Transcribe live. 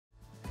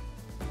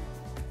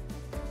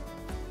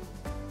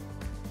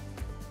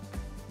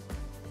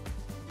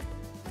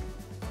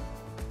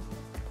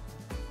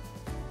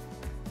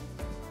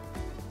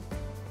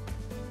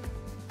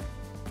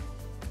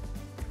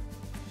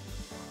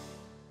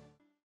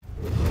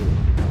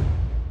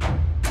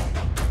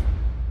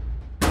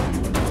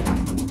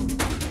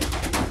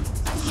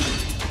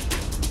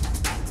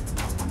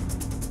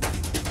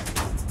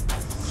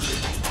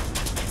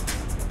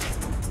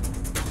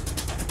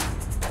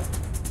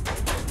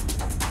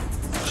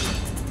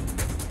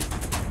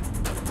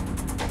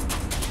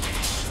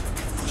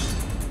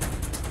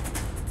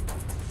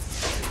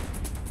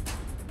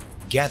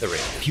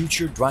gathering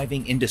future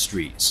driving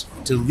industries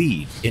to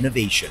lead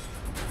innovation.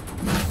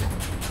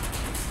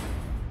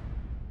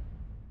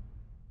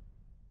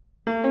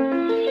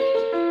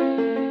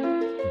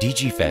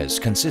 DGFES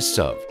consists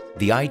of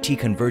the IT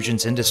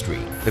convergence industry,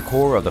 the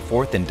core of the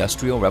fourth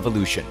industrial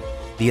revolution,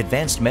 the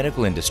advanced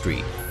medical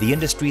industry, the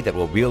industry that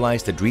will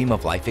realize the dream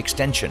of life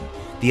extension,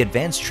 the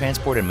advanced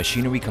transport and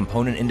machinery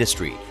component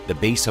industry, the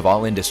base of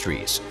all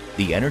industries,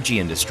 the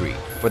energy industry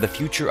for the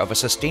future of a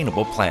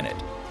sustainable planet.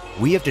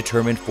 We have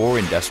determined 4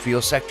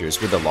 industrial sectors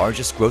with the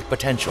largest growth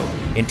potential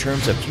in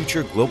terms of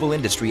future global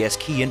industry as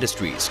key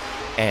industries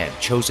and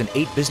chosen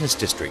 8 business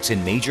districts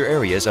in major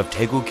areas of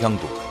Daegu,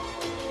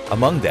 Gyeongbuk.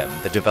 Among them,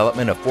 the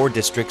development of 4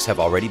 districts have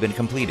already been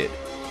completed,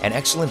 and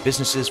excellent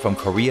businesses from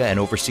Korea and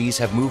overseas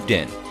have moved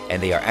in,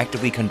 and they are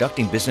actively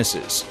conducting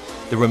businesses.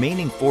 The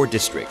remaining 4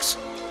 districts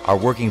are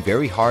working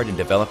very hard in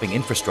developing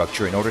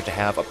infrastructure in order to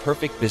have a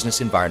perfect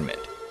business environment.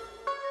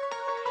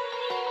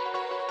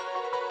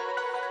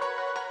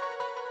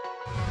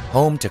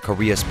 Home to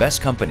Korea's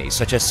best companies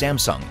such as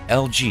Samsung,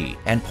 LG,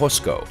 and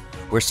POSCO,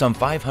 where some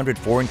 500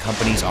 foreign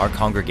companies are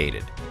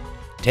congregated.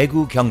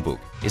 Daegu, Gyeongbuk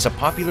is a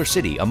popular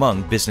city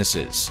among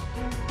businesses.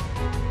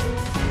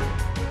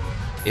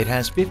 It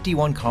has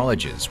 51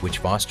 colleges which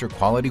foster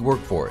quality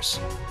workforce.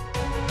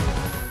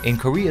 In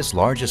Korea's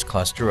largest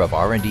cluster of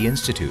R&D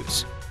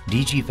institutes,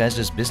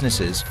 DGFES's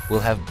businesses will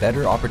have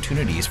better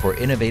opportunities for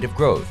innovative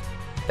growth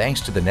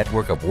thanks to the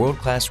network of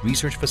world-class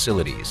research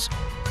facilities.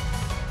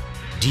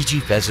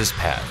 DGFES's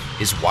path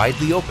is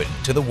widely open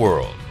to the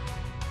world.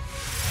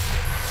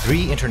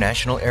 3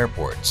 international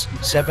airports,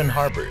 7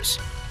 harbors,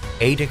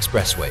 8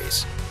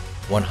 expressways,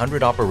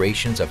 100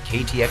 operations of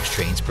KTX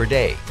trains per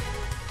day.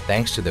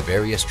 Thanks to the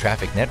various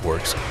traffic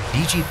networks,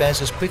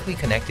 DGFES is quickly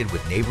connected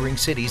with neighboring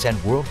cities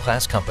and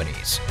world-class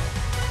companies.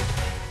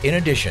 In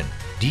addition,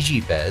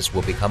 DGFES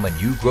will become a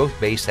new growth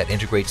base that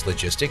integrates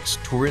logistics,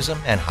 tourism,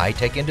 and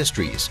high-tech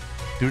industries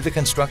through the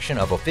construction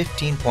of a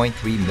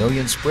 15.3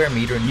 million square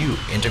meter new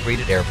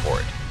integrated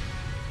airport.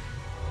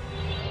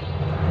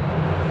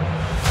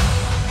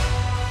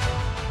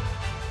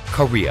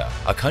 Korea,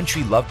 a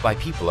country loved by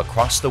people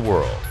across the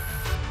world.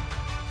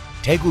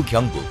 Daegu,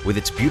 Gyeongbuk, with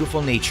its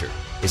beautiful nature,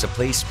 is a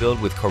place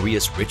filled with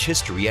Korea's rich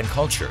history and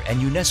culture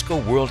and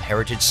UNESCO World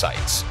Heritage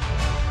Sites.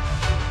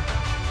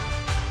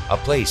 A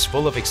place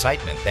full of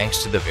excitement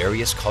thanks to the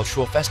various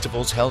cultural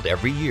festivals held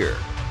every year.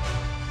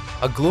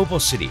 A global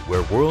city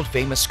where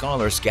world-famous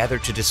scholars gather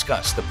to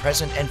discuss the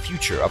present and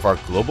future of our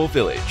global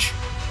village.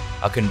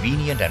 A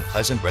convenient and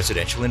pleasant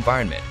residential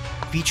environment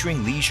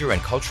featuring leisure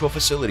and cultural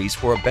facilities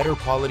for a better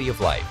quality of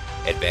life,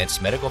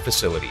 advanced medical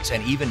facilities,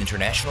 and even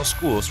international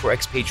schools for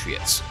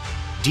expatriates.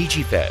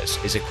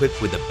 DGFES is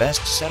equipped with the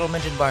best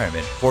settlement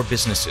environment for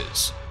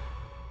businesses.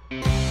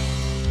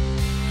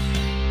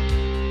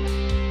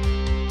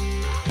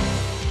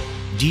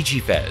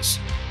 DGFES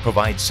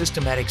provides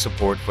systematic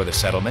support for the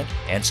settlement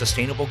and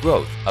sustainable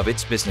growth of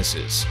its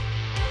businesses.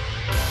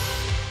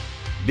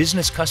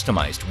 Business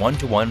customized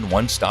one-to-one,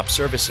 one-stop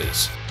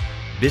services.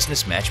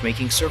 Business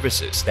matchmaking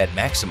services that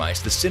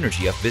maximize the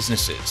synergy of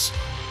businesses.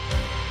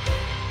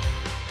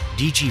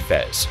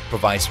 DGFES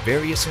provides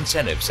various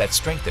incentives that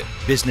strengthen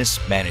business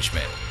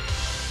management.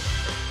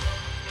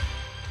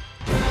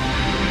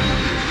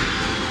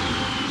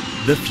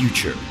 The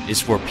future is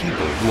for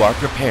people who are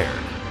prepared.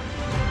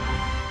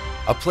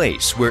 A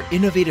place where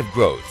innovative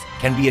growth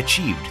can be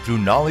achieved through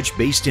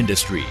knowledge-based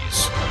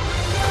industries.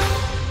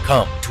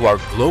 Come to our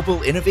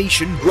Global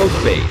Innovation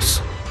Growth Base,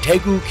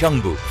 Daegu,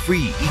 Gyeongbuk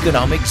Free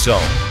Economic Zone.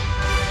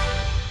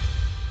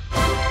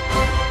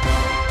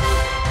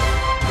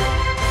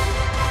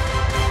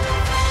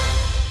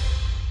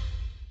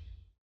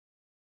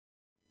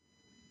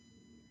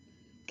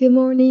 Good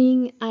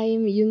morning,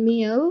 I'm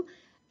YunMi,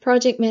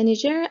 Project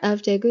Manager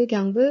of Daegu,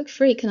 Gyeongbuk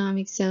Free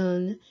Economic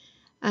Zone.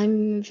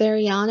 I'm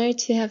very honored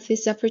to have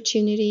this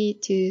opportunity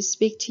to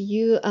speak to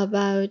you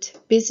about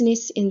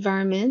business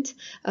environment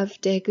of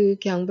Daegu,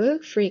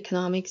 Gyeongbuk Free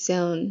Economic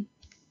Zone.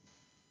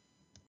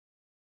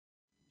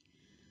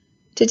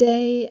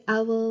 Today,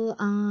 I will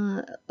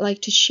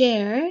like to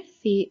share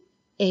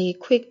a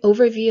quick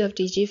overview of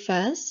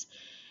DGFES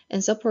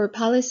and support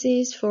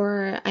policies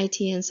for IT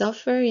and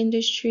software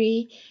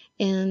industry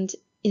and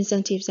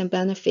incentives and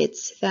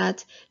benefits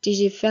that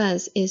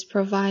DGFES is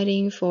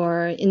providing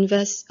for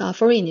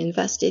foreign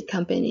invested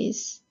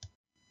companies.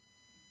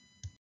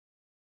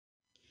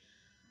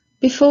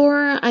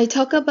 Before I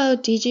talk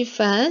about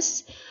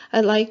DGFES,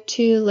 I'd like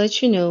to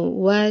let you know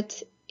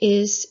what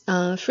is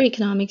a free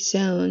economic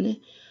zone.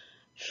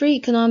 Free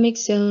economic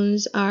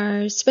zones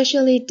are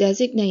specially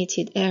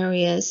designated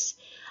areas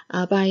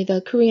by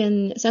the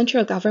Korean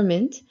central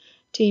government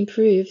to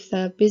improve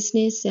the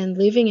business and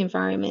living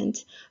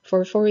environment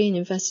for foreign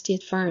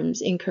invested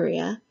firms in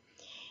Korea.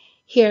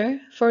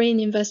 Here, foreign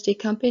invested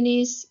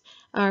companies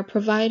are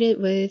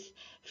provided with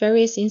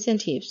various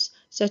incentives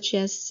such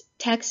as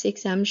tax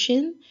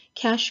exemption,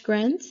 cash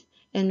grant,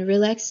 and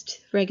relaxed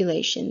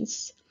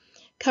regulations.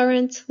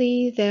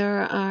 Currently,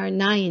 there are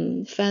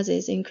 9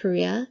 phases in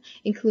Korea,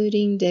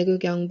 including Daegu,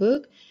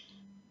 Gyeongbuk,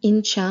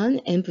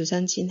 Incheon, and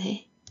Busan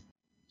Jinhae.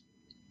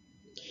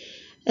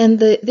 And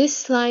this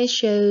slide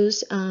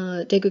shows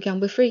Daegu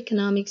Gyeongbuk Free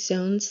Economic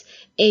Zone's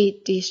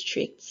 8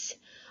 districts.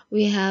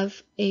 We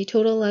have a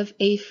total of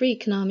 8 free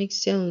economic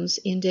zones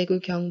in Daegu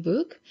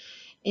Gyeongbuk,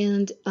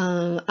 and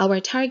our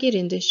target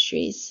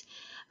industries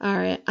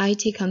are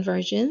IT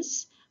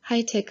convergence,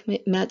 high-tech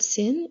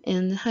medicine,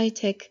 and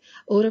high-tech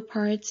auto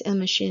parts and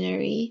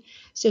machinery.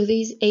 So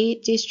these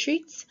 8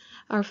 districts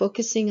are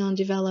focusing on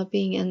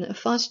developing and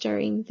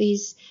fostering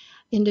these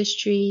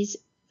industries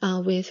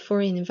with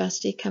foreign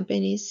invested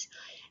companies.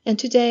 And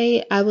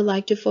today, I would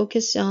like to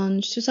focus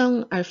on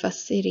Susang Alpha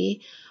City,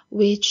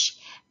 which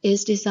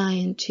is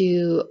designed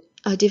to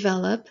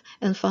develop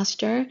and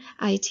foster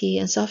IT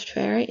and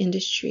software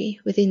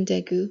industry within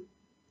Daegu.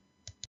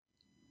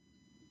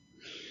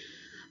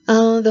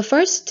 The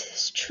first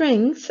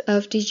strength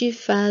of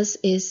DigiFast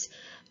is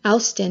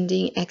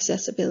outstanding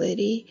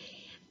accessibility.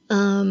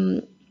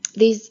 This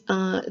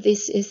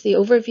is the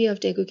overview of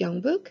Daegu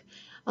Gyeongbuk.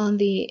 On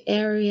the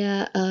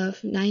area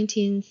of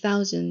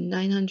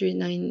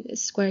 19,909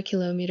 square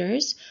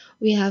kilometers,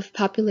 we have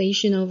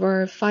population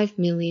over 5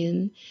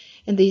 million,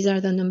 and these are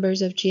the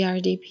numbers of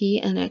GRDP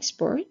and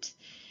export.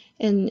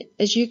 And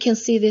as you can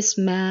see this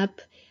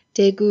map,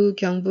 Daegu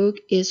Gyeongbuk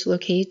is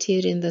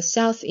located in the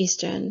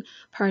southeastern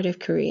part of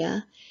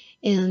Korea,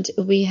 and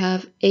we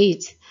have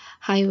 8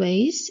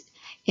 highways.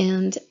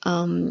 And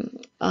by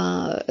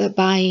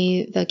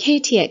the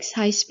KTX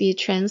high-speed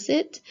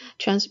transit,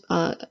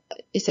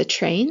 it's a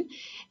train.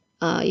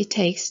 It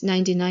takes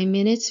 99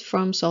 minutes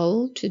from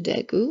Seoul to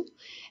Daegu.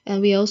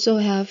 And we also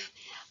have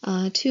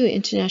 2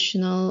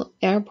 international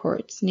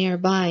airports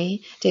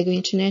nearby, Daegu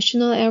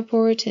International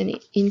Airport and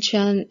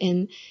Incheon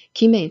and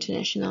Gimhae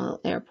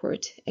International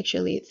Airport,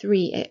 actually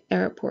 3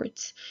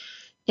 airports.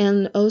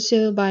 And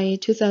also by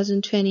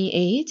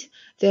 2028,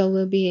 there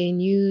will be a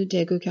new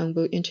Daegu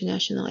Gyeongbuk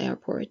International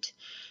Airport.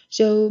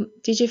 So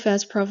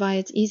DigiFast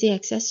provides easy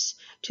access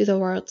to the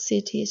world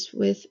cities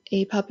with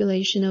a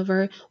population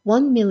over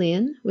 1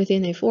 million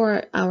within a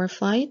 4-hour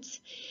flight.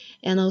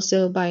 And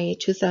also by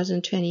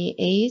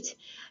 2028,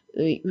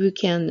 we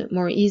can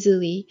more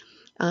easily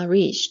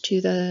reach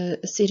to the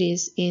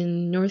cities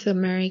in North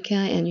America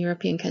and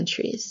European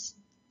countries.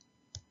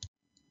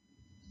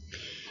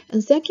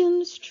 And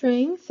second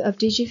strength of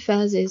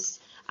DigiFast is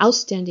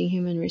outstanding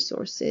human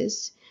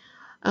resources.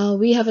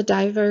 We have a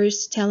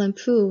diverse talent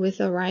pool with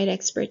the right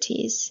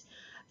expertise.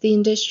 The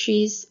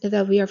industries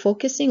that we are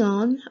focusing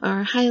on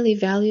are highly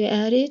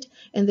value-added,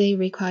 and they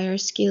require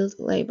skilled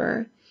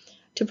labor.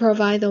 To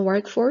provide the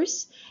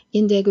workforce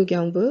in Daegu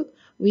Gyeongbuk,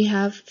 we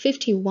have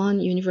 51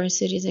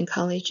 universities and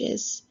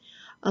colleges.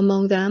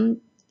 Among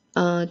them,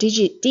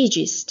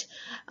 DIGIST,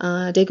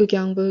 Daegu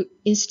Gyeongbuk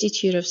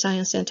Institute of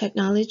Science and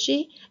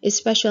Technology, is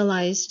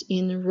specialized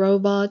in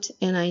robot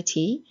and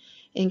IT,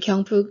 and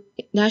Gyeongbuk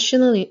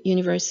National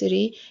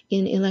University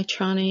in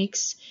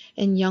electronics,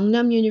 and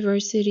Yeongnam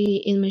University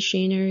in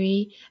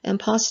machinery, and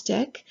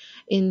POSTECH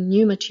in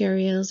new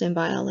materials and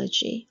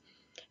biology.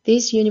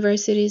 These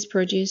universities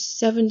produce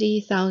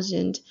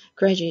 70,000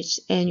 graduates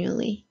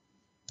annually.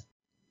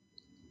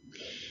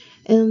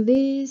 And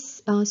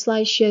this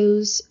slide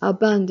shows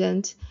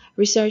abundant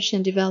research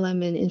and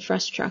development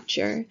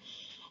infrastructure.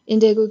 In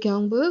Daegu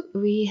Gyeongbuk,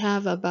 we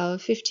have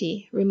about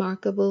 50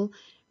 remarkable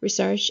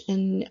research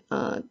and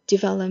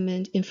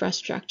development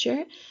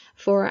infrastructure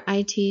for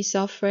IT,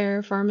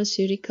 software,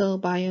 pharmaceutical,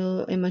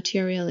 bio, and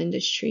material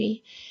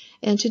industry.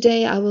 And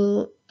today I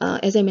will,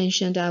 as I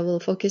mentioned, I will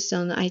focus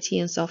on IT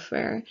and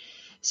software.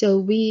 So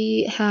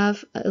we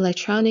have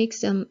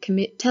Electronics and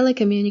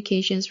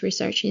Telecommunications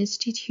Research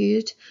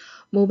Institute,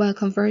 Mobile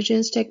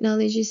Convergence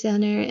Technology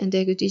Center, and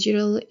Daegu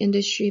Digital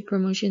Industry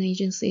Promotion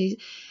Agency,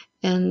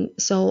 and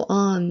so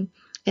on.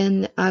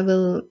 And I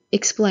will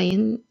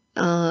explain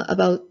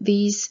about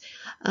these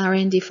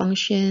R&D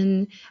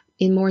function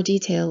in more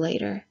detail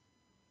later.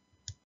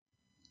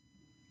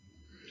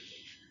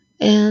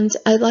 And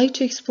I'd like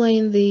to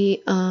explain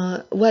the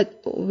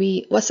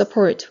what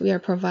support we are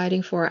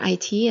providing for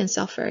IT and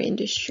software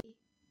industry.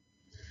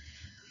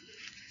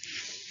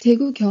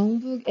 Daegu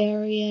Gyeongbuk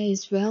area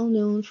is well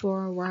known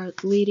for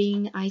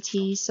world-leading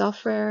IT,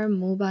 software,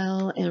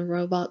 mobile, and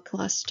robot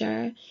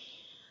cluster.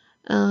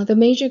 The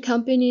major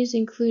companies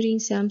including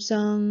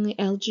Samsung,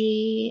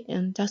 LG,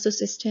 and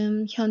Dassault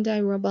Systèmes,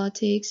 Hyundai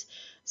Robotics,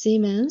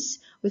 Siemens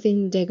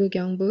within Daegu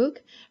Gyeongbuk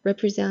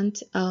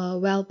represent a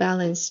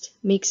well-balanced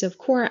mix of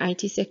core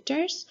IT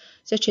sectors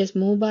such as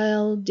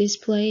mobile,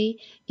 display,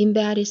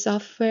 embedded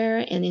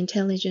software, and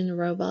intelligent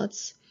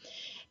robots.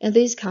 And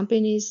these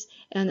companies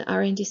and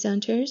R&D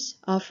centers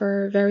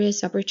offer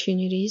various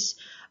opportunities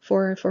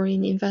for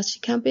foreign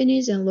invested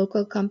companies and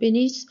local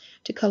companies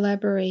to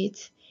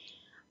collaborate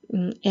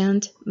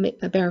and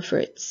bear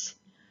fruits.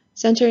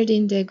 Centered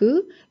in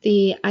Daegu,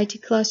 the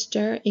IT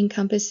cluster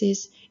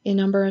encompasses a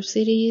number of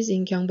cities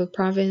in Gyeongbuk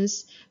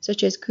province,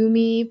 such as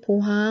Gumi,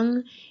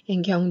 Pohang,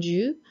 and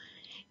Gyeongju.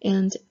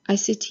 And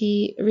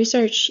ICT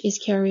research is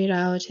carried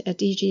out at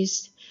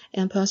DIGIST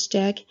and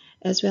postdoc,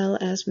 as well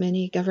as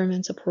many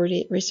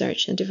government-supported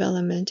research and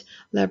development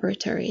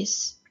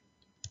laboratories.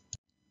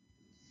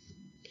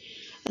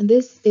 And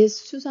this is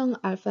Susong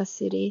Alpha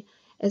City.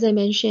 As I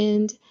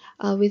mentioned,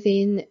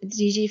 within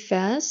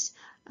DGFES,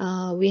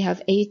 we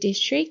have 8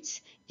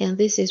 districts, and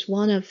this is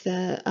one of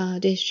the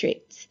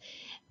districts.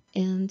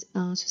 And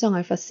Susong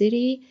Alpha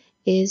City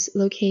is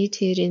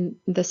located in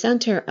the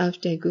center of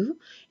Daegu,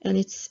 and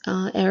its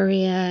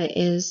area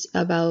is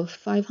about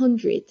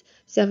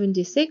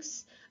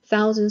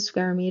 576,000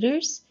 square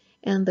meters,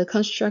 and the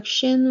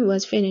construction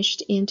was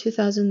finished in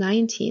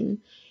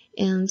 2019.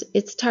 And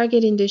its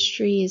target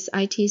industry is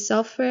IT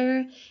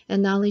software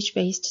and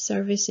knowledge-based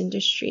service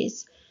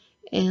industries.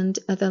 And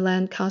the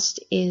land cost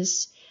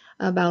is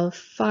about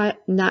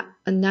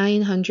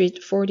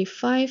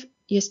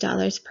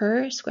 $945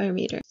 per square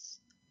meter.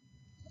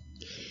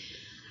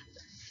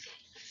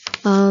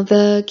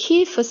 The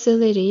key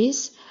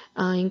facilities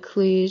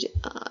include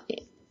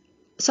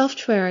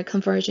Software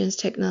Convergence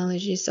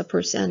Technology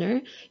Support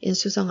Center in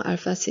Susong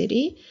Alpha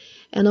City,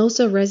 and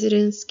also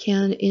residents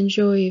can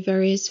enjoy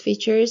various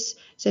features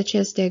such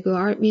as Daegu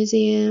Art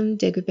Museum,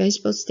 Daegu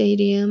Baseball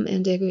Stadium,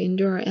 and Daegu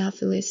Indoor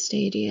Athlete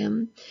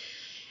Stadium.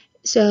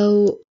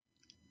 So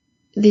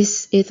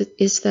this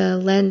is the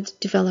land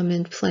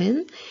development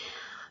plan.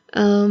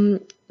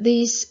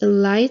 These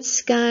light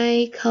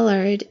sky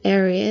colored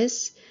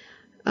areas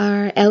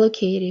are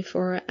allocated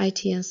for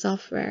IT and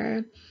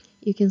software.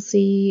 You can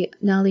see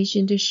Knowledge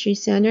Industry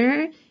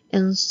Center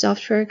and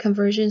Software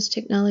Convergence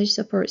Technology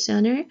Support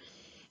Center.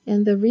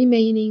 And the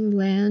remaining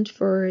land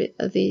for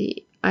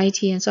the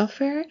IT and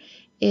software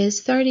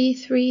is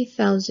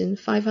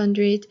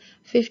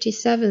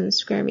 33,557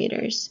 square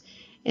meters.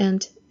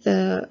 And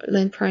the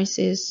land price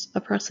is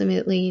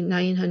approximately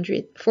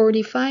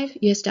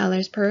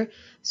 $945 per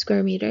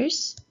square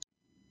meters.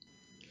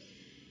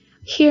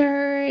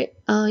 Here,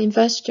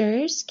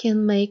 investors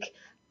can make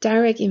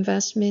direct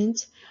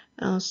investment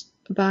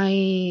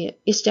by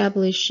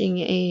establishing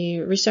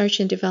a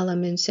research and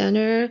development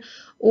center,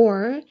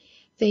 or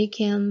they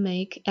can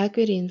make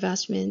equity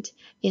investment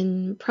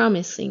in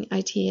promising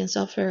IT and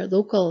software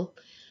local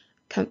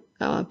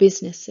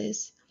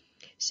businesses.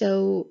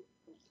 So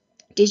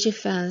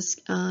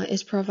DigiFast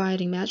is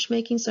providing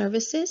matchmaking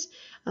services.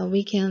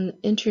 We can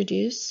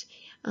introduce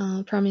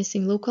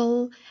promising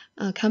local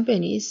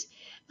companies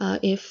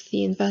if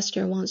the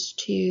investor wants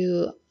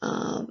to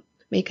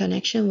make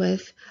connection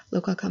with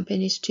local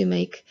companies to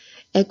make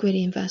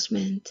equity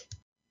investment.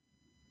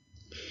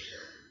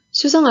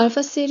 Susong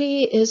Alpha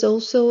City is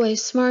also a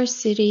smart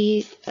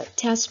city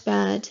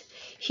testbed.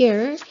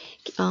 Here,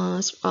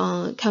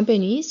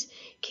 companies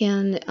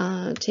can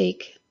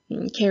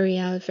carry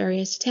out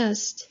various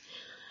tests.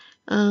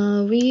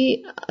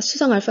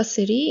 Susong Alpha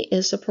City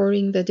is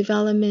supporting the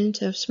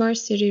development of smart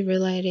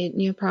city-related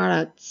new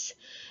products,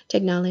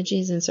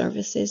 technologies, and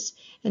services,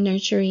 and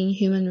nurturing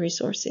human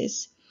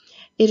resources.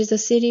 It is a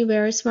city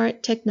where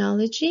smart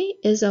technology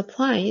is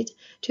applied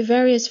to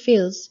various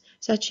fields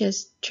such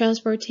as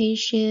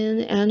transportation,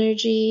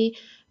 energy,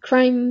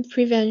 crime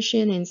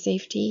prevention, and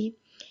safety.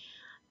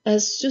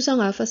 As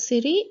Susong Alpha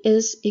City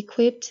is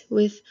equipped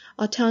with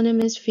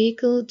autonomous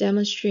vehicle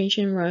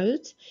demonstration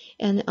roads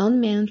and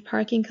unmanned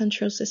parking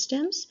control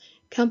systems,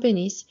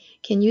 companies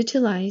can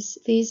utilize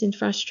these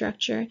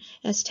infrastructure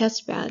as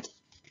testbed.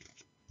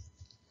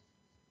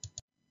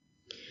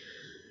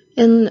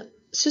 And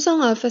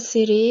Susong Alpha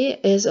City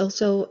is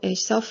also a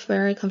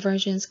software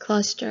convergence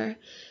cluster.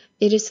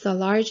 It is the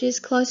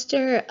largest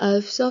cluster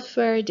of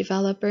software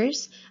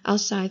developers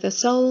outside the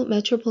Seoul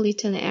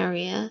metropolitan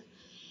area.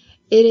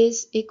 It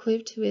is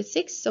equipped with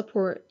 6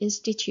 support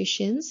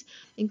institutions,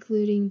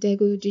 including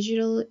Daegu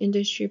Digital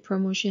Industry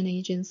Promotion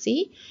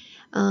Agency,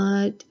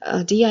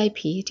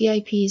 DIP.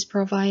 DIP is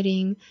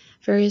providing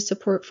various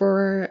support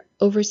for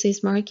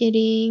overseas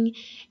marketing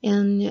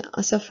and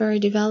software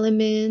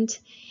development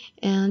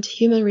and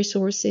human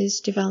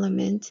resources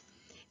development,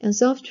 and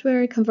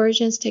Software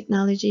Convergence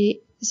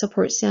Technology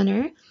Support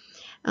Center.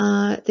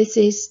 This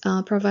is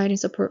providing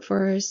support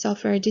for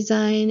software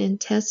design and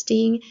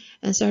testing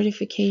and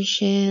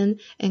certification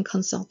and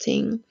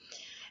consulting.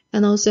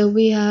 And also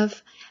we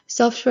have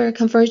Software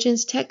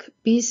Convergence Tech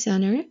B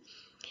Center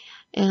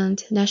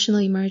and National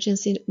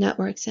Emergency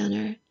Network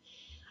Center.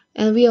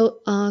 And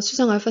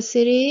Susong Alpha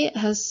City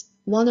has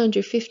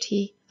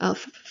 40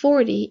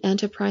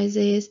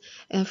 enterprises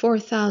and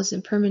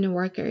 4,000 permanent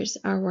workers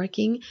are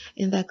working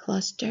in that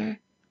cluster.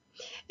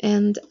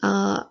 And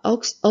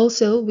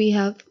also we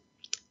have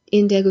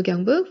in Daegu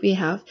Gyeongbuk, we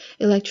have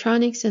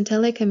Electronics and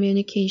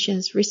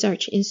Telecommunications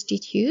Research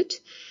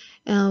Institute,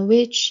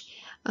 which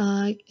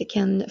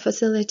can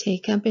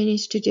facilitate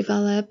companies to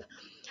develop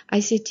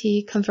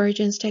ICT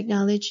convergence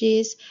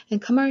technologies and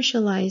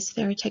commercialize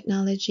their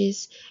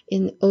technologies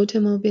in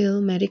automobile,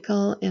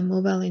 medical, and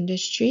mobile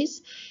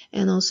industries,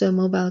 and also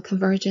Mobile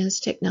Convergence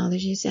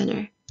Technology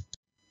Center.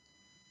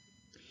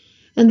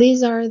 And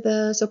these are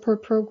the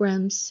support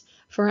programs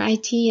for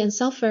IT and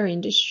software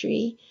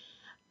industry.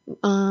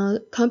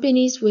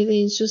 Companies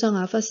within Susong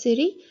Alpha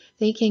City,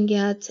 they can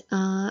get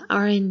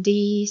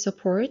R&D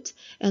support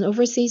and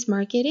overseas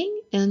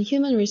marketing and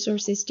human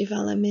resources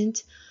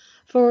development.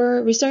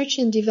 For research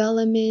and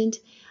development,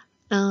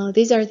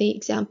 these are the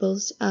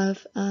examples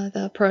of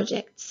the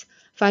projects.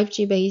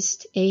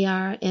 5G-based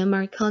AR,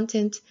 MR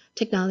content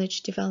technology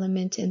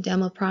development and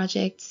demo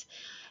projects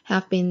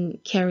have been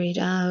carried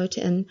out,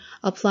 and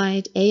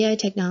applied AI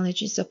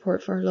technology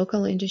support for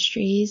local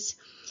industries.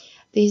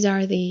 These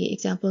are the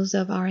examples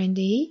of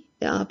R&D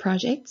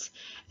projects.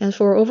 And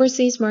for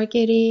overseas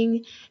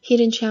marketing,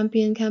 hidden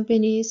champion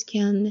companies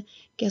can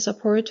get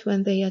support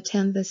when they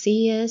attend the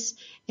CES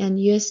and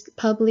US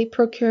public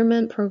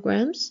procurement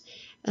programs.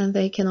 And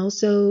they can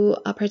also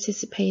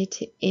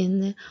participate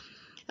in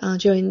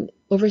joint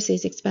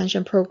overseas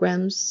expansion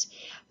programs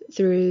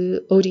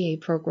through ODA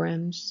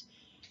programs.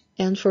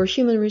 And for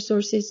human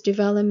resources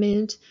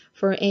development,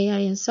 for AI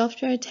and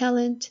software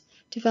talent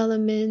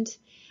development,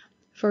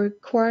 for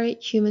core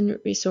human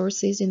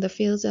resources in the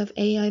fields of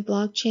AI,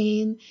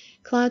 blockchain,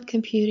 cloud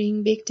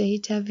computing, big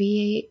data,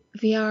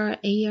 VR,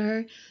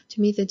 AR,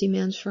 to meet the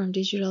demands from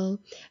digital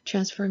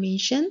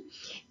transformation,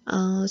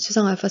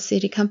 Susang Alpha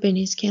City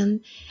companies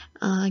can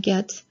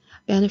get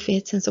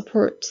benefits and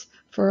support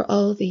for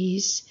all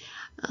these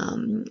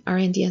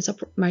R&D and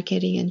support,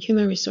 marketing and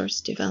human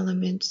resource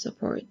development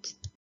support.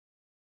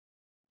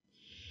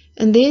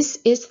 And this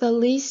is the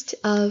list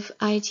of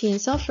IT and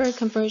software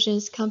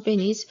convergence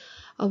companies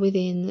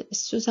within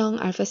Susang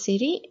Alpha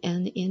City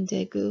and in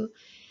Daegu.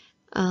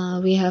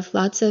 We have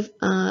lots of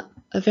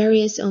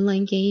various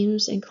online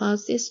games and cloud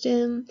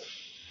system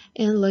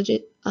and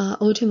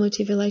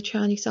automotive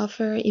electronic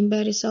software,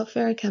 embedded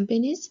software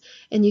companies.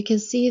 And you can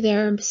see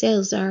their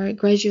sales are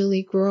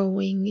gradually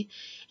growing.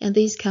 And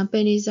these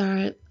companies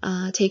are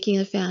taking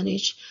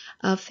advantage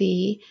of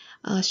the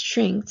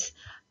strength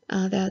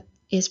that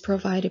is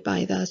provided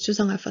by the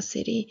Susang Alpha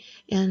City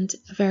and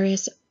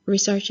various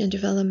research and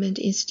development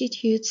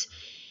institutes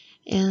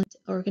and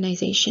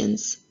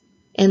organizations.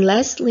 And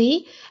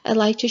lastly, I'd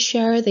like to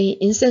share the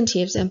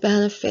incentives and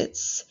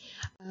benefits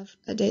of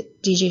the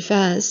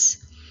DGFES.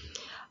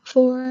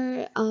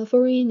 For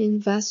foreign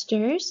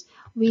investors,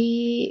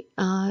 we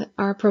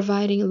are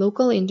providing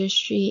local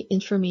industry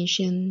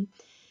information,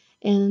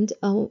 and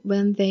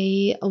when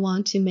they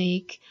want to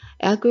make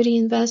equity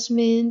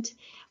investment,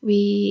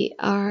 we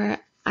are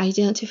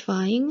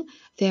identifying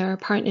their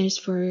partners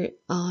for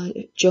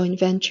joint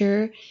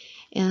venture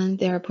and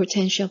their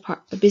potential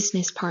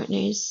business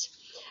partners.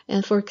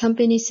 And for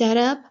company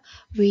setup,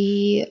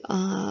 we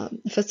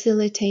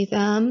facilitate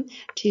them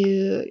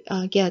to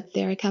get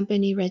their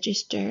company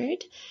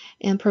registered,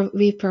 and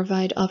we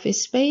provide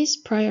office space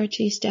prior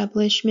to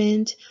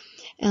establishment,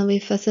 and we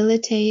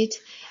facilitate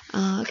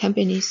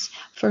companies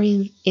for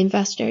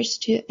investors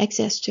to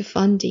access to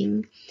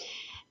funding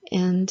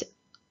and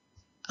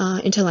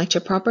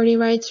intellectual property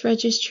rights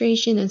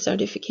registration and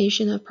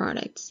certification of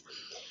products.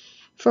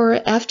 For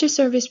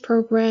after-service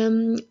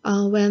program,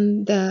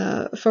 when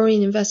the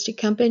foreign invested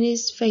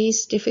companies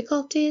face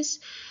difficulties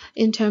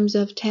in terms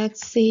of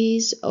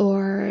taxes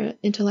or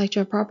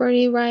intellectual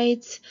property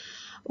rights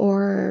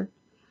or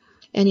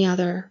any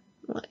other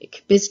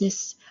like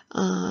business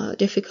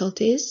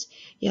difficulties,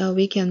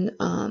 we can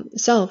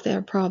solve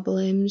their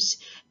problems,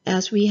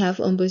 as we have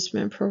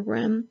ombudsman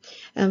program,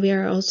 and we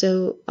are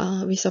also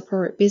we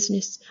support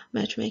business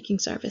matchmaking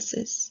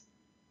services.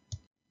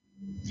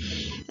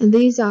 And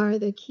these are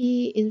the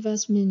key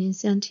investment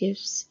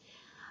incentives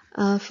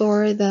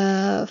for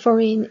the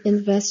foreign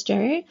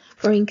investor,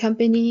 foreign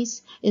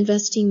companies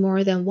investing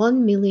more than $1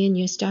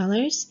 million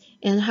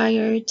and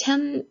hire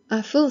 10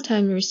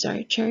 full-time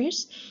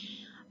researchers.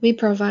 We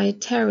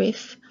provide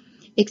tariff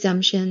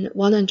exemption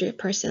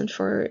 100%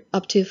 for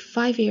up to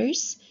 5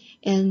 years,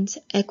 and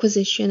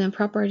acquisition and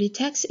property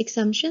tax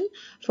exemption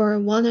for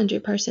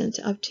 100%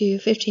 up to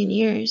 15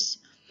 years.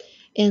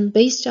 And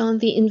based on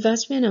the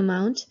investment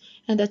amount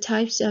and the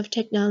types of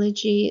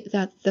technology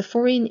that the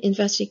foreign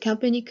invested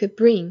company could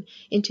bring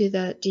into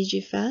the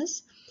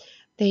DGFES,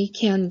 they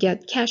can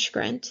get cash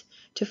grant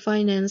to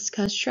finance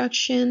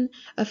construction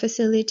of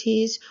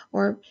facilities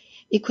or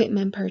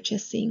equipment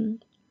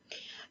purchasing.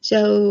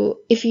 So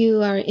if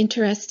you are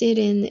interested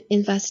in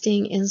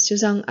investing in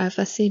Susang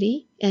Alpha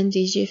City and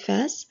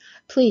DGFES,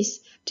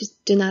 please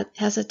do not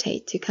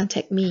hesitate to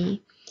contact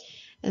me.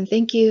 And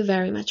thank you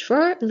very much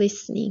for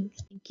listening.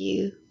 Thank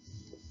you.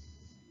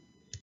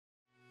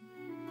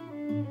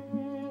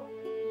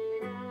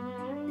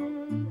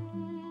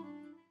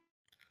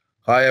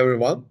 Hi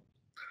everyone,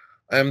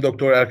 I am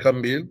Dr.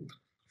 Erkan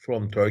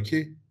from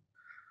Turkey.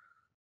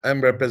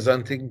 I'm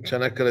representing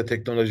Canakkale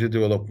Technology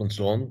Development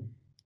Zone,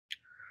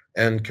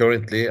 and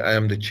currently I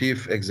am the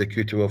Chief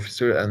Executive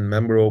Officer and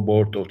member of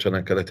board of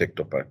Canakkale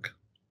Technopark.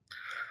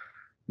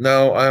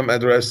 Now I am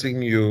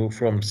addressing you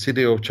from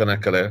city of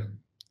Canakkale,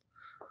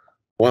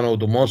 one of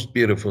the most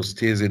beautiful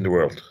cities in the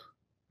world.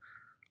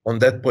 On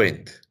that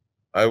point,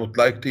 I would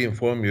like to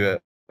inform you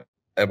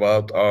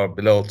about our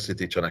beloved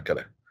city,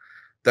 Canakkale.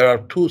 There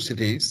are two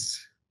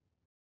cities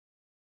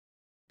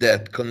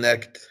that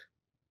connect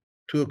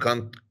two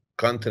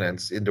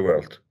continents in the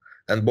world,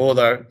 and both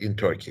are in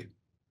Turkey.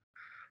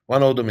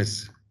 One of them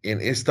is in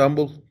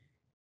Istanbul,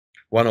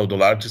 one of the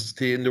largest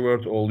city in the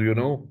world, all you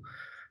know,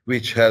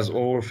 which has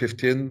over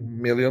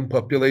 15 million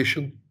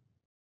population.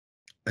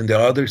 And the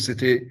other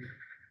city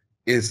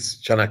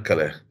is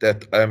Canakkale,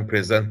 that I'm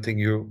presenting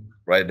you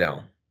right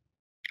now.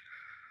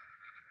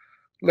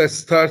 Let's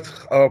start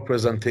our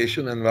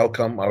presentation and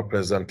welcome our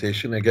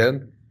presentation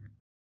again.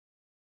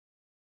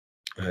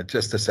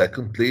 Just a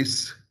second,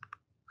 please.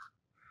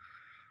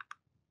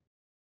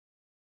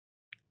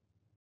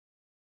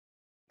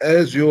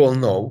 As you all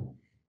know,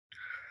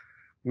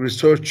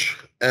 research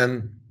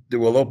and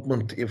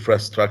development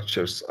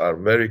infrastructures are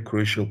very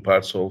crucial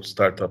parts of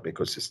startup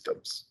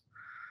ecosystems.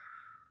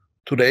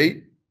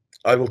 Today,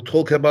 I will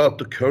talk about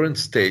the current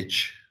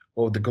stage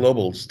of the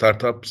global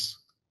startups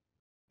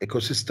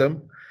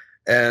ecosystem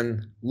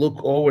and look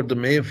over the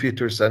main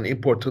features and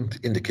important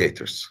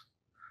indicators.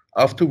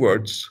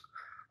 Afterwards,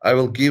 I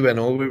will give an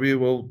overview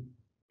of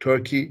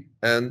Turkey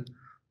and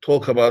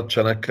talk about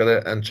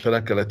Canakkale and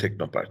Canakkale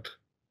Technopark.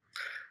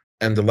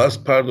 And the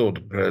last part of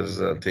the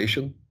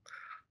presentation,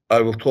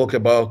 I will talk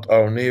about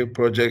our new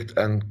project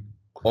and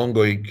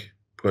ongoing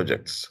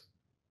projects.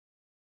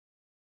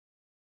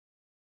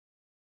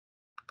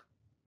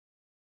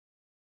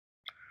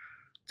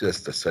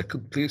 Just a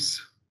second,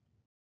 please.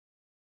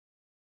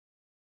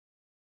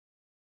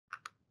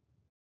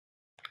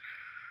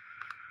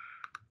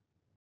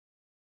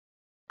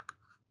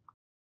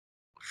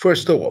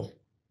 First of all,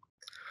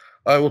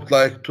 I would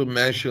like to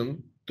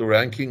mention the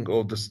ranking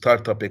of the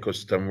startup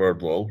ecosystem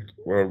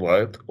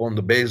worldwide on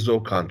the basis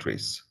of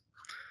countries.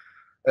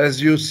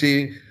 As you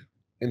see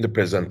in the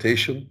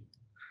presentation,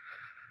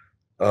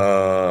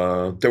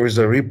 there is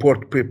a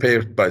report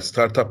prepared by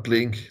Startup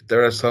Link.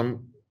 There are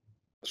some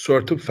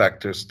certain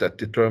factors that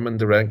determine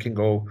the ranking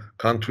of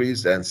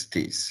countries and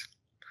cities.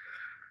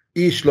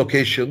 Each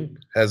location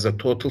has a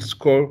total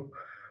score,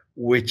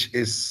 which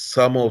is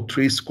sum of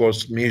 3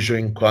 scores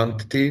measuring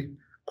quantity,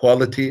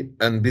 quality,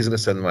 and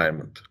business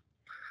environment.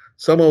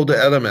 Some of the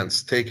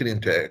elements taken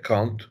into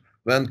account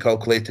when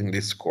calculating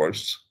these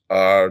scores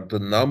are the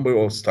number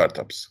of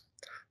startups,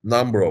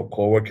 number of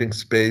co-working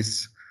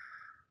space,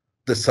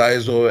 the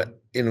size of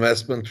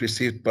investment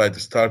received by the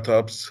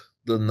startups,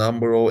 the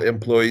number of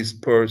employees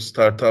per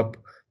startup,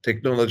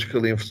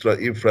 technological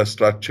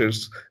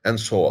infrastructures, and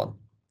so on.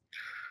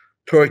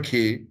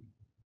 Turkey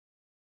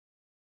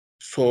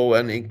saw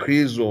an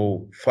increase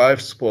of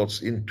 5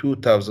 spots in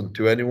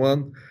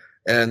 2021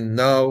 and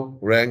now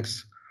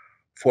ranks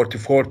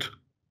 44th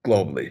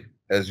globally,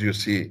 as you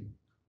see,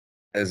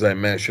 as I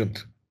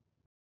mentioned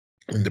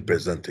in the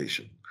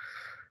presentation.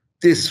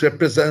 This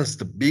represents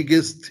the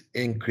biggest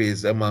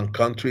increase among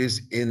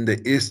countries in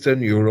the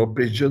Eastern Europe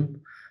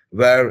region,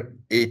 where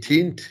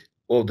 18th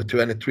of the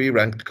 23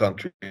 ranked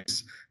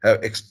countries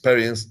have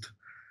experienced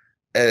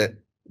a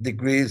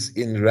decrease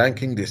in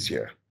ranking this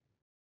year.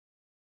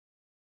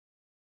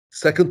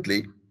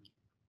 Secondly,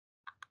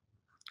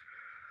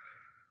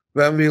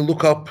 when we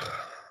look up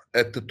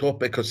at the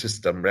top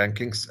ecosystem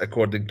rankings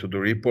according to the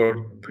report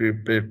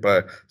prepared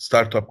by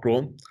Startup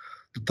Chrome,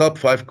 the top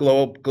 5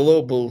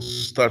 global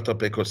startup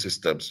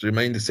ecosystems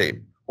remain the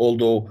same,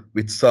 although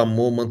with some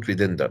movement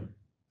within them.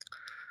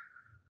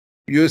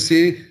 You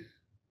see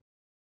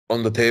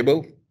on the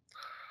table,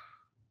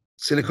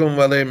 Silicon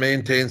Valley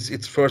maintains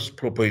its first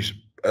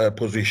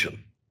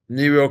position.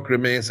 New York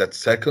remains at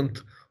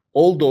second,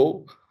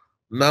 although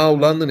now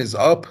London is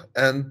up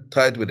and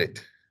tied with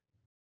it.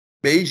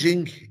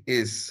 Beijing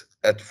is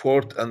at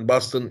 4th and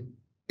Boston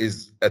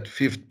is at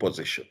 5th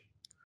position.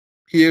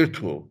 Here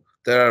too,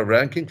 there are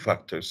ranking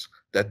factors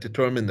that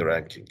determine the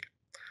ranking,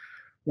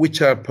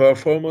 which are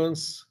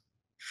performance,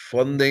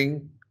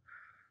 funding,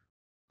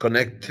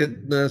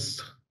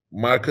 connectedness,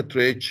 market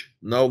reach,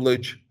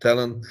 knowledge,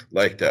 talent,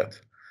 like that.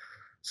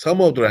 Some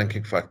of the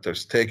ranking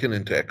factors taken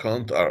into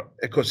account are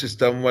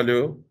ecosystem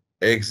value,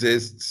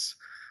 exists,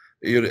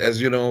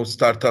 as you know,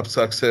 startup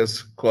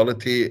success,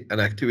 quality and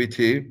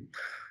activity,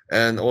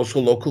 and also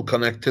local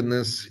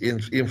connectedness,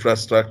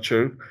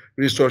 infrastructure,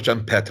 research,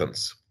 and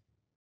patents.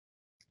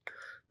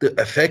 The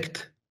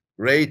effect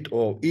rate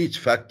of each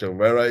factor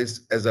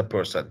varies as a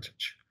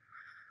percentage.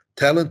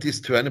 Talent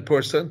is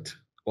 20%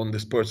 on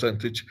this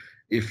percentage.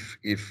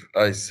 If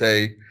I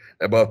say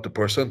about the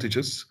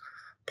percentages,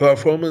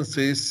 performance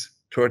is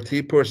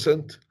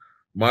 30%,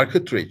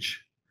 market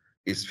reach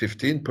is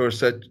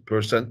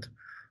 15%,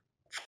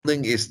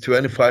 funding is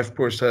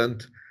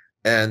 25%,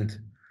 and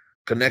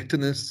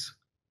connectedness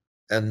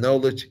and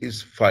knowledge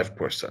is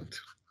 5%.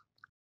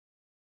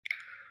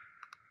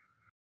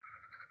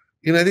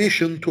 In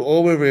addition to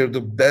overview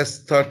the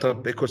best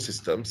startup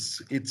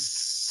ecosystems,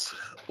 it's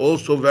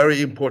also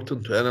very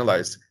important to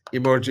analyze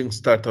emerging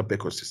startup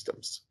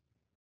ecosystems.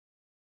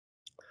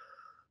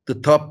 The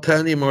top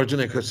 10 emerging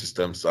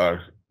ecosystems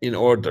are in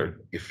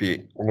order, if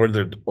we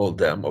ordered all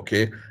them,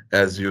 okay,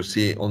 as you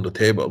see on the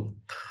table.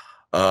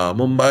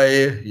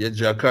 Mumbai,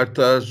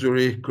 Jakarta,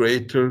 Zurich,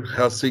 Greater,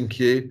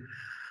 Helsinki,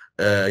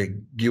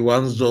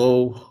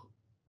 Guangzhou,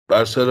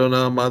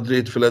 Barcelona,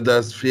 Madrid,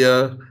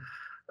 Philadelphia,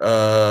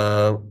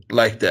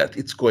 like that.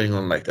 It's going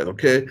on like that,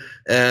 okay?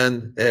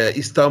 And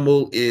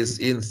Istanbul is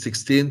in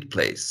 16th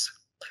place.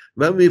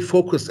 When we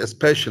focus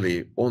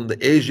especially on the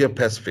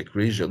Asia-Pacific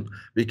region,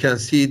 we can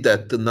see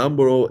that the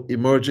number of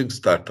emerging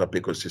startup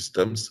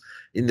ecosystems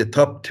in the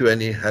top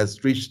 20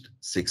 has reached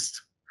 6th.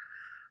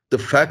 The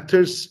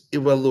factors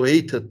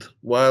evaluated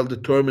while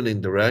determining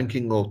the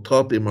ranking of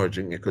top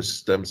emerging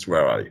ecosystems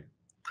vary.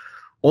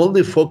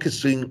 Only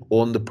focusing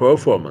on the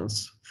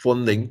performance,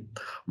 funding,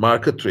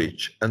 market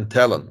reach, and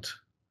talent.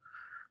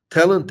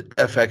 Talent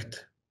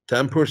affect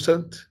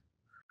 10%,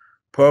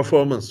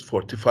 performance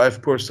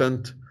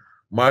 45%,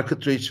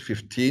 market reach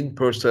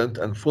 15%,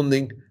 and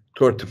funding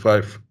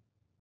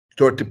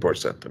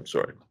 30%, I'm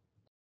sorry.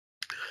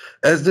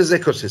 As these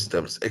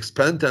ecosystems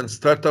expand and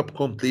startup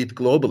complete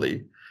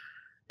globally,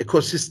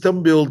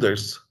 ecosystem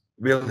builders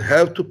will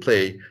have to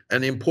play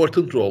an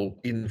important role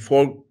in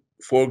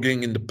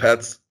forging in the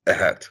paths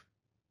ahead.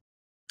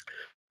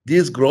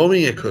 These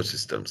growing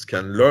ecosystems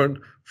can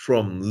learn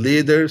from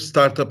leader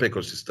startup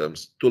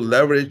ecosystems to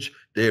leverage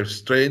their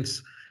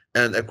strengths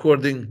and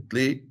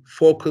accordingly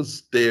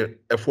focus their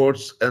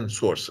efforts and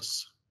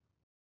sources.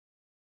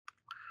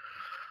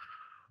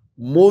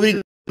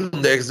 Moving on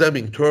to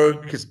examining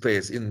Turkey's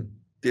place in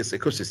this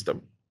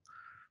ecosystem,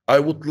 I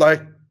would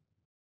like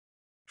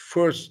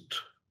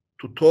first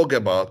to talk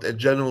about a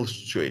general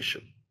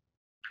situation.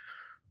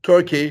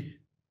 Turkey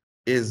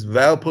is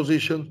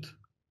well-positioned,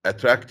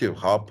 attractive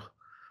hub,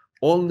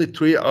 only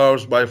 3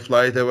 hours by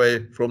flight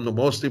away from the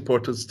most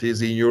important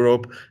cities in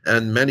Europe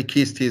and many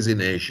key cities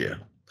in Asia.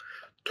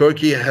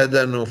 Turkey had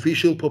an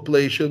official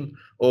population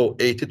of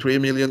 83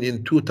 million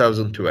in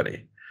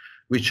 2020,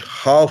 which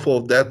half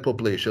of that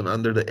population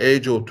under the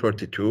age of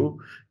 32,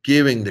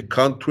 giving the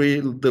country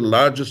the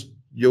largest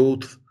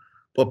youth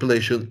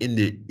population in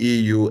the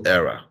EU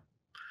era.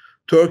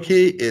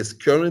 Turkey is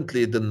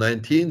currently the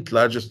 19th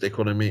largest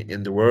economy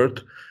in the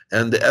world,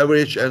 and the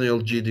average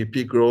annual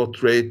GDP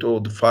growth rate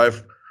of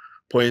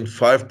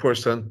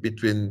 5.5%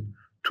 between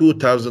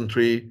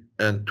 2003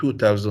 and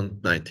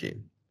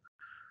 2019.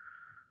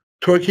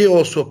 Turkey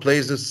also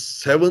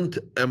places 7th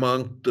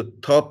among the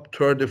top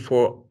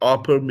 34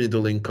 upper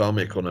middle income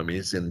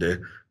economies in the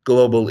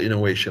Global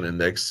Innovation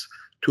Index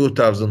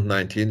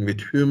 2019,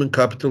 with human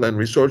capital and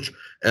research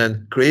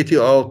and creative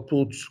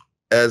outputs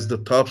as the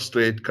top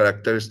trait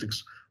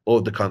characteristics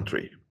of the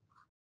country.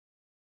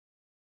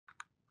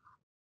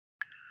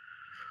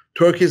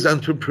 Turkey's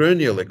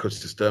entrepreneurial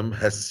ecosystem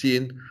has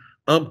seen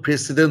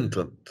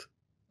unprecedented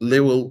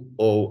level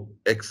of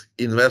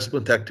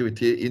investment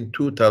activity in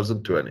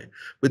 2020,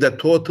 with a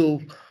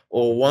total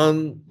of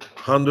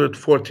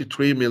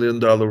 $143 million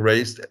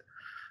raised.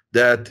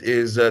 That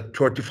is a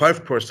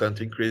 35%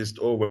 increase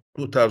over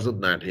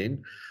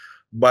 2019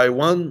 by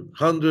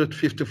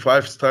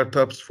 155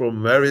 startups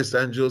from various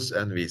angels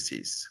and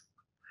VCs.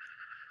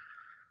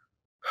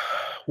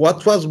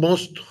 What was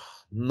most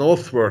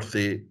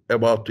noteworthy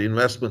about the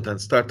investment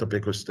and startup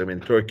ecosystem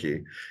in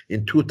Turkey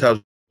in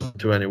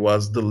 2020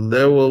 was the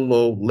level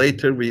of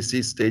later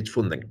VC stage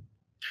funding.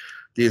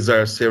 These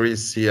are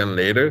Series C and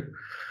later,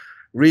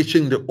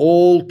 reaching the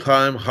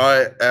all-time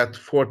high at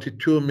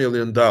 $42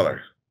 million.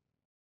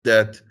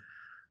 That,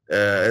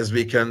 as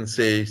we can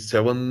say,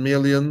 $7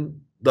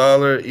 million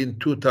in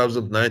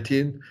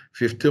 2019,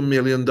 $15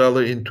 million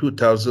in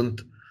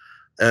 2000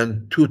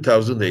 and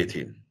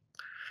 2018.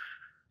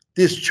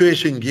 This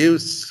situation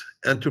gives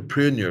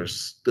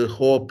entrepreneurs the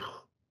hope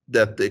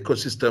that the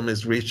ecosystem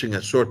is reaching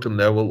a certain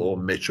level of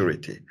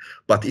maturity,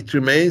 but it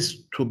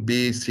remains to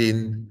be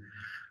seen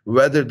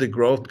whether the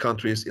growth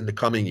countries in the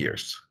coming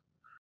years.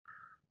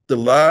 The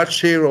large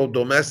share of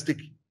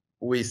domestic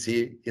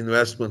VC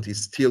investment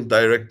is still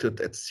directed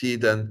at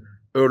seed and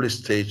early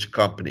stage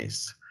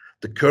companies.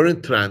 The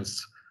current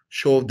trends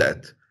show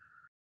that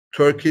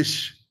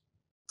Turkish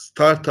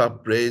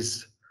startup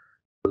raise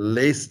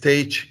late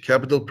stage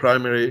capital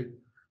primarily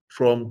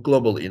from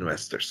global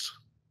investors.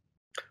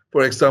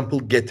 For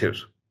example, Getir,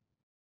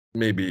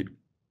 maybe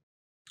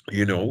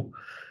you know,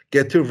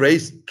 Getir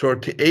raised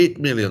 $38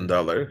 million,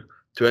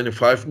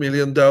 $25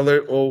 million,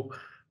 of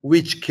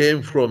which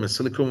came from a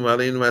Silicon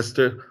Valley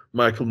investor,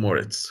 Michael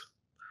Moritz.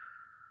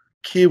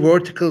 Key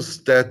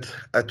verticals that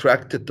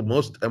attracted the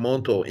most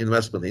amount of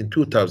investment in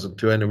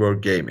 2020 were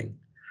gaming,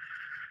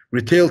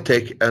 retail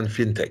tech, and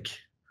fintech.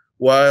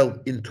 While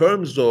in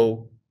terms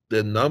of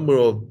the number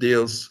of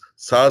deals,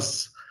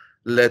 SaaS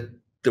led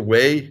the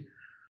way,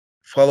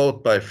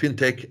 followed by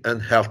fintech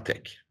and health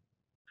tech.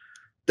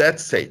 That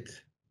said,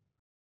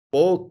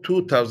 both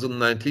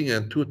 2019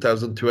 and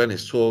 2020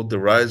 saw the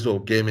rise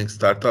of gaming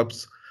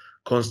startups,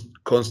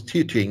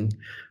 constituting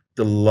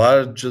the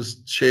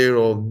largest share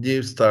of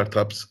new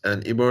startups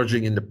and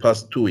emerging in the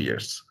past 2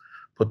 years,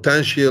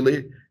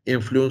 potentially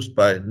influenced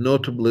by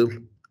notable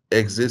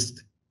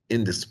exits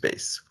in the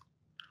space.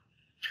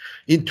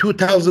 In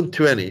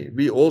 2020,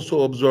 we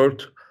also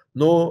observed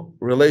no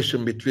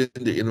relation between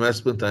the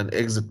investment and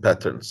exit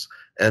patterns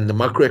and the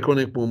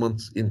macroeconomic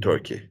movements in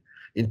Turkey.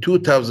 In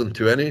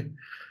 2020,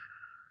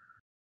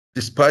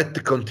 Despite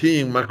the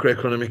continuing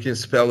macroeconomic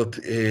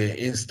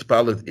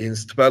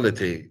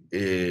instability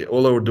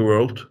all over the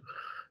world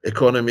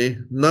economy,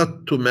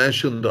 not to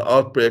mention the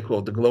outbreak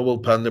of the global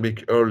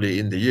pandemic early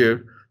in the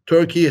year,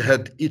 Turkey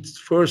had its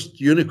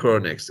first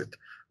unicorn exit,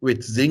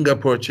 with Zynga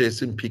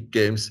purchasing peak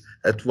games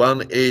at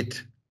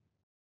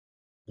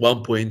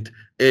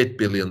 $1.8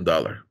 billion.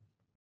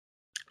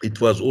 It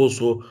was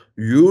also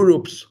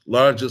Europe's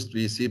largest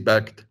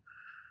VC-backed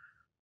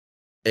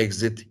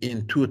exit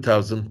in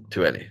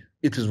 2020.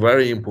 It is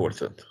very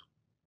important.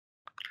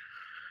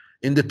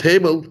 In the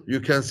table, you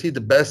can see the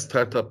best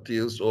startup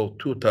deals of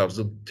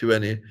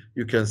 2020.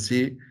 You can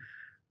see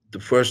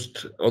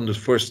on the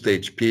first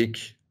stage,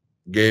 Peak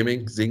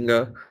Gaming,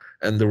 Zynga,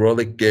 and the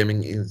Rolik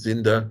Gaming in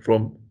Zinda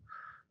from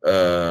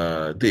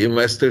the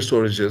investors'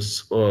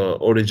 origins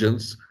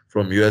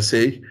from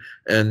USA,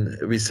 and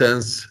we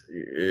sense,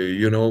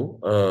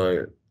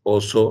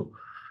 also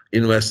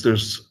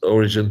investors'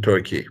 origin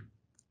Turkey.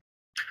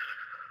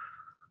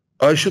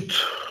 I should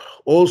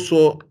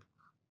also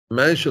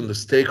mention the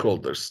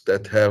stakeholders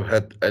that have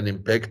had an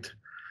impact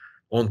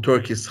on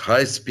Turkey's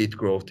high-speed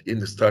growth in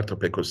the startup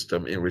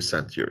ecosystem in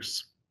recent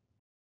years.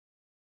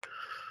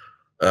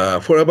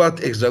 For about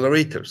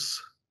accelerators,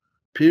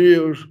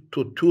 prior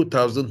to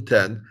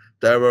 2010,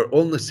 there were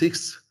only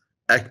 6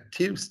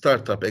 active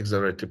startup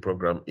accelerator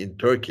programs in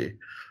Turkey.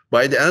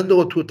 By the end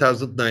of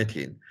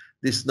 2019,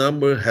 this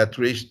number had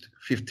reached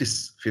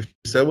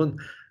 57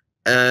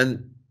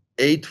 and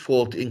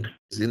 8-fold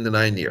increase in the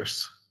 9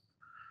 years.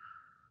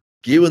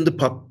 Given the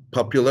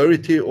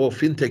popularity of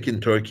fintech in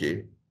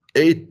Turkey,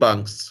 8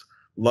 banks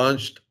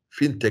launched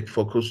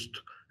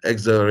fintech-focused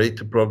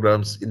accelerator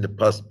programs in the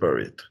past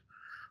period.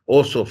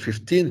 Also,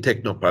 15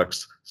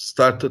 technoparks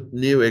started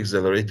new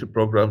accelerator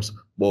programs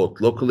both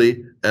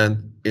locally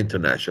and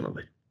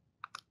internationally.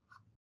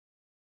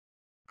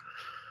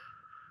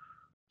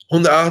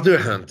 On the other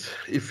hand,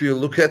 if you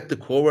look at the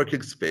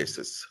co-working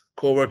spaces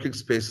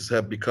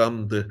have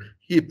become the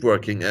hip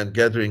working and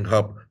gathering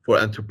hub for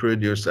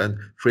entrepreneurs and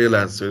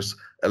freelancers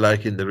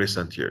alike in the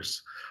recent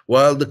years.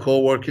 While the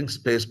co-working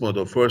space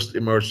model first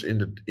emerged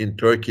in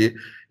Turkey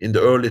in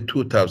the early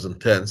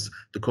 2010s,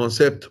 the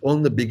concept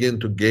only began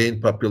to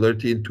gain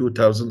popularity in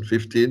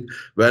 2015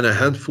 when a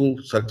handful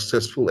of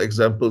successful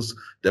examples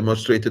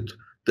demonstrated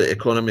the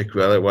economic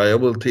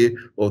viability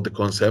of the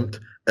concept,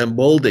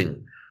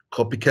 emboldening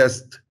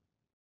copycats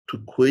to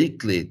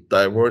quickly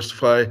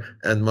diversify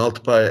and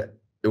multiply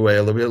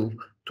available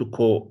to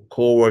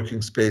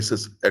co-working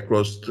spaces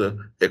across the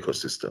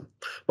ecosystem.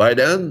 By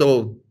the end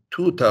of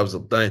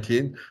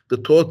 2019, the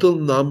total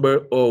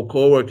number of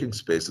co-working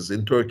spaces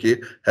in Turkey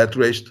had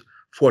reached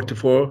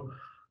 44,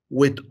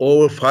 with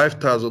over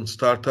 5,000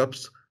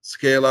 startups,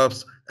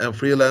 scale-ups, and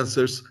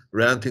freelancers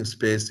renting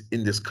space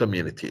in these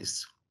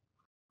communities.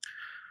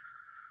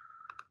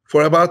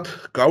 For about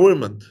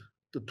government,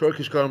 the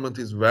Turkish government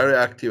is very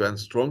active and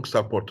strong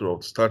supporter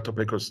of the startup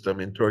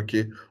ecosystem in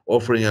Turkey,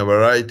 offering a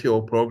variety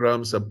of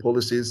programs and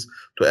policies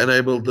to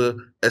enable the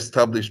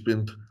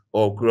establishment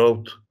or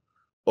growth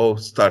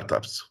of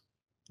startups.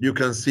 You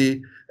can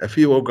see a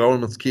few of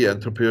government's key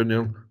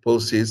entrepreneurial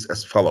policies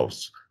as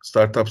follows: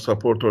 startup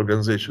support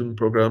organization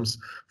programs,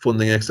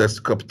 funding access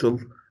to capital,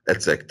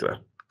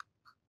 etc.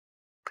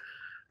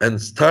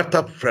 And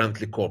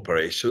startup-friendly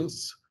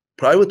corporations.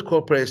 Private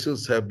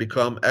corporations have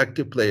become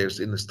active players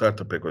in the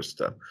startup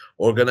ecosystem,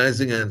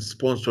 organizing and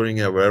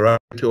sponsoring a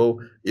variety of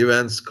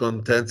events,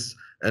 contents,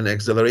 and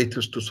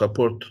accelerators to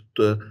support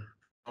the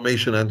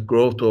formation and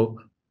growth of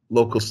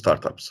local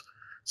startups.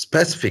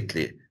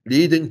 Specifically,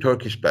 leading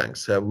Turkish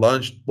banks have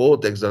launched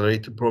both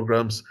accelerator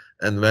programs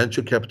and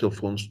venture capital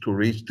funds to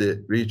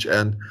reach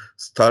and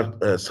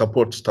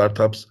support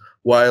startups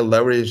while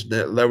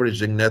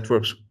leveraging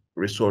networks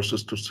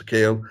resources to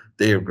scale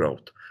their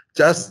growth.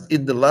 Just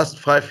in the last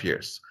 5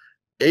 years,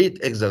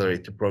 8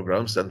 accelerator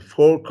programs and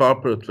 4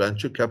 corporate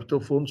venture capital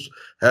funds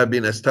have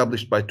been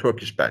established by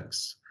Turkish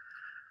banks.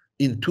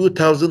 In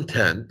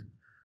 2010,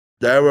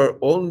 there were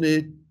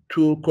only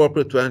 2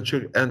 corporate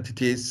venture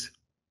entities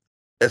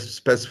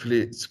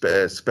specifically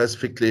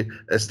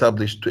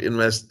established to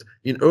invest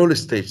in early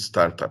stage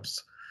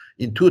startups.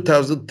 In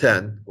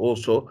 2010,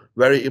 also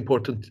very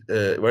important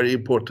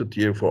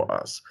year for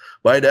us.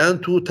 By the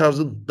end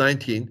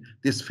 2019,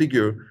 this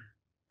figure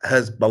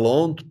has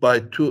ballooned by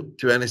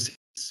 26,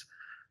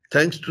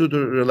 thanks to the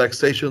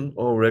relaxation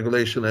of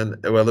regulation and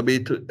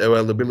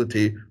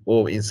availability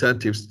of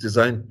incentives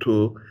designed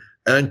to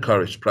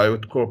encourage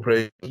private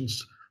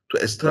corporations to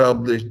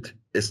establish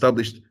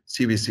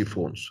CVC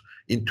funds.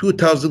 In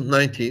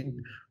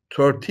 2019,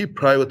 30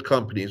 private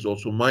companies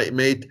also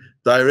made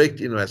direct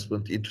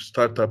investment into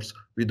startups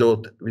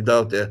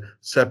without a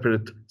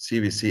separate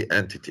CVC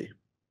entity.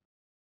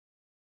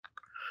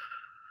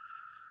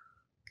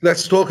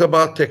 Let's talk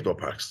about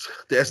technoparks.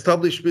 The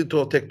establishment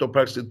of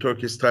technoparks in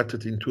Turkey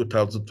started in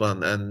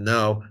 2001 and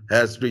now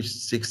has reached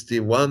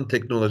 61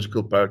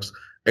 technological parks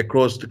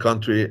across the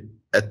country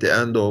at the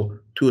end of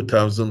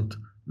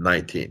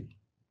 2019.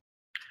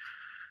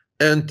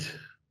 And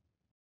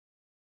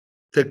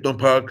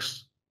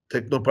technoparks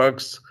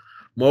Technoparks,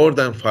 more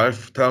than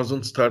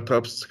 5,000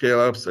 startups,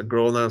 scale-ups, and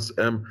grown-ups,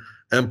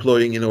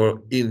 employing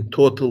in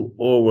total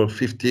over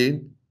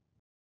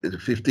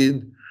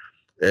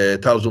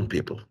 15,000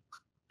 people.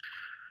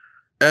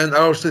 And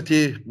our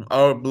city,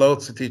 our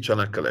beloved city,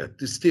 Canakkale.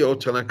 The city of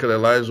Canakkale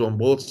lies on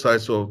both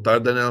sides of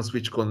Dardanelles,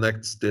 which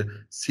connects the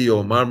Sea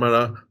of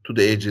Marmara to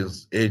the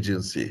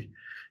Aegean Sea.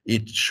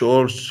 Its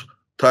shores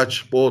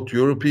touch both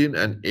European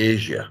and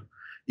Asia.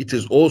 It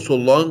is also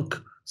long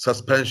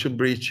suspension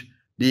bridge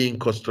being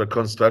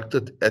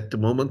constructed at the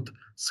moment,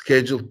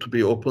 scheduled to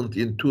be opened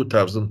in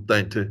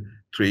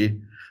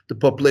 2093. The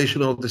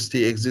population of the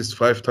city exists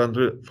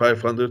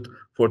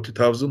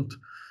 540,000.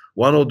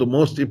 One of the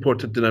most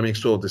important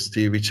dynamics of the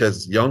city, which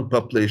has young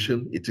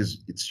population, it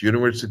is its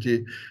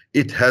university.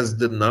 It has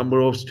the number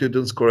of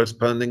students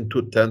corresponding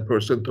to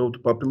 10% of the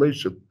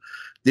population.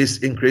 This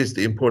increased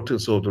the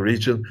importance of the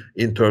region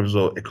in terms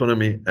of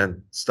economy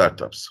and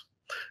startups.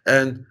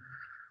 And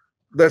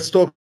let's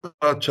talk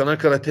about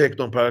Canakkale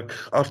Technopark.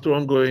 After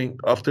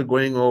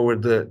going over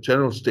the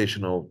general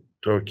station of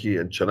Turkey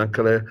and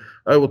Canakkale,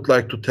 I would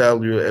like to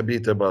tell you a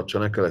bit about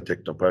Canakkale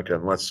Technopark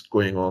and what's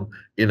going on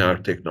in our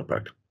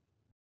Technopark.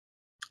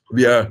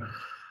 We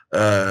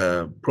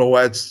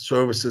provides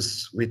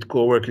services with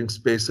co-working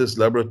spaces,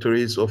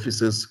 laboratories,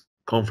 offices,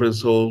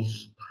 conference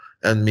halls,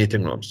 and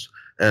meeting rooms.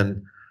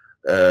 And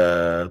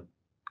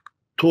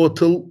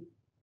total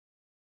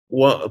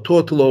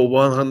of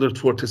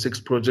 146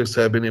 projects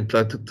have been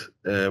implemented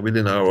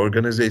within our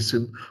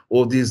organization.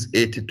 Of these,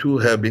 82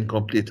 have been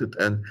completed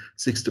and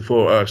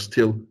 64 are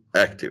still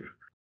active.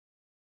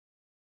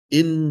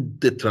 In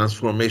the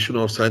transformation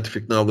of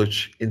scientific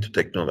knowledge into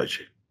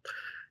technology.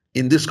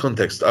 In this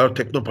context, our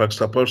Technopark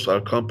supports our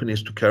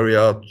companies to carry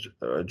out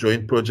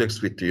joint projects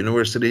with the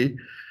university,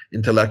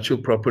 intellectual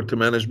property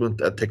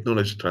management, and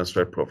technology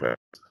transfer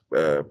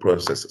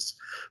processes.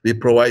 We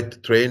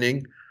provide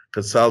training,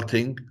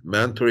 consulting,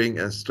 mentoring,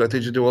 and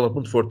strategy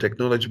development for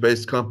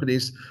technology-based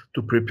companies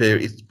to prepare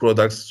its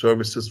products,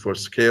 services for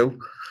sale,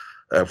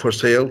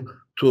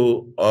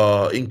 to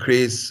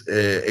increase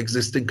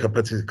existing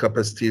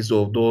capacities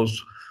of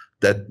those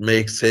that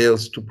make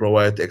sales, to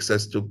provide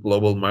access to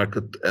global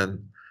market,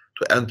 and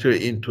to enter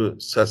into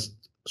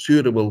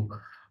suitable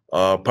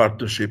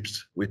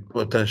partnerships with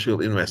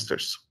potential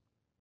investors.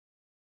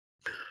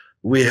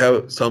 We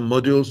have some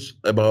modules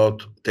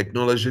about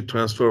technology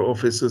transfer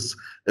offices,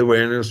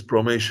 awareness,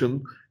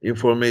 promotion,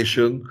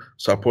 information,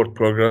 support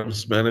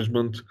programs,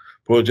 management,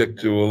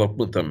 project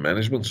development and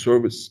management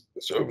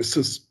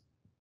services,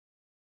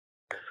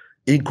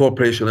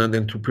 incorporation and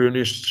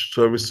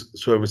entrepreneurship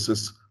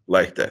services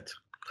like that.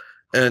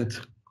 And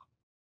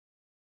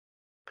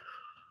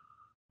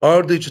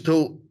our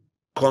digital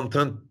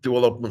content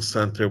development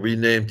center, we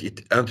named it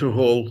Enter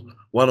Hall.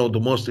 One of the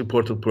most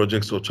important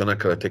projects of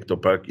Canakkale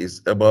Technopark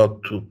is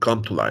about to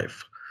come to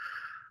life.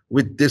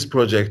 With this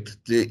project,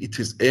 it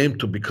is aimed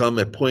to become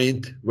a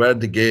point where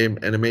the game,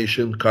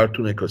 animation,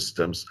 cartoon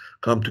ecosystems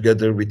come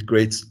together with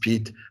great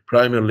speed,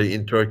 primarily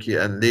in Turkey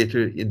and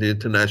later in the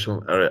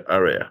international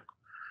area.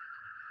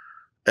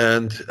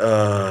 And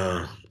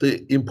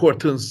the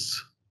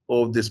importance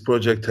of this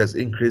project has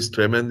increased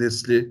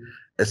tremendously,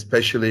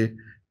 especially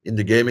in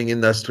the gaming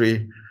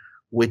industry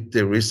with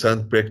the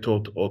recent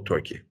breakthrough of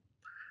Turkey.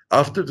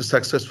 After the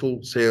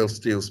successful sales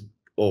deals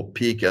of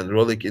Peak and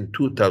Rolik in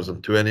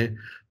 2020,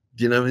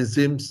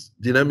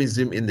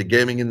 dynamism in the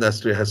gaming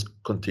industry has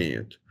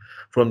continued.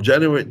 From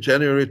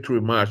January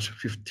through March,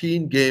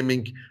 15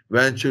 gaming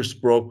ventures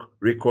broke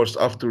records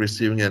after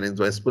receiving an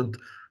investment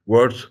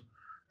worth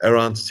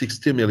around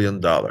 $60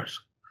 million.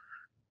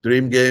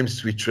 Dream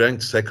Games, which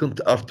ranked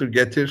second after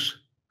Getir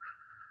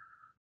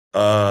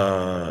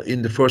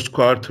in the first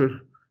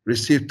quarter,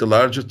 received the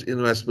largest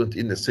investment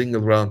in a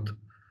single round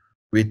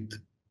with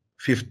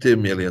 $50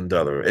 million.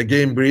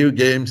 Again, Brew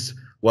Games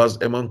was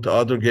among the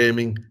other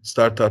gaming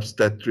startups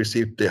that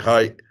received the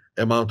high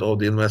amount of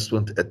the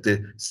investment at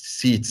the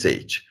seed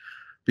stage.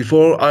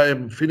 Before I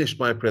finish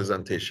my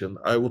presentation,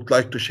 I would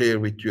like to share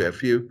with you a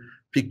few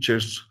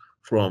pictures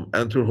from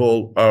Enter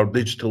Hall, our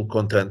digital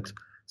content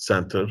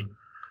center.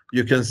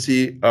 You can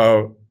see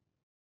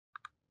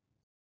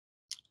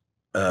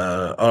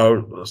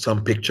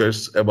some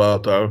pictures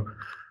about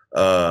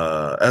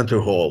our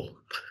Enter Hall.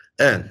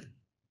 And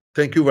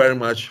thank you very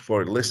much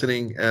for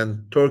listening.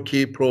 And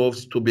Turkey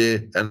proves to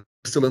be an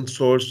excellent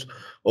source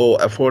of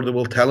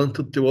affordable,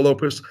 talented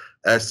developers,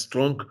 a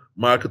strong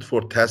market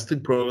for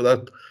testing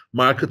product,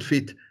 market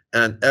fit,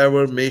 and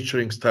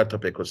ever-maturing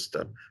startup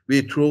ecosystem.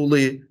 We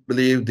truly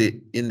believe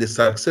in the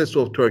success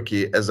of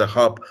Turkey as a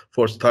hub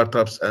for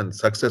startups and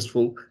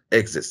successful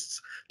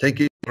exits. Thank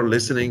you for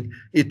listening.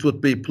 It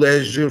would be a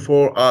pleasure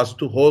for us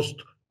to host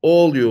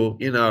all you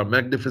in our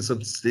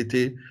magnificent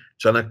city,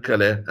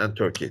 Canakkale and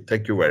Turkey.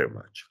 Thank you very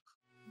much.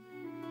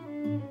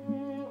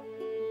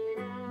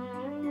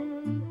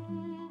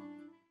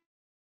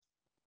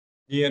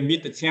 Dear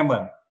Mr.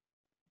 Chairman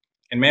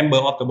and member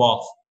of the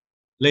board,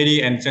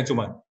 ladies and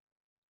gentlemen,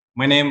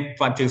 my name is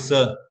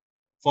Pham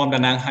from Da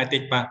Nang High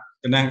Tech Park,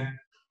 Da Nang.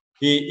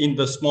 in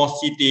the small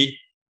city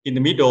in the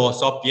middle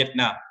of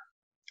Vietnam.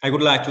 I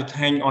would like to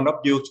thank all of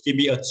you to give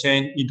me a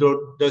chance to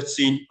introduce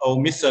our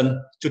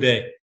mission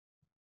today.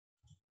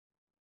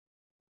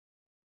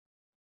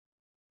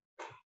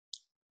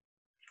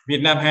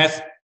 Vietnam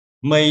has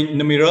made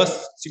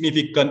numerous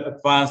significant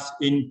advances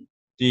in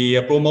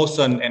the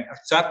promotion and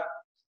attract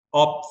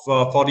of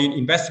foreign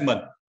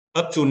investment.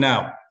 Up to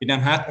now, Vietnam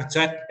has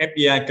attracted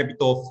FDI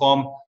capital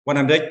from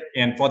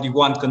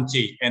 141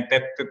 countries and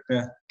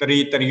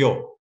territories,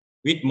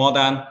 with more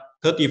than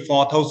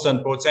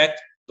 34,000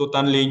 projects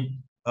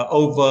totaling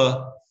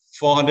over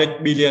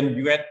 400 billion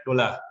US$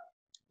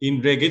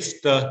 in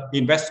registered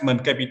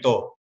investment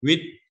capital, with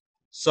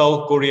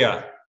South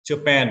Korea,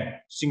 Japan,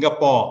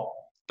 Singapore,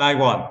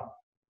 Taiwan,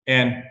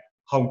 and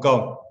Hong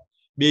Kong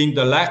being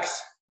the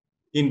largest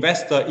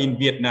investor in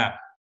Vietnam.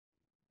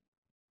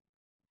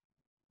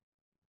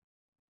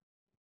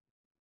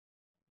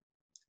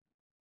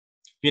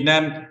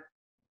 Vietnam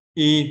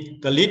is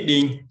the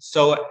leading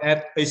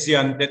Southeast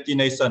Asian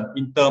destination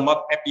in terms of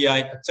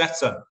FDI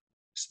attraction,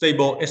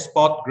 stable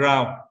export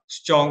ground,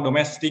 strong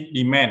domestic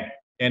demand,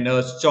 and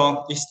a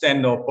strong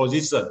external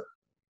position.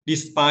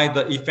 Despite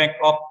the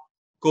effect of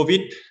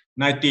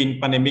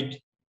COVID-19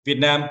 pandemic,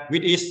 Vietnam,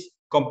 with its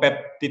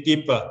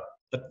competitive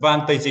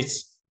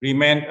advantages,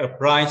 remains a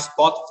bright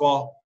spot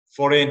for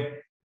foreign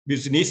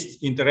business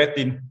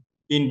interested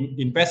in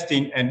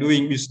investing and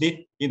doing business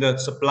in the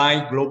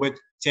supply global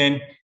chain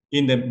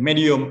in the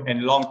medium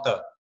and long term.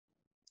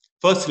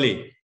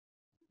 Firstly,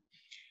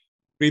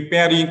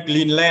 preparing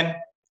clean land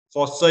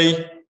for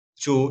sale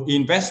to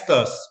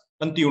investors.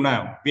 Until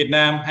now,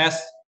 Vietnam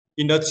has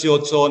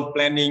industrial zone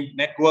planning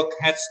network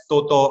has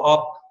total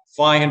of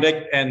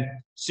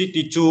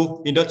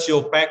 562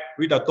 industrial parks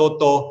with a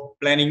total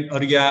planning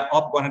area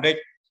of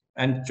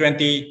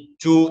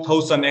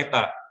 122,000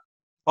 hectares,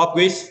 of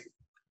which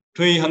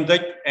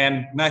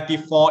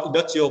 394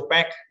 industrial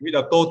parks with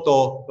a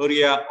total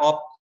area of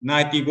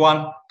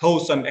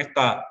 91,000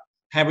 hectares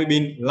have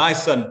been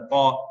licensed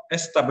or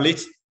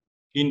established.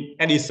 In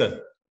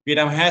addition,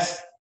 Vietnam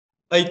has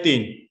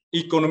 18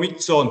 economic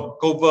zones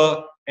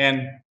covered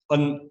and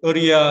an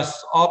area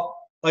of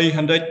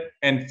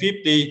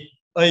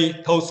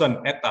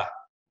 858,000 hectares.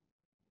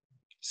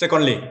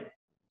 Secondly,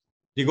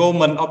 the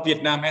government of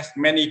Vietnam has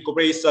many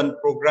cooperation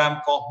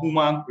programs for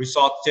human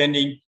resource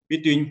training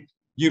between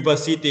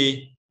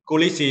university,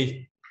 colleges,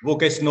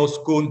 vocational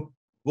school,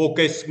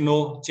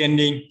 vocational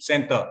training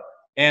center,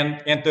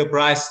 and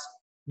enterprise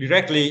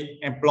directly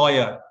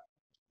employer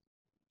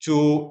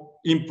to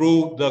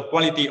improve the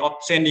quality of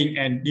training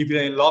and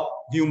develop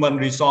human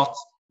resource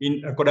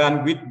in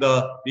accordance with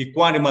the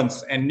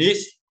requirements and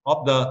needs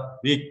of the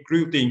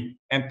recruiting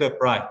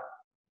enterprise.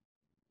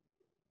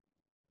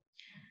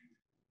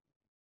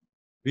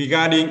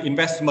 Regarding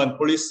investment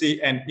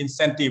policy and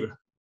incentive,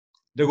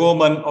 the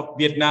government of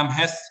Vietnam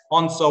has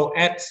also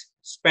added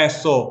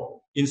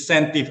special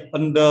incentive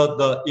under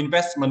the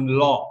investment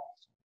law,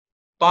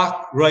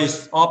 tax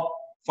rate of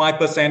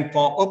 5%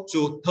 for up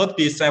to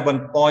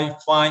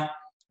 37.5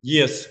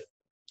 years,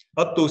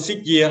 up to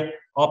 6 years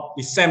of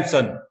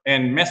exemption,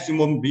 and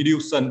maximum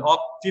reduction of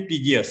 50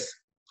 years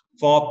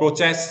for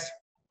projects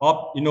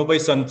of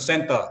innovation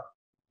center,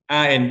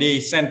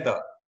 R&D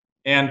center,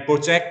 and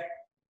project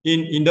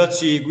in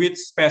industry with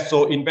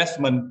special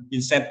investment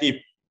incentive.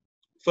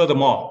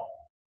 Furthermore,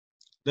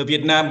 the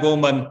Vietnam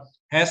government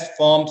has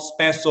formed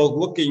special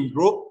working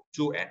group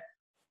to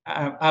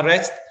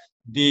address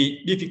the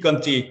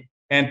difficulty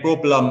and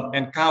problem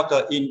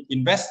encountered in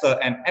investor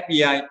and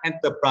FDI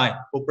enterprise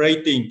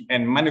operating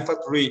and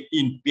manufacturing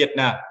in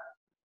Vietnam.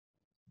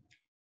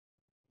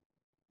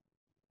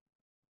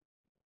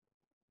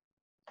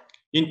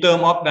 In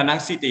terms of Da Nang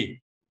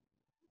City,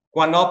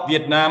 one of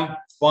Vietnam's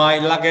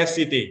 5 largest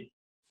cities,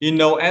 is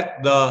known as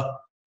the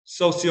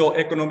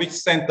socio-economic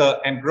center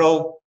and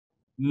growth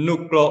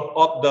nucleus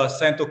of the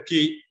Central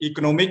Key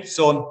Economic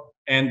Zone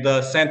and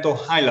the Central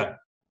Highland,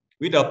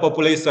 with a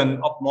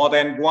population of more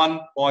than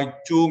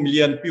 1.2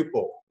 million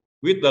people,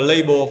 with the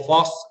labor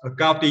force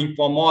accounting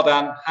for more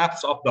than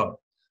half of them.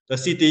 The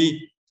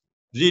city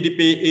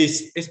GDP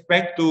is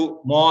expected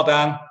to more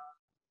than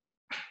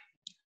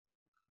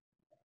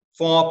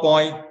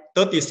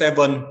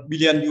 4.37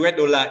 billion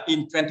US$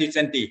 in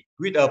 2020,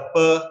 with a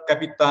per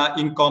capita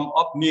income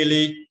of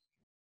nearly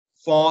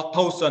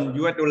 4,000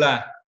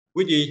 US$,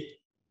 which is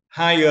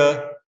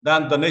higher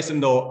than the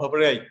national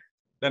average.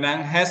 Da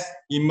Nang has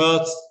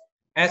emerged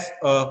as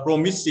a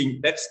promising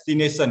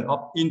destination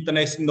of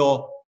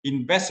international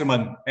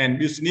investment and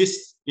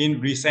business in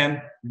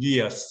recent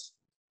years.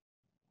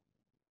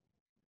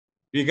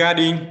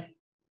 Regarding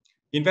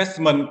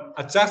investment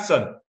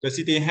attraction, the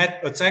city has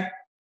attracted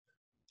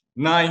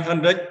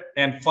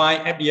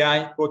 905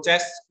 FDI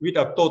projects with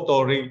a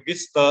total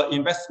registered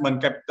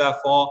investment capital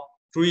for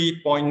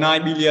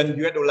 3.9 billion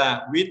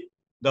US$, with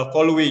the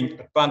following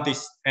advantage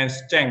and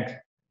strength.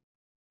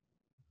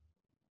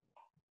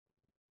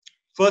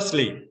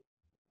 Firstly,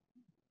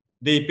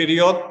 the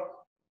period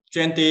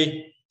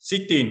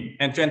 2016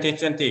 and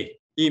 2020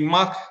 is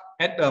marked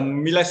at a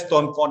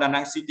milestone for Da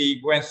Nang City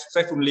when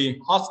successfully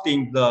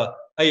hosting the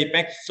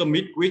APEC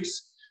Summit Week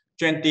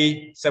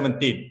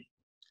 2017.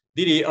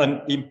 This is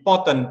an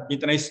important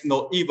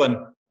international event,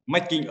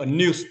 making a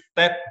new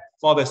step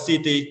for the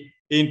city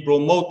in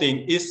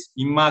promoting its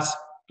image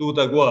to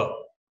the world.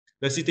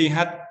 The city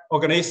had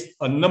organized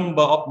a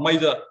number of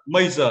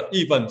major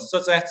events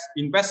such as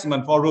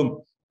investment forum,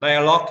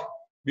 dialogue,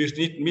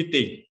 business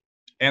meeting,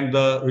 and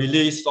the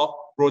release of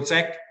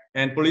project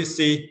and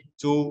policy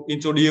to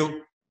introduce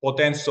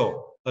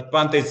potential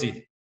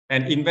advantages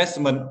and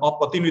investment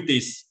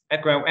opportunities, as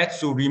well as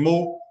to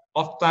remove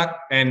obstacles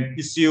and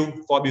issues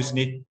for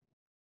business.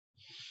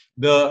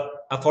 The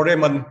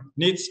aforementioned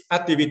needs,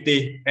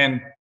 activity, and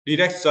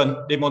direction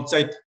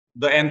demonstrate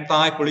the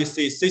entire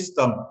policy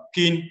system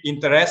keen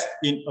interest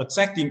in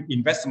attracting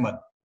investment.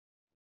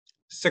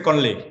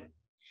 Secondly,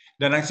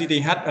 Da Nang City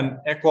had an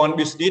equal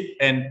business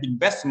and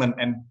investment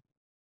and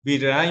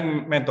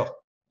environmental.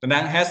 Da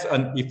Nang has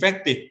an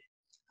effective,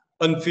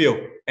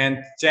 unfair,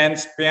 and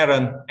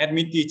transparent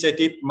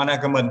administrative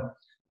management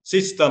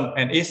system,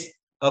 and its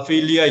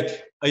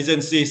affiliate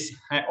agencies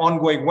have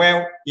ongoing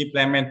well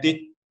implemented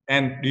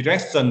and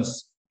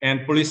directions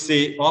and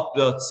policy of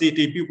the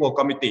City People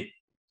Committee.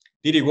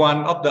 This is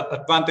one of the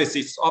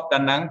advantages of Da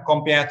Nang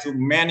compared to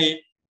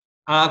many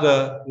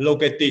other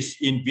localities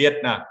in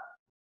Vietnam.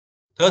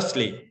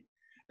 Thirdly,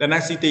 Da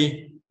Nang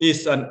City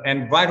is an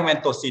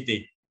environmental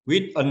city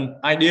with an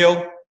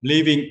ideal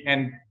living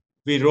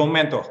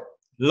environment,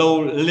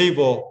 low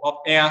level of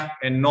air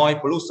and noise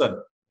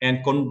pollution,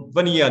 and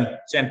convenient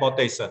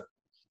transportation.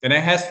 Da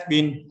Nang has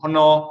been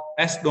honored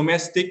as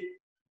domestic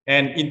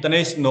and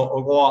international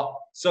awards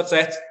such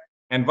as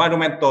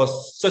Environmental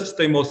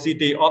Sustainable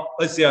City of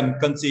Asian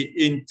Country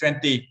in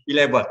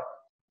 2011,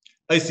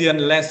 Asian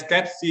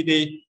Landscape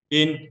City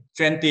in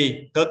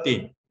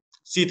 2013,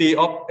 City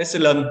of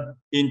Excellence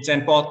in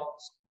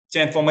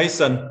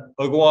Transformation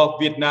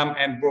Award Vietnam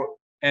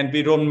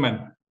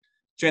Environment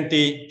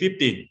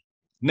 2015,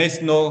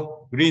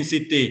 National Green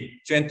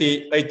City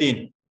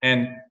 2018,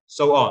 and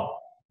so on.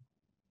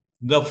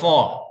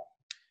 Therefore,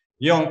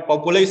 young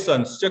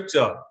population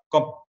structure,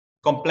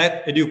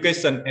 complete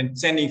education and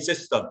training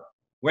system,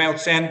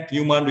 well-trained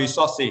human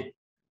resources,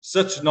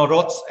 such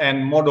knowledge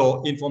and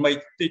model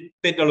information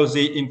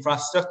technology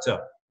infrastructure.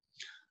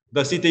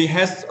 The city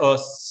has a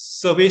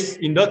service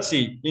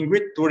industry in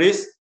which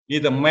tourism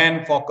is the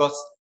main focus,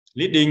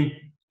 leading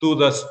to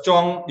the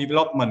strong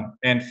development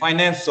and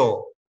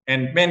financial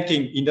and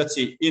banking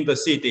industry in the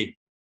city.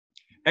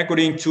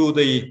 According to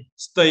the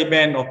State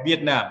Bank of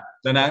Vietnam,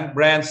 Da Nang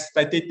branch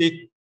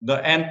statistics,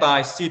 the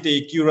entire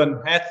city currently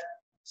has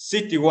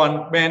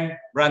 61 bank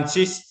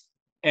branches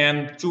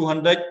and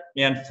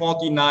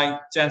 249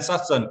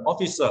 transaction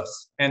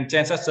officers and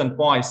transaction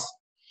points,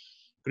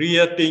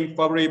 creating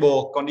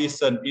favorable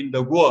conditions in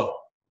the world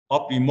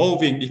of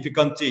removing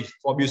difficulties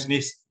for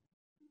business.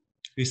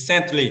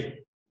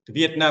 Recently, the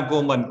Vietnam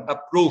government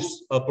approved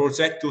a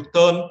project to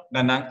turn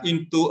Da Nang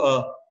into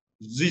a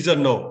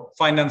regional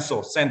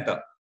financial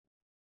center.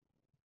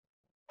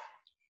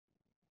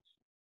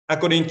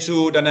 According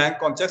to Da Nang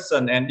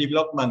Construction and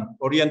Development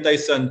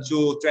Orientation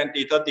to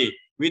 2030,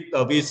 with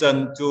a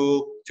vision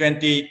to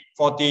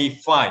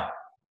 2045,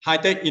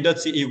 high-tech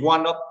industry is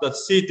one of the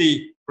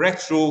city's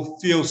breakthrough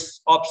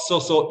fields of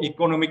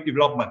socio-economic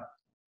development.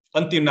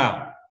 Until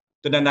now,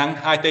 the Da Nang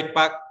High-Tech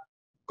Park,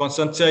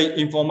 Concentrate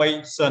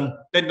Information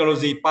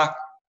Technology Park,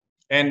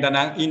 and Da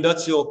Nang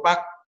Industrial Park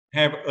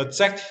have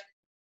attracted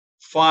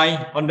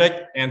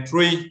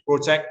 503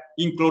 projects,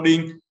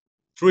 including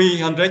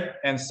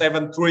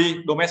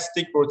 373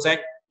 domestic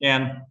projects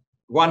and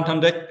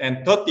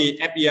 130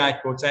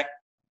 FDI projects,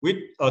 with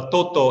a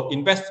total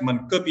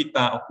investment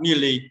capital of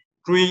nearly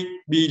 $3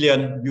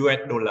 billion.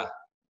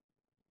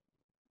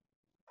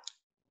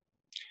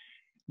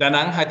 Da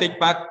Nang High-Tech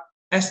Park,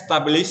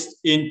 established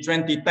in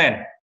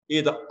 2010,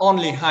 is the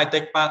only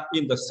high-tech park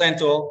in the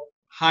Central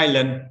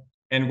Highland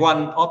and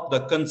one of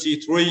the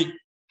country's 3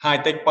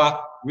 high-tech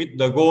parks with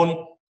the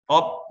goal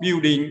of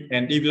building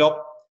and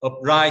develop a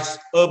bright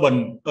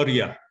urban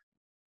area.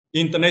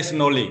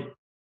 Internationally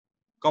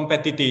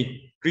competitive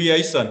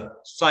creation,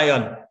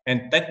 science,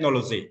 and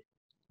technology,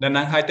 Da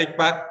Nang High-Tech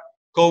Park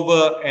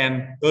covers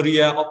an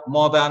area of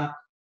more than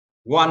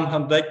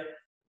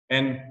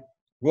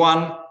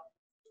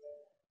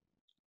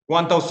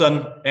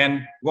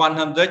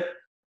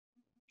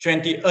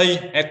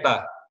 1,128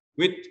 hectares,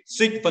 with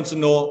 6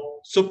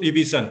 functional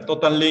subdivisions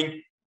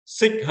totaling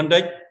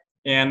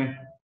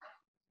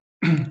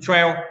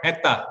 612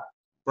 hectares.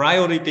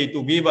 Priority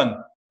to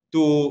given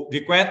to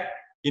request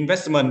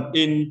investment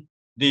in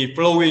the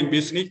following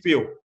business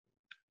field: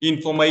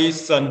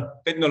 information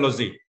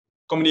technology,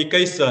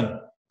 communication,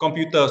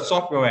 computer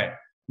software,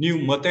 new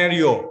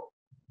material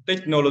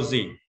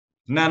technology,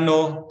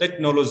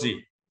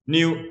 nanotechnology,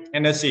 new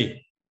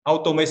energy,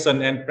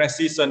 automation and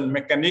precision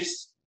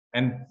mechanics,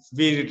 and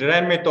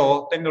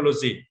environmental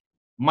technology,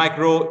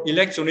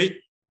 microelectronic,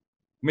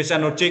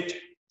 mechanics,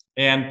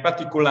 and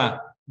particular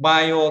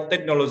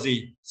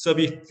biotechnology,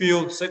 service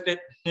field,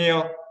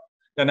 health,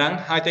 Da Nang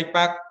High-Tech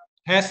Park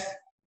has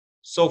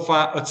so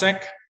far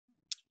attracted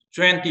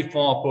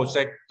 24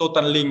 projects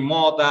totaling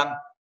more than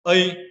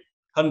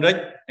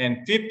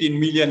 $815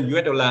 million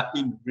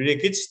in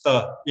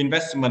registered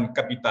investment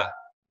capital.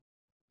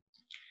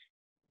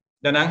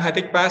 Da Nang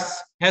High-Tech Park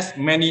has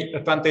many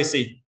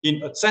advantages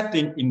in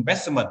attracting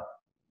investment.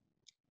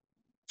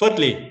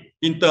 Firstly,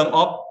 in terms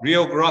of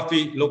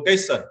geography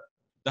location,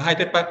 the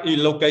High-Tech Park is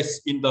located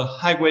in the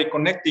highway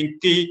connecting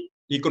key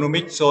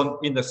economic zones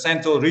in the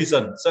central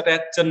region, such as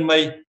Chen,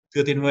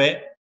 Thừa Thiên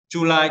Huế,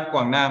 Chu Lai,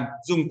 Quảng Nam,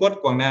 Dung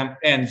Quất, Quảng Nam,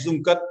 and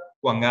Dung Quất,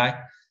 Quảng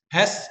Ngãi,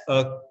 has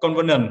a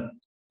convenient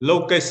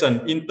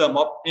location in terms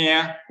of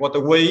air,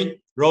 waterway,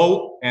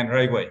 road, and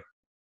railway.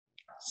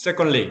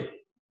 Secondly,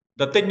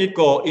 the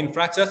technical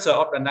infrastructure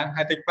of Da Nang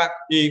High-Tech Park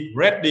is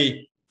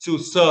ready to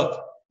serve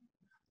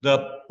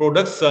the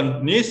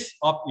production needs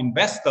of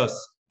investors.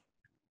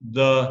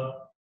 The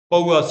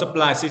power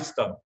supply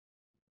system,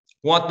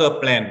 water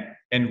plant,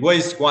 and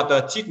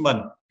wastewater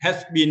treatment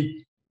has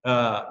been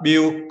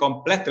built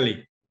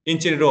completely. In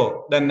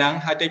general, Da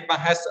Nang High-Tech Park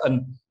has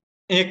an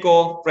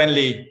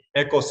eco-friendly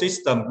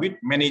ecosystem with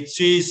many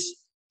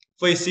trees,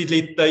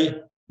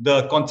 facilitate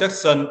the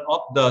construction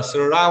of the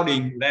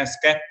surrounding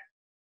landscape.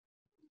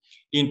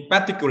 In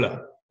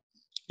particular,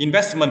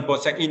 investment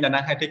projects in Da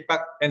Nang High-Tech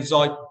Park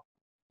enjoy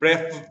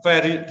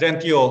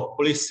preferential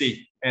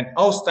policy and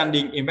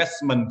outstanding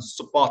investment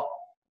support.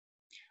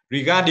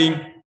 Regarding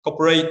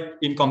corporate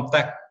income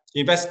tax,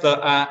 investors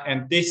are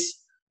entitled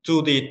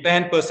to the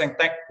 10%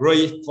 tax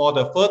rate for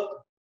the first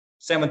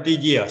 70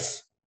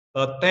 years.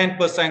 A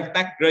 10%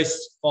 tax rate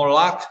for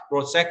large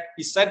project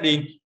is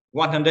setting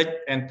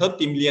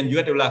 $130 million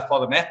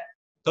for the next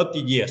 30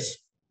 years.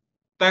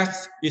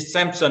 Tax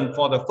exemption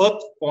for the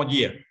first 4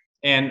 years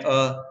and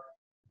a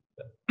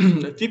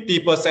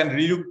 50%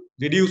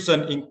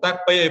 reduction in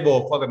tax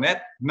payable for the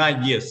next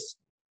 9 years.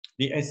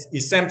 The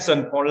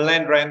exemption for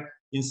land rent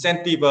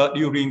incentive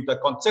during the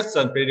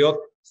construction period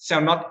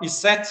shall not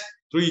exceed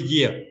 3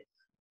 years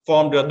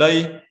from the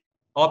day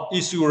of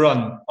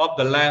issuance of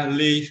the land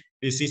lease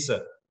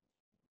decision.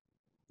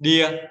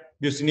 Dear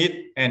business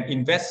and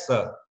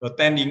investor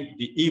attending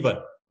the event,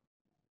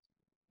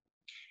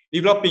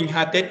 developing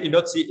high-tech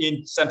industry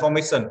in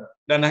transformation,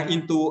 Da Nang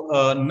into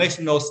a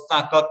national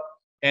startup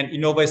and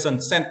innovation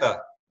center,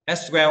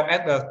 as well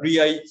as a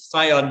create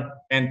science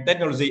and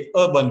technology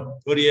urban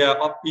area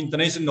of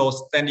international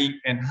standing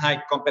and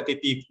high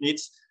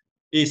competitiveness,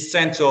 is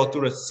central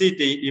to the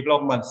city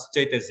development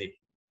strategy.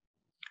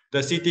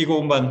 The city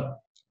government,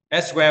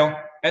 as well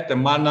as the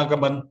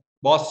management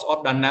boards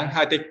of Da Nang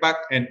High-Tech Park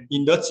and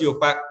Industrial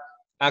Park,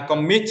 are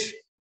committed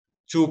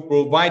to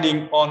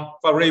providing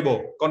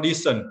favorable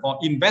conditions for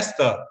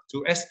investors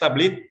to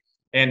establish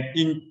and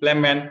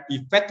implement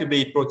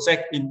effectively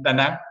projects in Da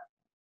Nang,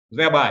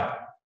 thereby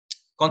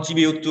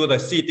contribute to the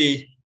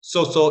city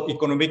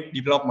socio-economic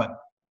development.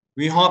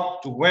 We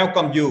hope to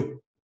welcome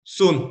you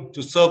soon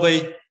to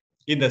survey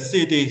in the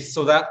city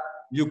so that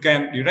you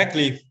can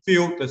directly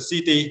feel the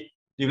city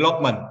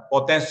development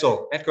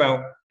potential as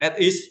well as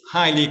its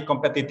highly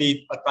competitive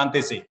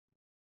advantage.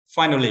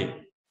 Finally,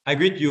 I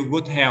wish you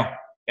good health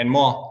and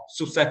more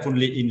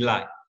successfully in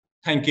life.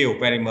 Thank you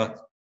very much.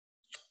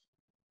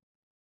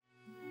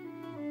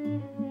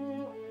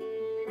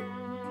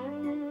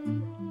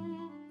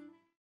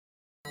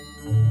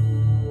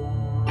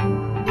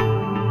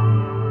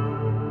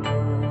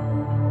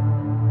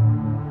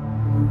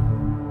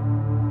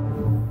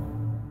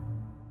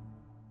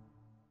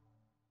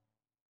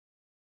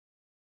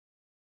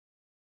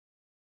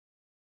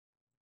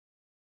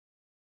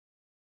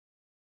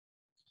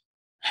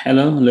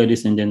 Hello,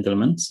 ladies and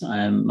gentlemen.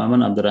 I am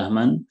Maman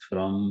Abdurohman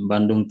from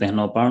Bandung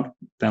Technopark,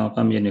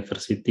 Telkom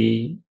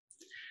University,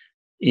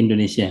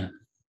 Indonesia.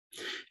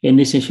 In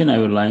this session, I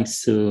would like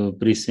to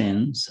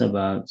present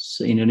about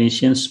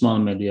Indonesian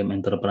small medium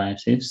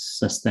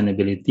enterprises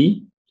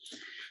sustainability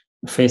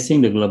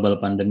facing the global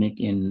pandemic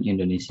in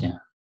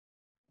Indonesia.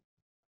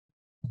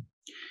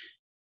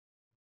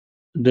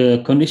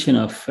 The condition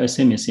of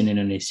SMEs in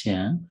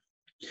Indonesia.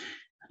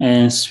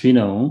 As we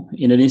know,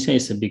 Indonesia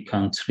is a big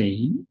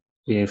country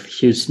with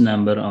huge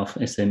number of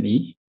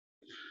SME,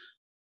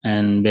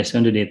 and based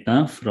on the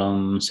data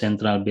from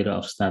Central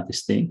Bureau of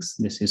Statistics,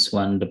 this is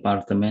one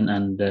department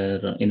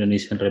under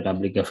Indonesian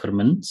Republic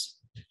government.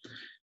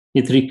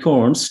 It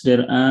records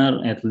there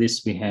are at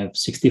least we have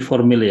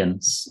 64 million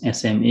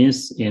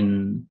SMEs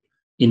in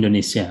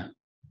Indonesia,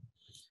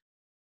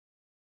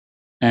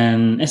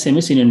 and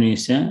SMEs in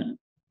Indonesia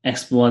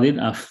exploded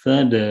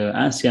after the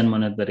Asian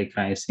monetary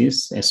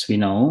crisis, as we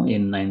know,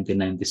 in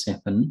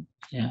 1997,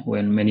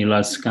 when many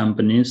large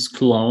companies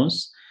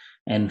closed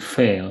and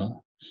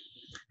failed.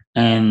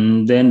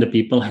 And then the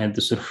people had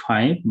to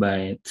survive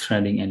by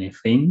trading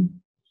anything.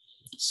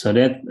 So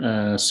that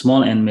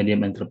small and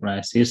medium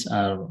enterprises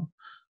are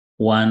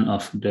one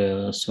of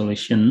the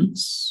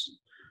solutions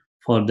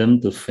for them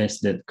to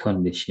face that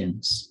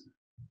conditions.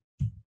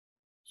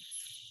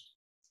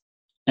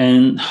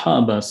 And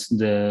how about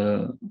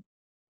the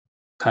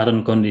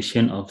current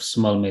condition of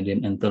small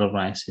medium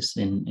enterprises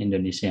in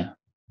Indonesia?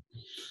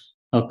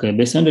 Okay,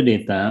 based on the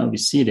data, we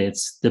see that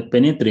the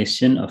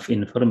penetration of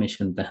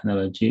information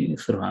technology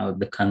throughout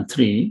the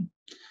country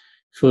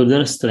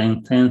further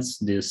strengthens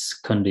these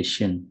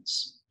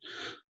conditions.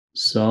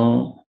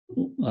 So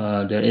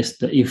there is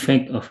the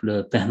effect of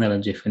the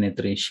technology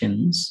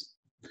penetrations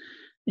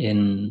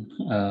in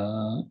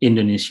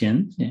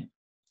Indonesia. Yeah.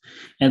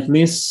 At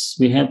least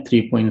we have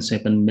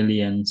 3.7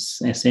 million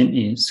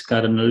SMEs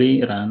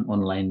currently run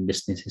online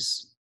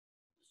businesses.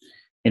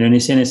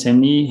 Indonesian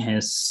SME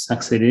has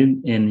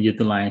succeeded in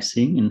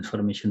utilizing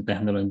information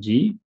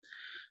technology,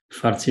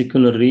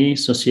 particularly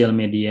social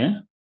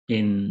media,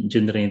 in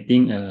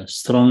generating a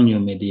strong new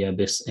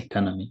media-based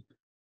economy.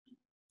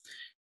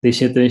 The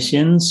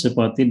situation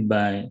supported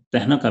by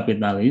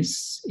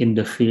techno-capitalists in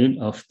the field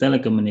of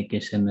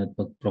telecommunication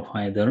network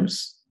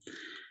providers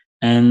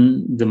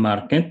and the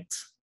market,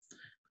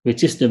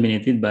 which is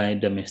dominated by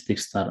domestic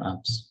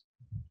startups.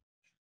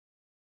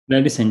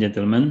 Ladies and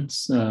gentlemen,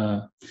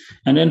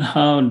 and then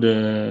how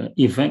the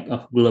effect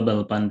of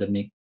global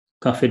pandemic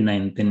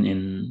COVID-19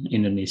 in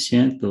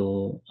Indonesia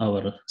to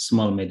our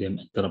small medium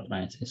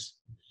enterprises.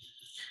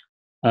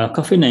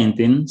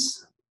 COVID-19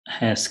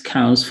 has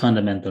caused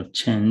fundamental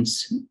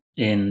change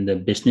in the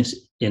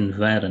business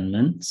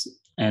environment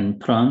and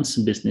prompts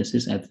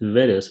businesses at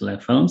various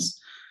levels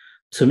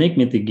to make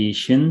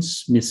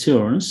mitigations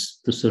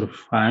measures to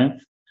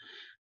survive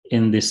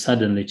in these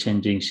suddenly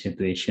changing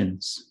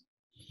situations.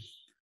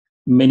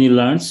 Many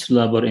large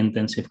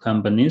labor-intensive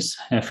companies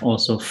have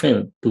also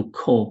failed to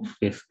cope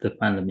with the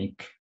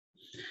pandemic,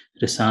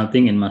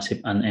 resulting in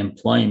massive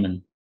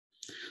unemployment.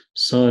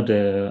 So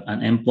the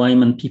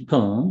unemployment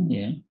people,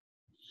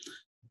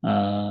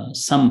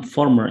 some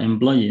former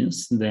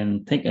employees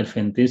then take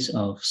advantage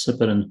of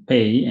severance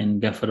pay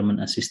and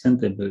government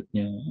assistance to build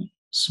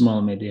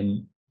small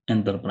medium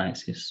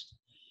enterprises.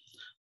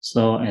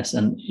 So as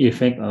an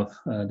effect of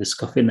this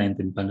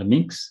COVID-19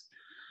 pandemics,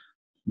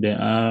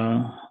 there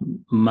are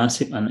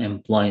massive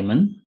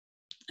unemployment,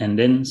 and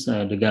then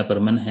the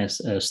government has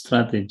a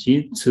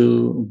strategy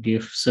to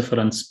give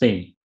severance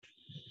pay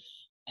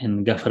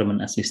and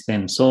government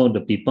assistance. So the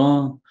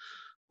people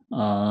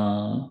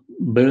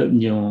build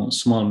new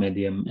small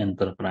medium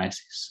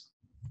enterprises.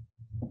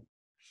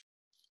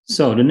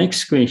 So the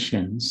next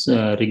questions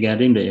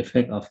regarding the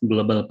effect of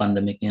global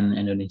pandemic in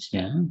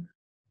Indonesia.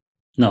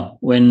 Now,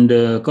 when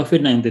the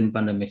COVID-19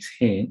 pandemic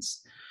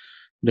hits,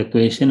 the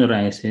question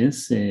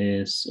arises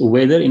is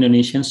whether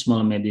Indonesian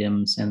small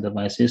medium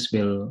enterprises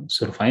will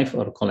survive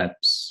or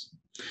collapse.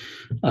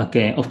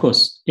 Okay, of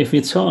course, if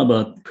it's all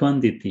about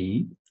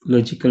quantity,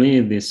 logically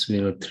this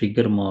will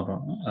trigger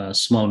more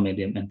small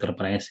medium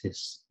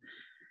enterprises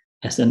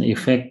as an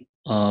effect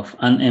of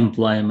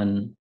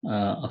unemployment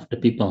of the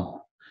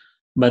people.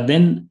 But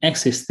then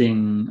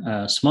existing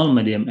small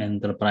medium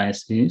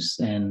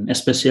enterprises, and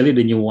especially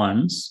the new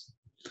ones,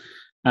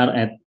 are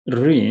at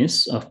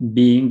risk of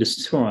being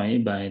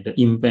destroyed by the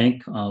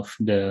impact of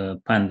the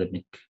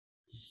pandemic.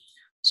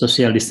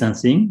 Social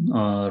distancing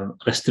or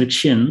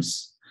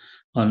restrictions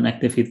on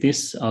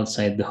activities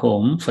outside the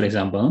home, for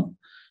example,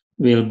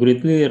 will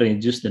greatly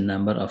reduce the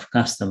number of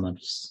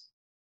customers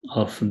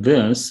of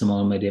the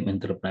small medium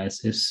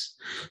enterprises.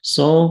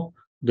 So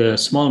the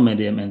small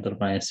medium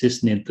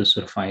enterprises need to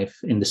survive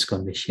in these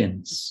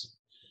conditions.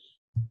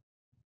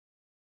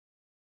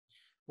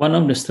 One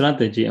of the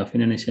strategy of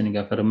Indonesian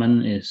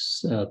government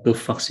is to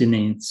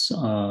vaccinate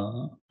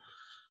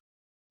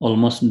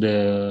almost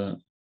the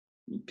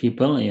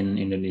people in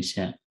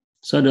Indonesia.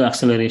 So the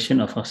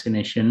acceleration of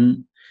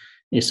vaccination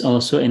is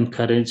also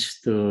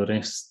encouraged to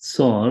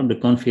restore the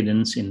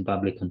confidence in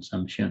public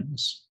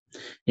consumptions,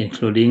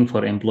 including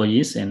for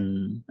employees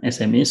and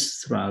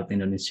SMEs throughout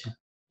Indonesia.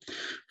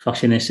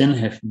 Vaccination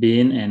have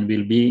been and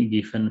will be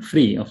given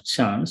free of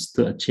charge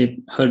to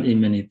achieve herd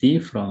immunity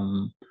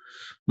from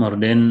more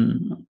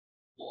than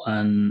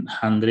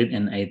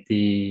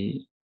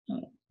 180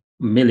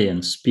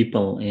 million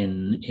people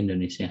in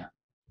Indonesia.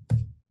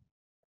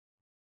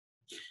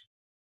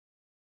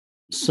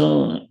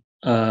 So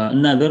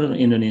another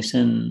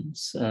Indonesian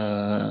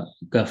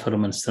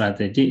government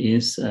strategy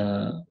is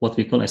what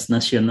we call as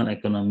National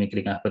Economic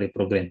Recovery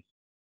Program.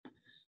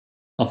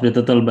 Of the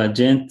total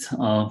budget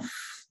of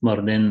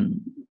more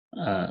than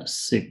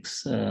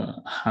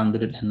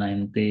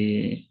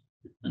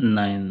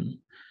 699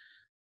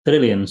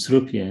 trillion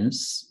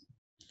rupiahs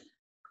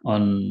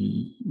on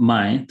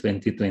May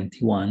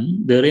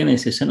 2021, the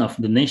realization of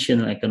the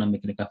National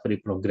Economic Recovery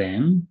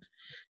Program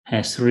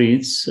has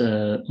reached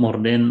more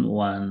than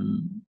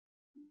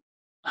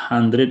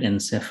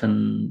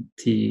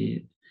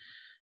 170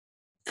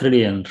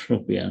 trillion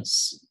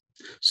rupiahs.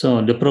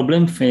 So the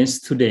problem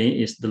faced today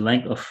is the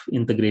lack of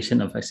integration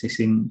of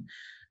existing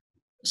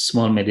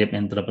small medium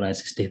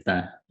enterprises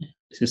data.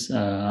 This is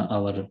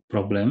our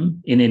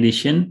problem. In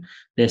addition,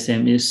 the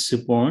SME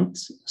support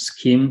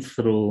scheme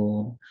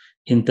through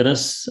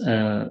interest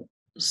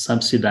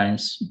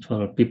subsidized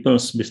for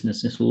people's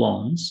businesses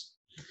loans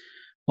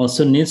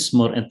also needs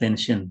more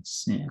attention,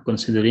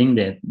 considering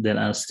that there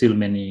are still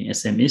many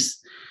SMEs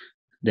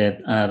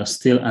that are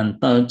still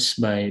untouched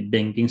by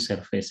banking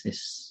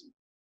services.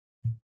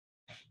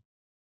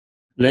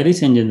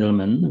 Ladies and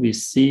gentlemen, we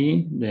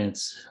see that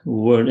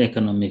world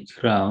economic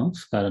growth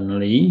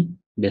currently,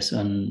 based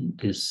on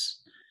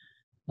this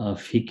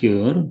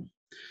figure,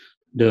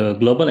 the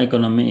global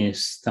economy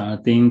is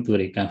starting to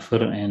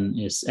recover and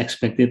is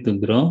expected to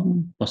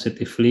grow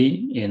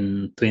positively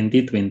in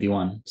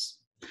 2021.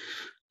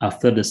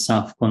 After the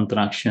soft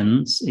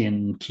contractions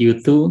in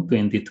Q2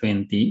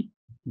 2020,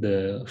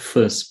 the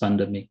first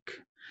pandemic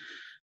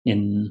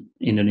in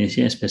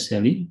Indonesia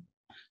especially.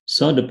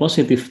 So the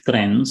positive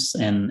trends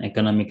and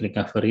economic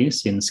recovery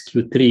since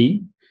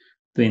Q3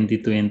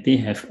 2020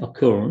 have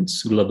occurred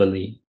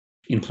globally,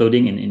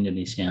 including in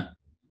Indonesia.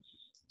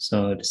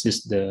 So this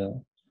is the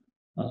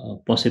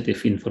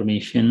positive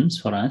information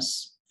for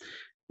us.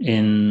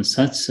 In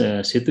such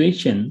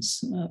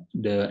situations,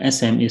 the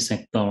SME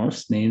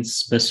sectors need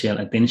special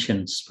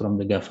attention from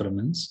the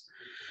governments,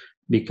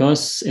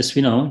 because as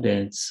we know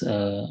that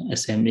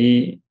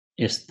SME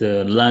is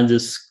the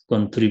largest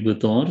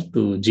contributor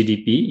to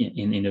GDP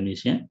in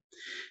Indonesia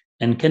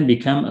and can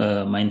become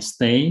a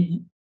mainstay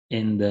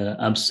in the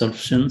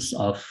absorptions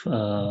of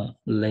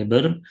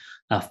labor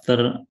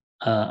after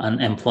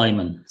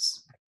unemployment.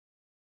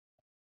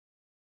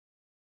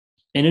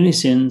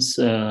 Indonesians'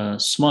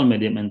 small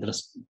medium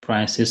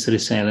enterprises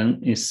resilience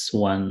is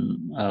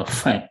one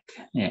fact.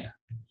 Yeah.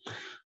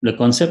 The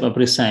concept of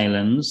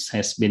resilience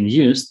has been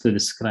used to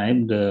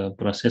describe the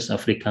process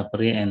of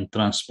recovery and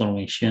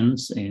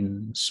transformations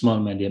in small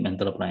medium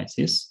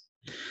enterprises.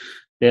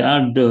 There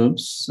are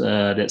doubts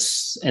that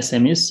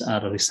SMEs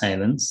are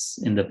resilient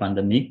in the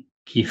pandemic,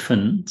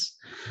 given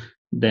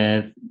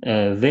that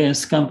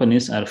these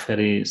companies are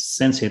very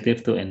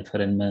sensitive to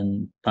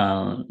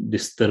environmental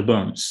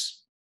disturbance.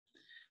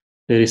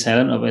 The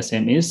resilience of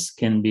SMEs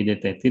can be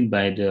detected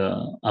by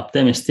the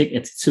optimistic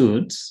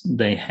attitudes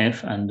they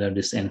have under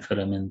this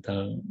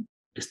environmental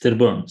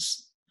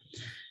disturbance.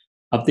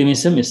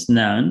 Optimism is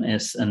known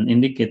as an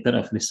indicator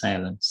of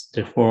resilience.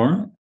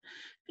 Therefore,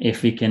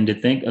 if we can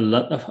detect a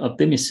lot of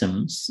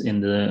optimisms in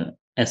the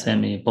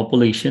SME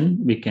population,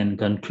 we can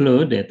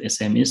conclude that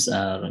SMEs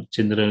are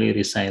generally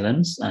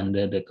resilient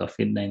under the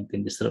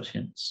COVID-19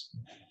 disruptions.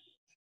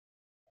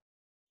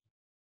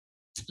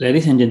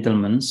 Ladies and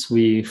gentlemen,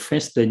 we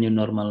face the new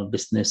normal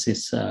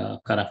businesses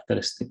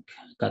characteristic.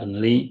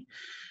 Currently,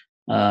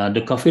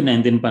 the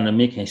COVID-19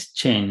 pandemic has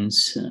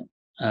changed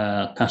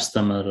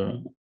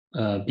customer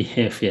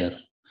behavior,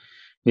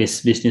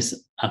 which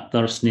business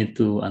actors need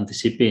to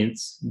anticipate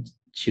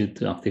due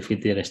to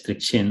activity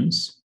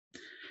restrictions.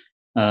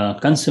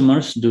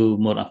 Consumers do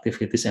more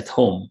activities at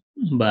home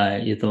by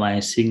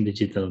utilizing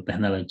digital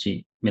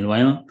technology.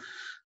 Meanwhile,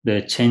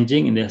 the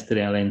changing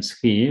industrial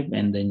landscape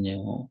and the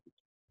new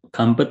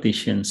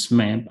competitions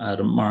map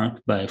are marked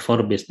by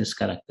 4 business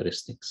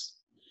characteristics.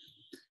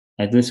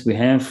 At least we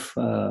have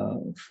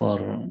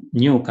 4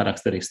 new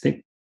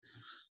characteristics: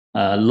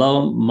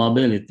 low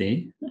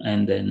mobility,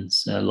 and then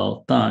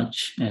low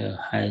touch,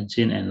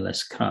 hygiene, and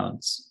less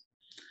crowds.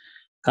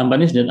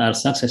 Companies that are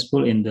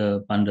successful in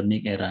the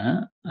pandemic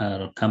era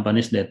are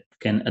companies that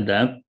can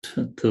adapt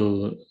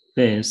to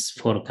these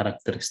 4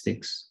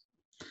 characteristics.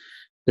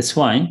 That's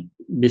why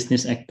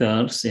business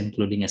actors,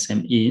 including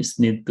SMEs,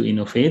 need to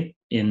innovate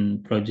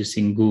in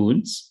producing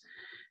goods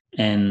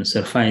and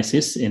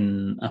services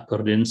in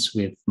accordance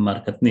with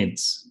market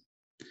needs.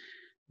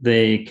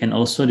 They can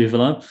also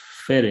develop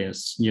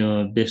various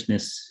new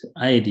business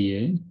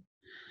ideas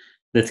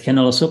that can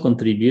also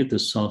contribute to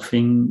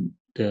solving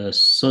the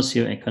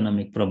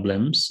socio-economic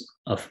problems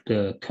of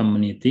the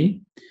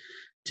community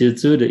due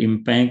to the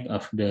impact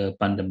of the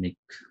pandemic.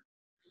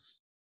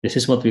 This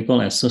is what we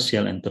call as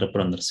social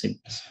entrepreneurship.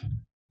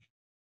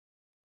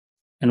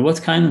 And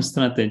what kind of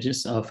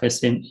strategies of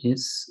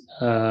SMEs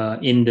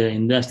in the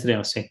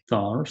industrial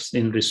sectors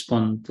in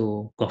response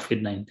to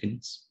COVID-19?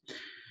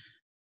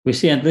 We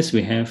see at least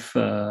we have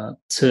 3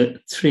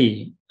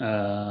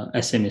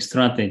 SME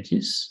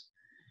strategies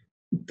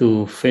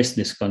to face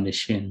these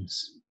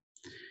conditions.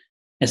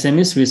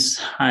 SMEs with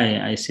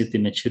high ICT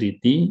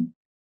maturity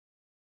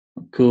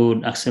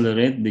could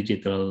accelerate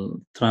digital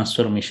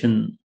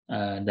transformation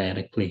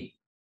directly.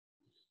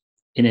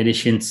 In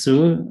addition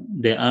to,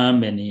 there are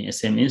many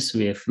SMEs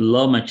with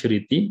low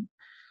maturity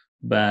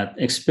but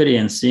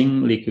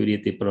experiencing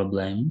liquidity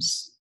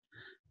problems.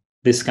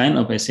 This kind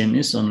of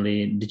SMEs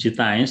only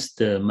digitize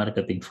the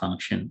marketing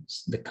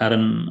functions, the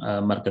current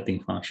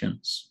marketing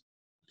functions.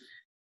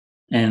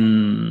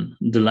 And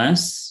the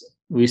last,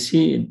 we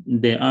see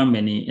there are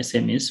many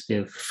SMEs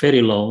with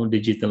very low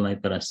digital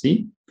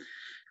literacy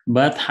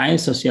but high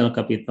social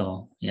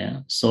capital.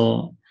 Yeah,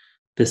 so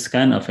this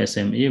kind of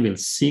SME will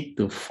seek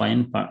to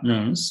find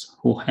partners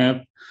who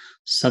have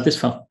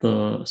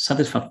satisfactory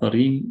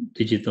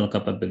digital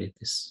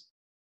capabilities.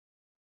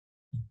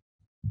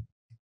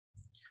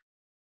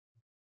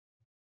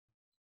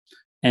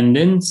 And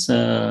then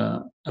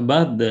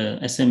about the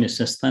SME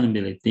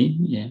sustainability,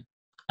 yeah.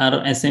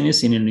 Are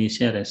SMEs in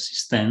Indonesia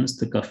resistant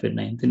to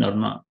COVID-19 or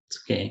not?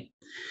 Okay.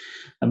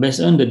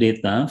 Based on the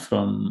data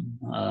from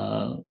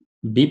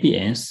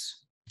BPS,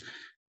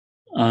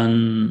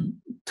 on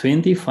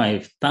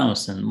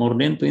 25,000, more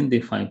than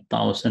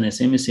 25,000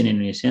 SMEs in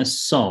Indonesia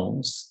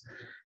shows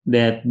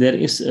that there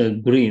is a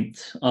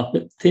great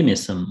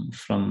optimism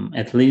from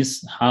at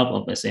least half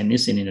of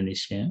SMEs in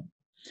Indonesia.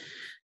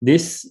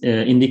 This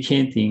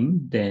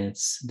indicating that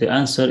the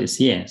answer is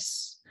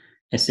yes.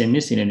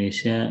 SMEs in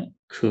Indonesia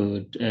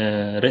could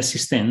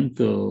resistant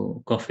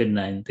to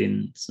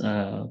COVID-19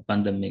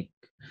 pandemic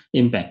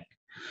impact.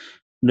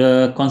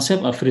 The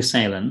concept of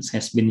resilience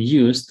has been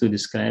used to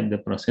describe the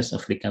process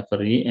of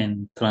recovery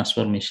and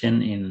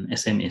transformation in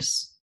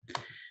SMEs.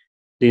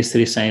 This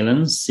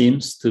resilience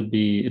seems to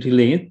be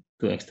related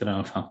to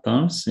external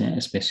factors,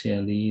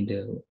 especially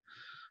the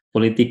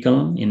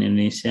political in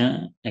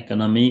Indonesia,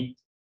 economic,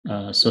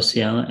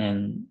 social,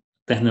 and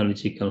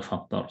technological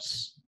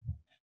factors.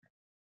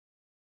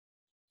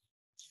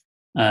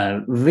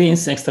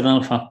 These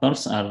external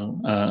factors are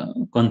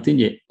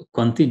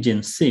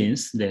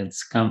contingencies that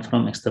come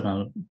from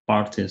external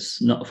parties,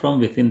 not from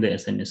within the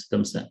SMEs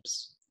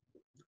themselves.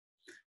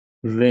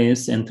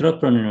 These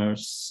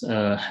entrepreneurs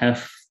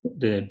have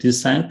the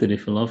desire to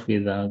develop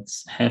without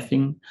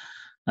having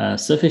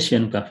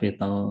sufficient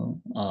capital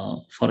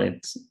for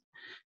it.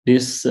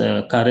 This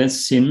courage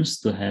seems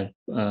to have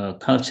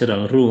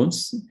cultural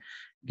roots,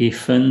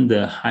 given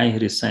the high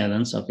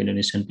resilience of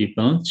Indonesian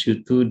people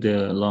due to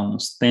the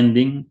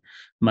long-standing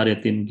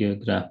maritime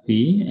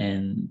geography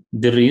and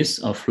the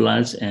risk of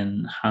large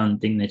and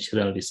haunting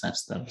natural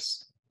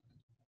disasters.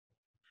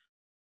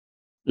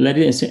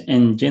 Ladies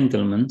and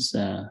gentlemen,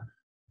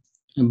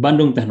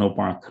 Bandung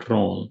Technopark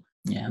role.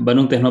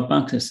 Bandung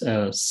Technopark is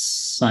a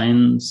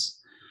science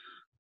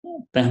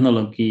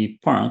technology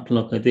park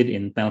located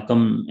in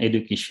Telkom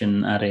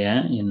education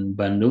area in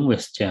Bandung,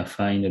 West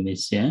Java,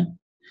 Indonesia.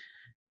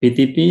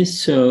 BTP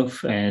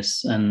serves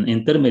as an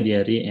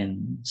intermediary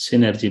and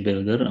synergy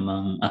builder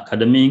among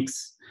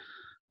academics,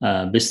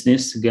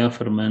 business,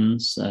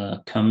 governments,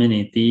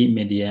 community,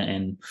 media,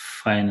 and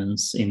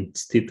finance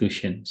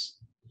institutions.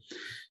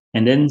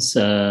 And then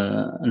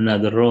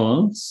another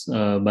role,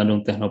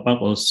 Bandung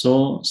Technopark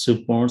also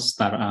supports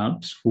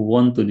startups who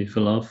want to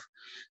develop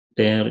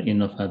their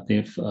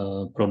innovative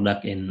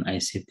product in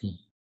ICT.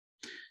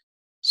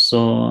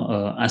 So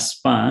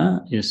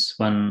ASPA is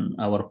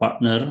our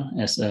partner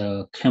as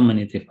a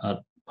community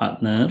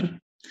partner.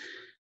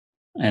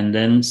 And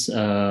then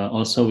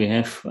also we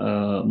have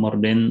more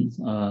than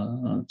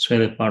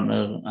 12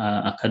 partner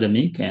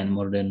academic and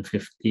more than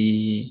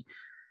 58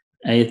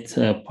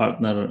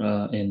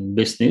 partner in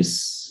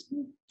business.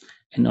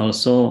 And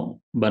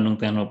also Bandung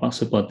Technopark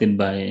supported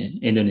by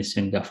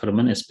Indonesian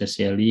government,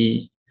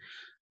 especially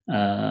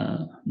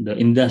the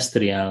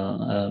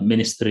industrial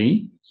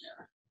ministry.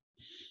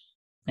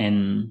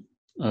 And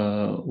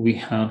we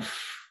have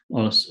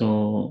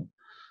also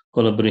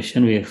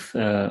collaboration with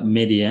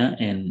media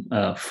and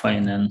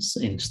finance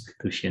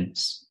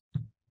institutions.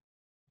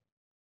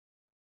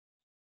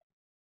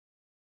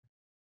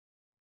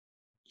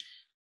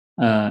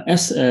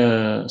 As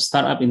a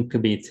startup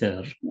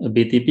incubator,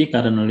 BTP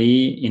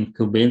currently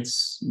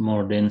incubates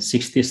more than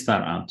 60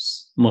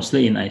 startups,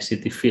 mostly in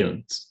ICT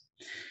fields.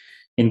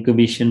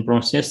 Incubation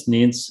process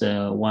needs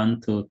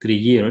 1 to 3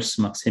 years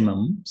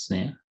maximum.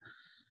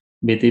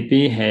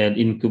 BTP had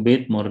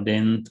incubated more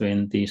than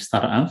 20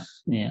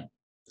 startups.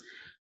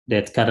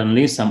 That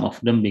currently some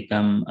of them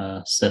become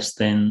a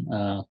sustained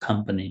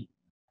company.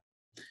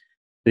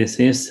 This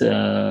is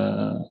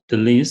the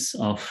list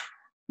of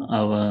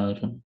our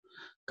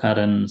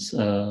current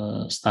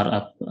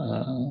startup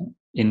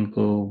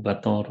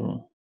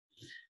incubator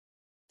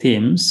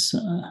teams.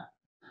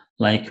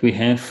 Like we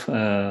have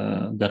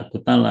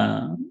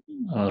Garputala,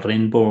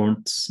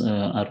 Rainboards,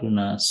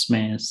 Aruna,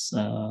 Smash,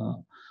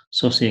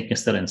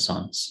 Sociocaster, and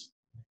Sons.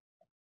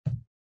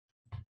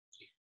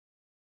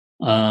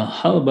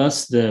 How about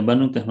the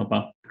Bandung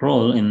Technopark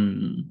role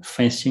in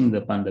facing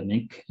the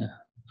pandemic?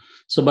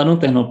 So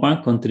Bandung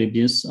Technopark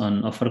contributes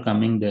on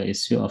overcoming the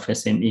issue of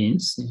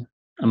SMEs.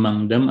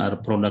 Among them are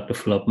product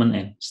development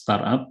and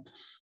startup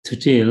to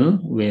deal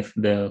with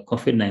the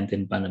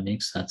COVID-19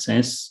 pandemic, such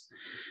as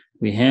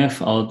we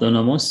have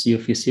autonomous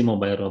UVC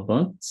mobile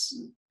robots,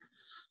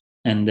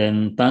 and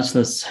then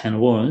touchless hand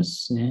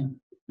wash,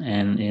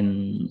 and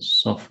in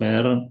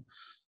software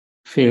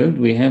field,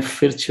 we have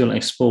virtual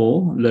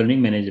expo,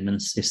 learning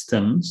management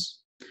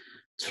systems,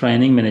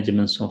 training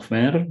management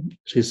software,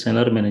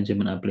 reseller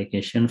management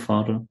application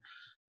for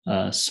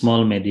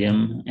small,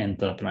 medium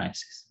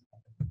enterprises.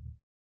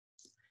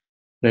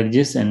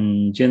 Ladies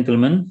and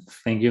gentlemen,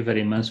 thank you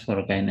very much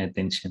for kind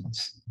attention.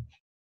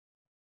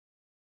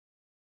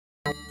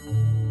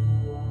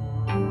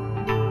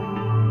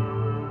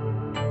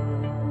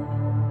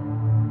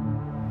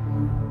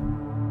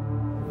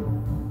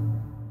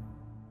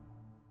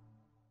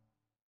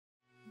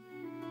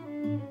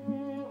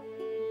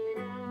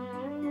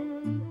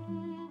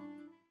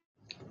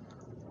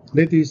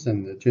 Ladies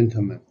and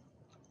gentlemen,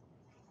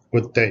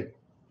 good day.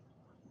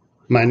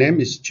 My name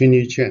is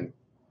YunMi Chen.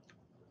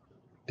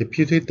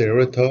 Deputy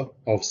Director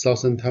of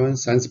Southern Taiwan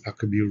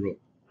SCIENCEPARK Bureau.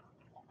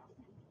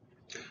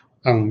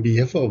 On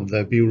behalf of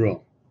the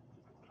Bureau,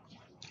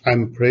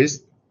 I'm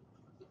pleased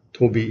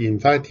to be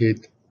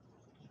invited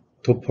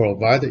to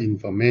provide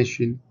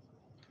information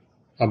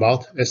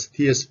about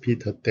STSP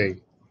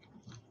today.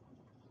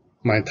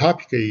 My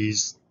topic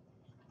is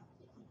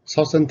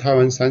Southern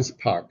Taiwan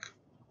SCIENCEPARK,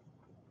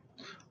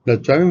 the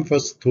driving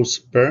force to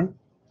spur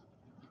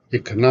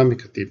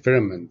economic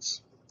development.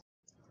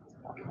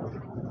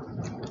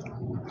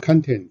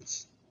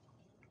 Contents.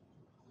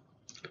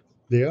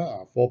 There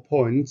are 4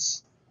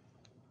 points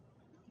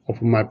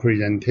of my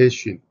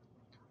presentation,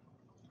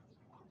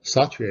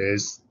 such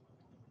as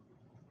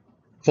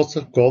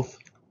foster growth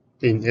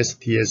in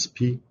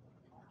STSP,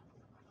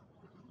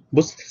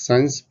 boost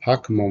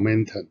SCIENCEPARK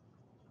momentum,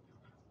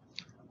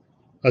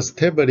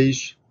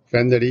 establish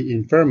friendly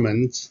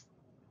environments,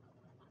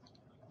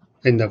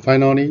 and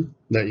finally,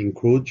 the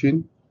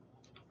inclusion,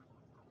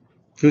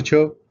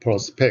 future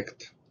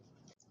prospect.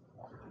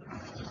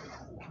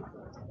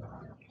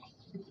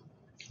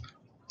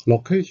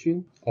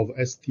 Location of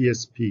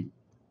STSP.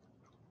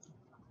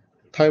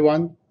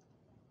 Taiwan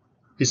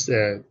is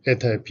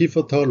at a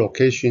pivotal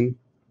location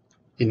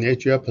in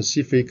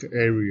Asia-Pacific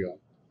area.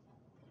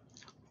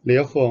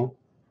 Therefore,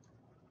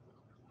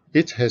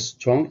 it has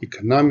strong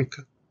economic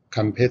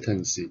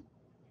competency.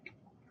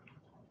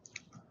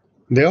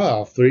 There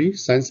are 3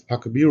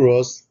 SCIENCEPARK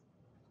bureaus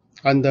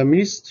under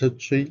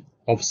Ministry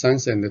of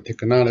Science and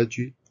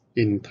Technology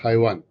in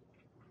Taiwan,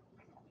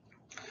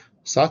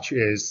 such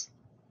as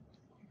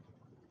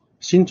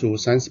Hsinchu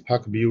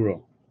SCIENCEPARK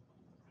Bureau,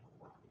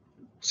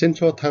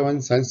 Central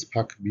Taiwan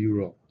SCIENCEPARK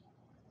Bureau,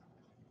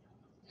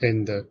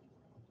 and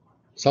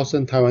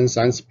Southern Taiwan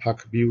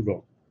SCIENCEPARK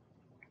Bureau.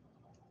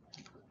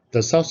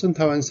 The Southern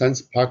Taiwan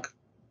SCIENCEPARK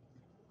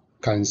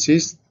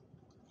consists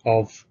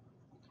of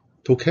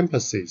 2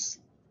 campuses,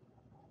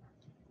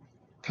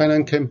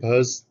 Tainan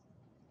campus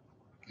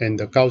and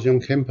the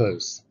Kaohsiung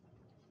campus.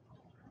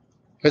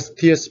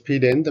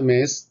 STSP land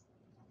mass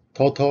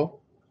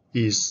total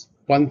is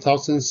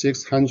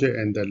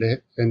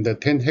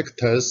 1,610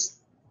 hectares.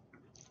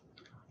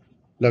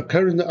 The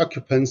current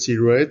occupancy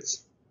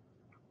rate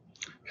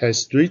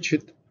has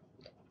reached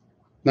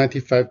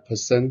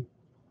 95%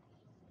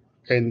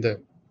 and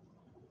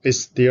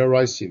is still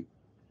rising.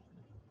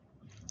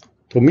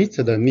 To meet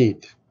the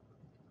need,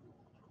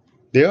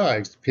 there are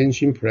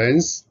expansion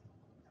plans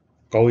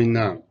going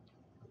on,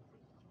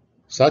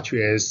 such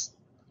as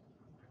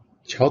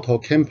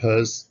Qiaotou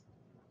campus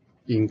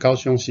in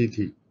Kaohsiung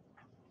City,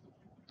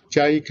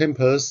 Jiayi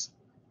campus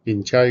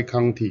in Jiayi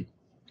County,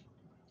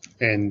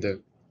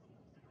 and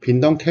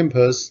Pingtung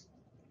campus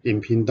in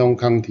Pingtung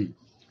County.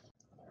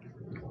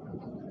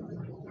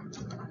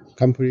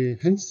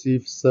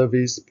 Comprehensive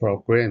service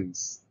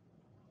programs.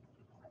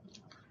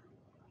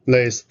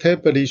 The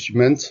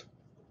establishment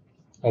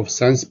of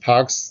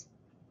SCIENCEPARKs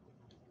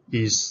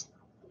is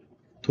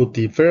to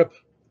develop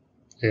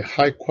a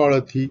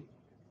high-quality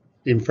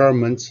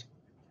environment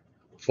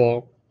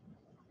for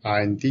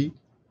R&D,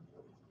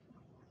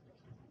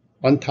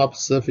 on-top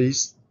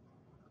service,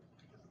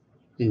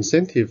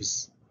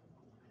 incentives,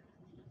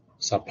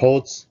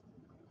 supports,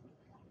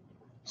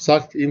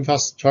 such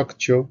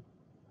infrastructure,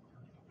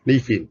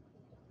 living,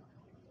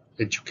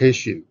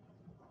 education,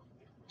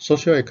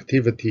 social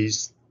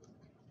activities,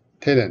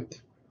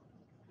 talent,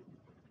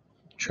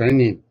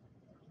 training,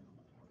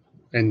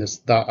 and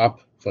start-up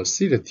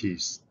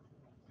facilities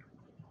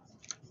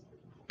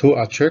to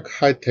attract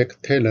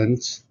high-tech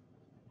talents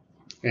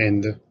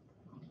and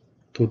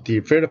to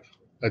develop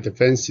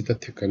advanced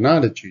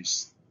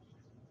technologies.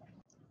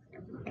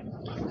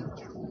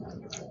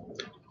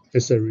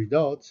 As a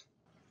result,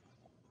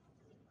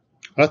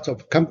 lots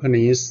of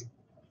companies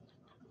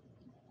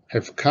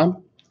have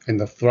come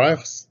and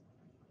thrived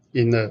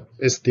in the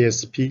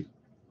STSP.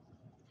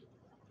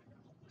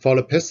 For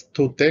the past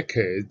 2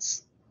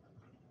 decades,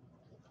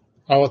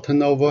 our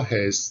turnover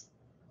has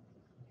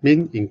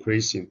been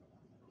increasing.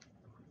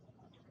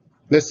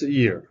 Last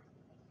year,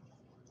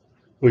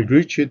 we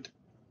reached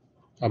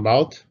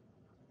about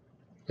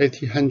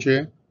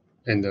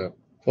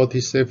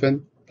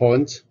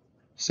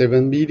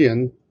 847.7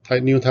 million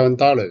new Taiwan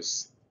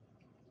dollars.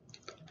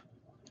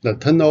 The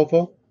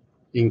turnover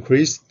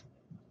increased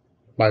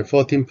by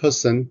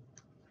 14%,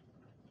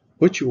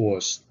 which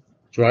was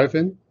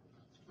driven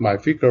by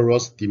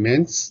vigorous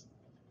demands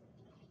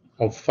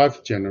of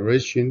 5th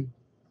generation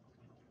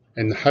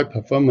and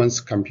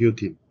high-performance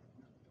computing.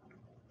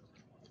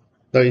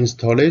 The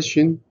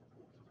installation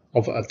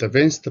of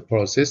advanced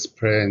process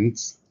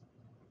plants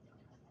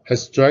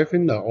has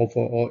driven the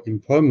overall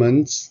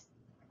employment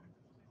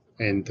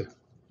and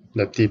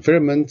the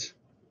development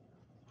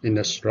in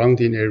the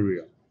surrounding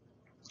area.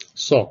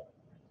 So,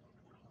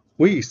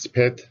 we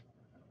expect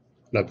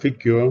the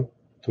figure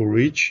to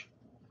reach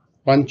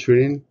 1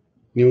 trillion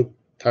new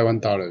Taiwan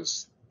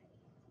dollars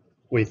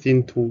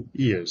within 2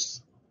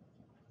 years.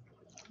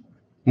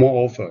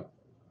 Moreover,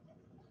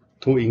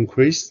 to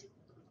increase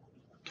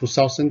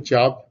 2,000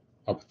 job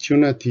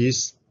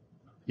opportunities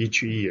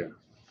each year.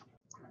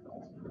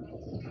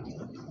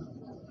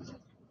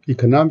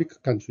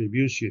 Economic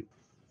contribution.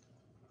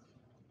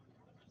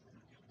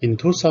 In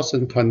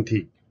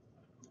 2020,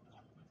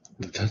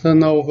 the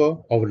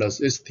turnover of the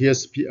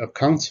STSP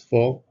accounts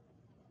for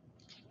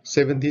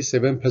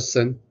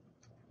 77%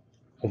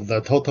 of the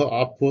total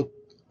output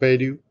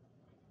value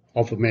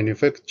of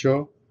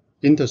manufacturing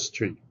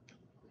industry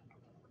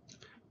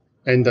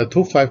and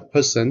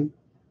 25%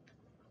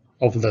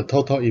 of the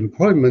total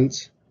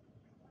employment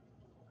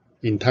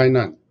in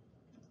Thailand.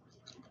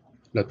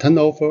 The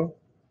turnover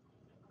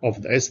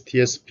of the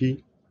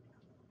STSP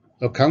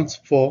accounts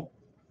for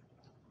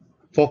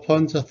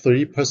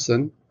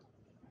 4.3%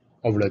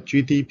 of the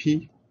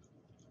GDP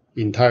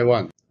in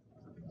Taiwan.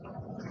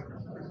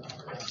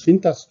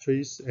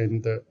 Industries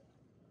and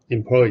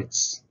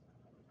employees.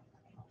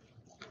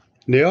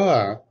 There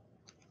are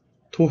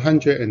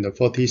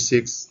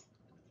 246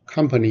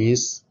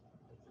 companies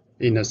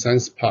in the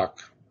Science Park,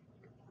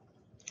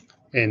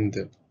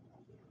 and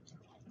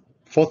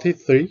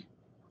 43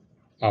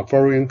 are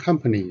foreign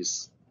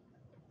companies.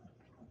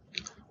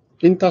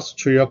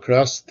 Industrial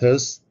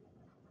clusters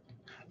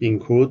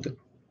include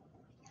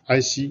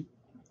IC,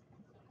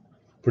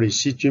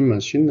 precision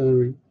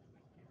machinery,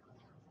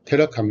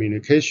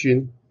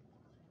 telecommunication,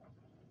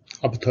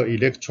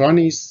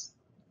 optoelectronics,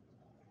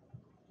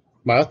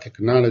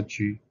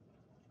 biotechnology,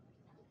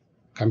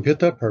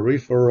 computer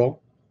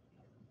peripheral,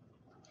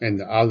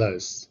 and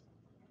others.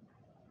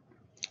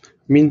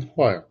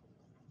 Meanwhile,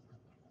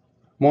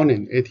 more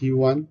than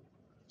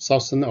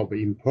 81,000 of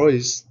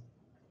employees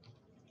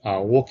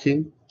are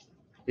working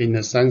in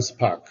the Science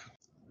Park.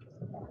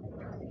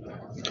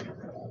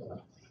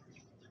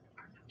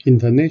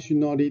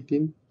 International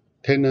leading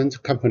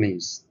tenant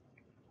companies.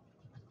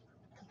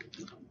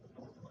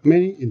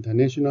 Many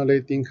international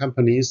leading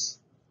companies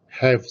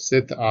have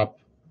set up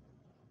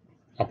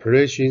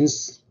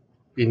operations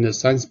in the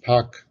Science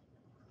Park,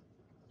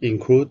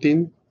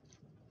 including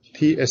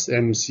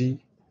TSMC,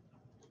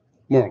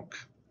 Merck,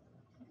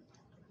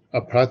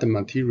 Applied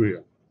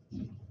Material,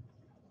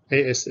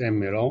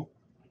 ASML,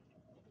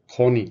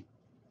 Corning,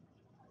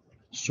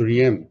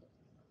 3M,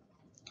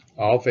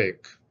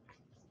 Alvec,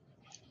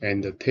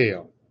 and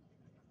TEL,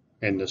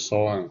 and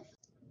so on.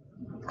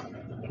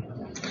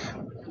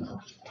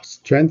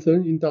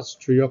 Strengthen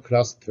industrial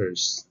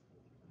clusters.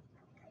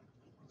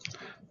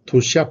 To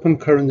sharpen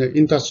current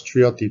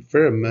industrial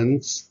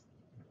developments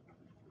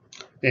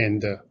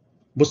and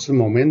boost the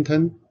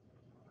momentum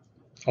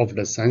of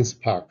the Science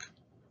Park,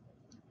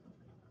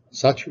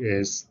 such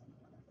as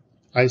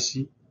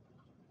IC,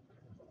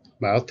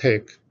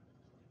 biotech,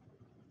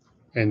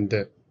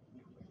 and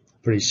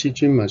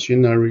precision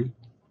machinery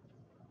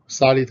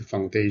solid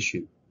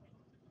foundation.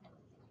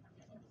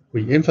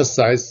 We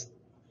emphasize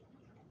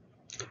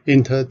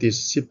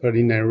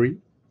interdisciplinary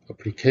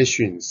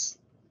applications,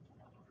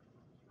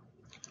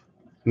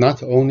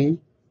 not only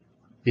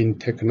in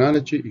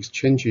technology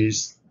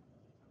exchanges,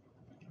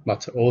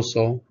 but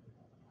also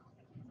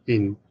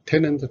in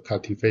talent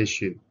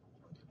cultivation,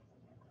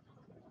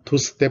 to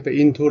step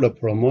into the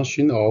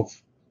promotion of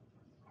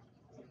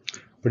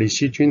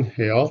precision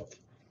health,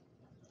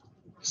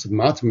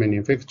 smart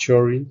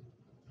manufacturing,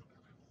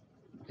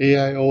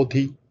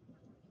 AIoT,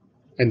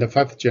 and the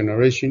 5th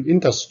generation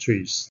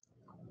industries.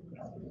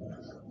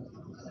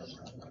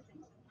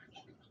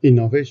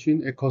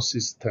 Innovation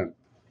ecosystem.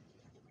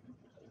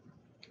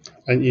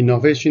 An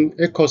innovation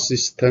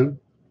ecosystem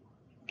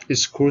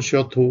is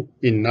crucial to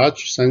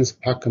enlarge Science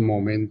Park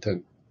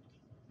momentum.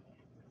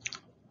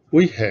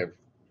 We have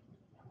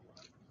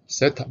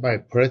set up a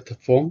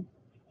platform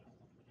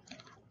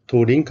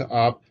to link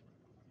up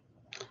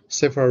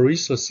several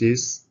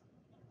resources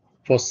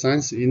for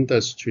science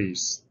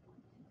industries.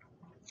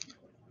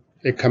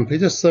 A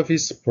computer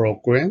service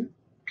program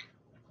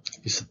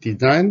is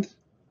designed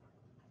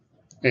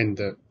and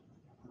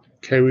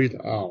carried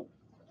out,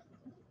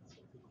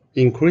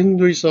 including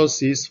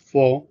resources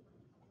for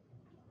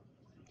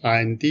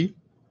R&D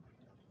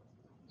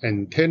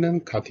and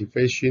talent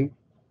cultivation,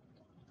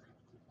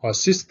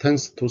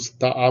 assistance to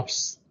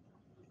startups,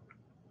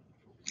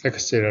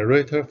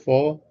 accelerator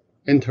for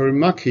entering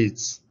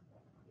markets,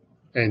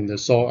 and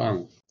so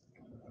on.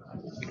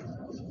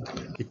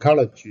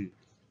 Ecology.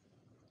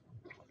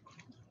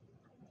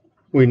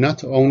 We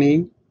not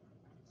only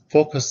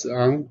focus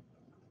on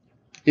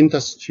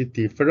industry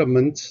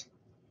development,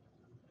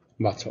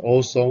 but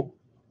also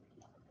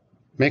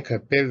make a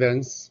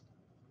balance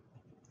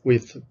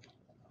with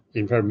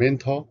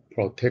environmental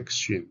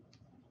protection.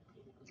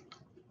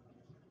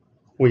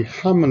 We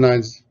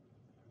harmonize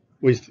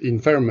with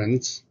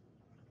environment.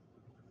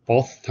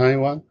 Both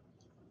Taiwan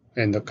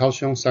and the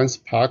Kaohsiung Science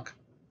Park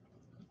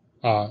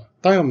are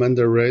Diamond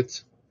Red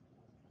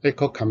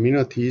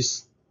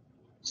eco-communities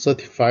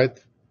certified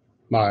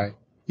by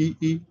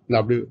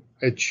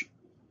EEWH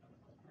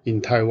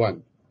in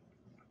Taiwan.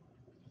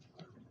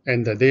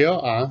 And there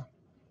are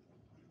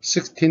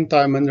 16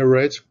 Diamond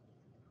Red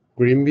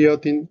green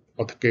buildings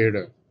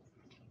altogether.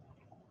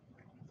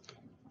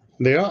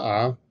 There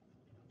are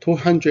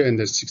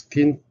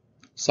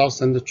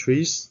 216,000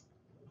 trees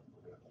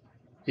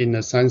in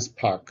the Science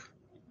Park.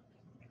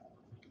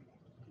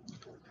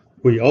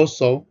 We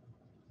also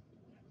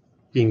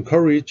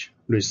encourage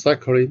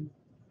recycling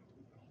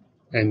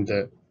and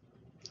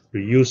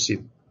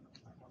reusing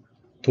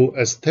to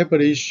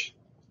establish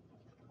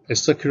a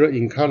circular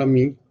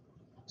economy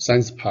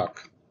science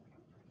park,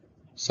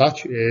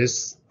 such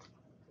as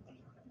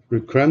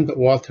reclaimed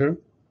water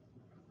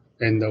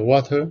and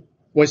water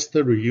waste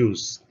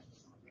reuse.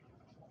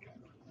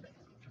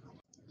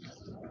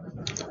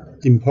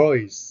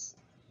 Employees.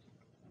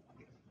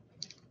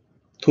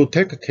 To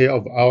take care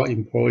of our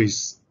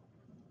employees,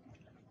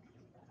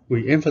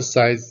 we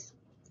emphasize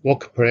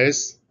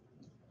workplace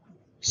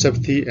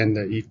safety and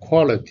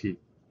equality.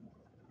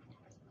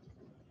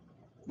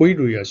 We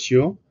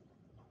reassure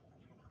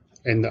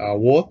and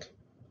award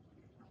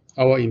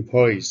our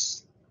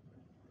employees.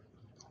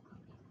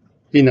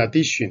 In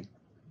addition,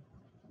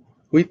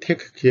 we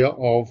take care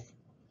of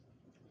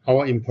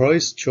our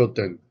employees'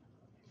 children.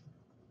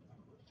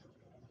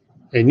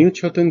 A new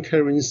children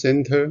caring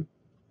center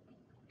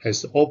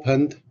has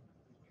opened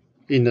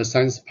in the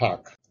science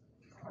park.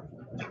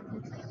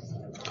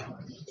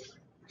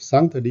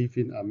 Sound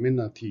living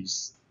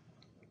amenities.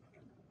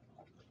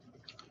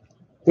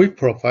 We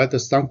provide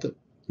sound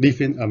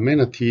living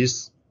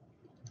amenities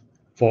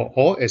for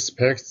all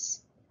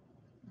aspects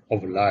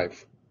of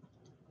life,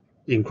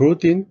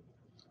 including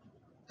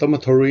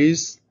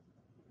dormitories,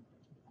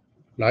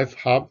 life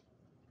hub,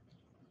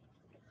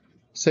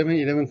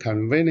 7-Eleven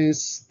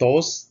convenience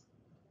stores,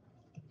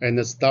 and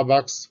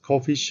Starbucks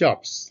coffee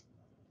shops,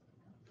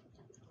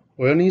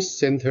 wellness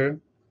center,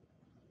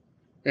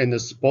 and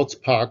sports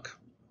park,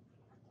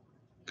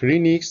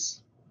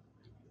 clinics,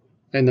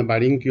 and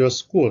bilingual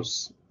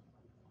schools,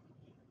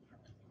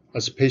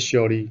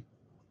 especially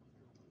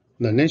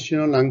the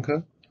National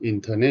Lanka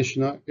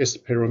International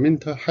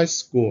Experimental High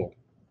School,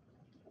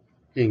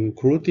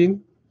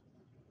 including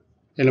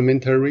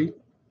elementary,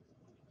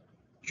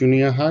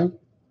 junior high,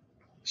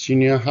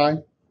 senior high,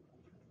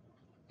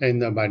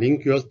 and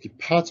bilingual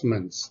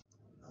departments.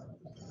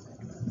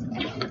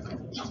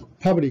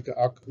 Public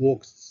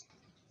artworks.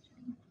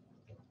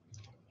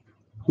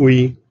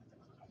 We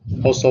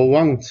also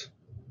want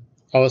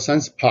our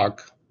science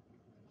park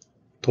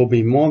to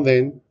be more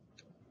than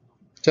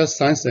just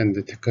science and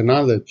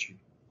technology.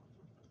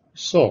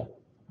 So,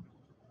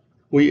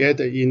 we add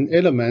in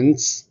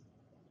elements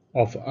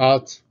of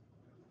art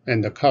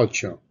and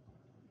culture.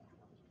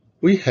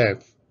 We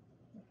have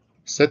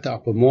set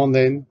up more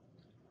than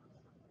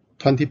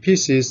 20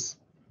 pieces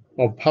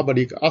of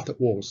public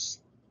artworks,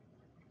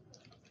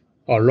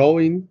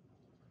 allowing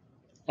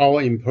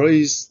our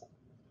employees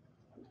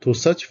to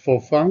search for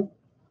fun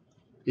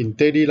in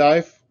daily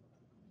life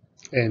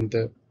and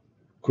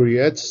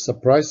create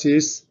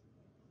surprises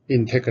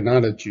in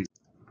technology.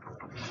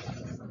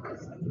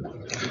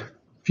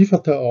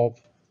 Pivotal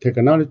of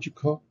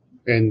technological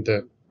and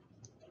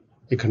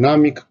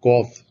economic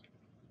growth.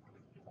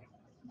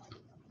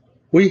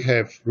 We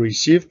have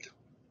received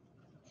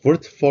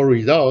fruitful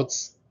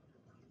results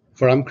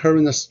from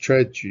current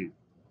strategy.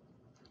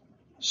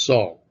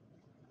 So,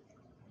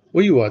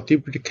 we will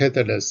duplicate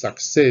the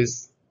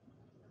success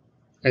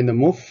and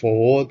move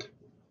forward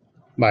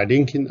by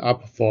linking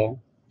up for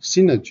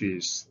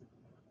synergies.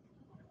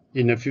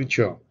 In the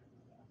future,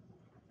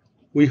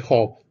 we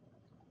hope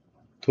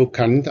to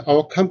connect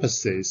our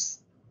campuses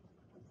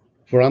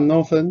from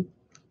northern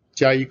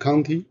Jiayi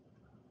County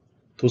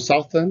to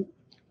southern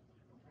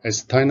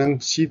as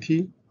Tainan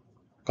City,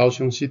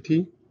 Kaohsiung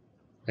City,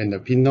 and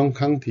Pingtung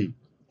County,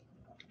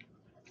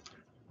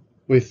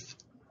 with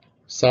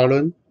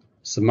southern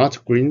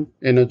smart green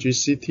energy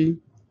city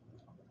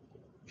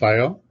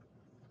via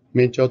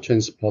major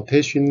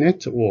transportation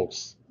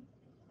networks,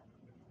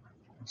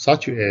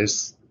 such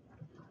as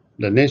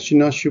the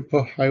national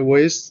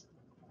superhighways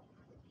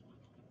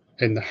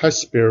and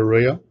high-speed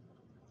rail,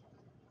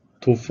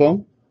 to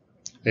form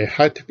a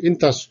high-tech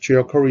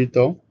industrial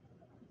corridor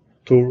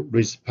to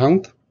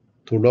respond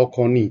to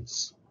local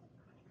needs,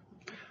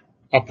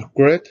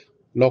 upgrade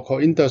local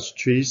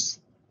industries,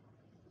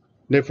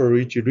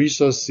 leverage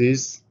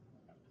resources,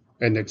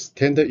 and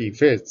extend the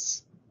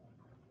effects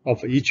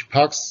of each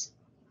parks,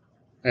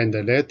 and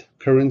lead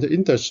current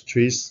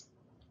industries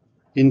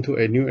into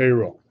a new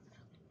era.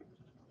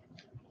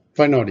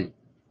 Finally,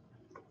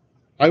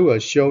 I will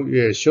show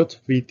you a short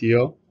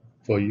video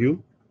for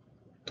you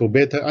to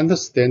better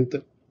understand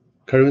the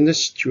current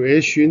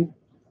situation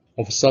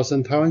of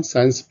Southern Taiwan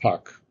Science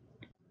Park.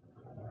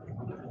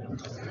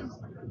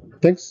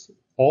 Thanks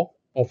all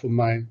of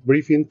my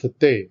briefing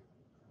today.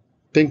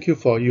 Thank you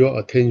for your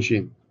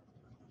attention.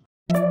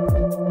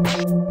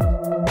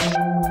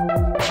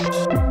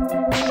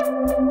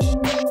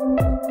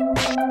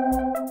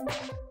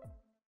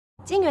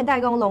 晶圆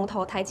代工龙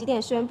头台积电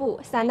宣布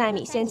，3奈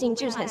米先进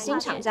制程新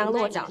厂将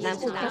落脚南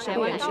部科学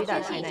园区的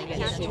台南园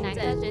区，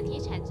整体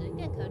产值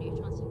更可屡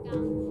创新高。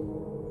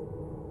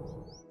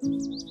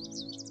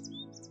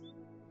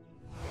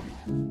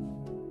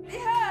你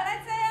好，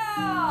来坐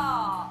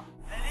哦。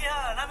你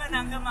好，咱们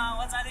两个嘛，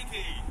我载你去。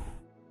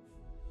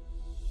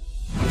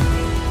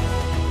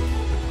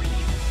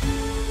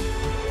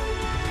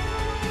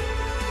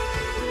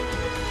 3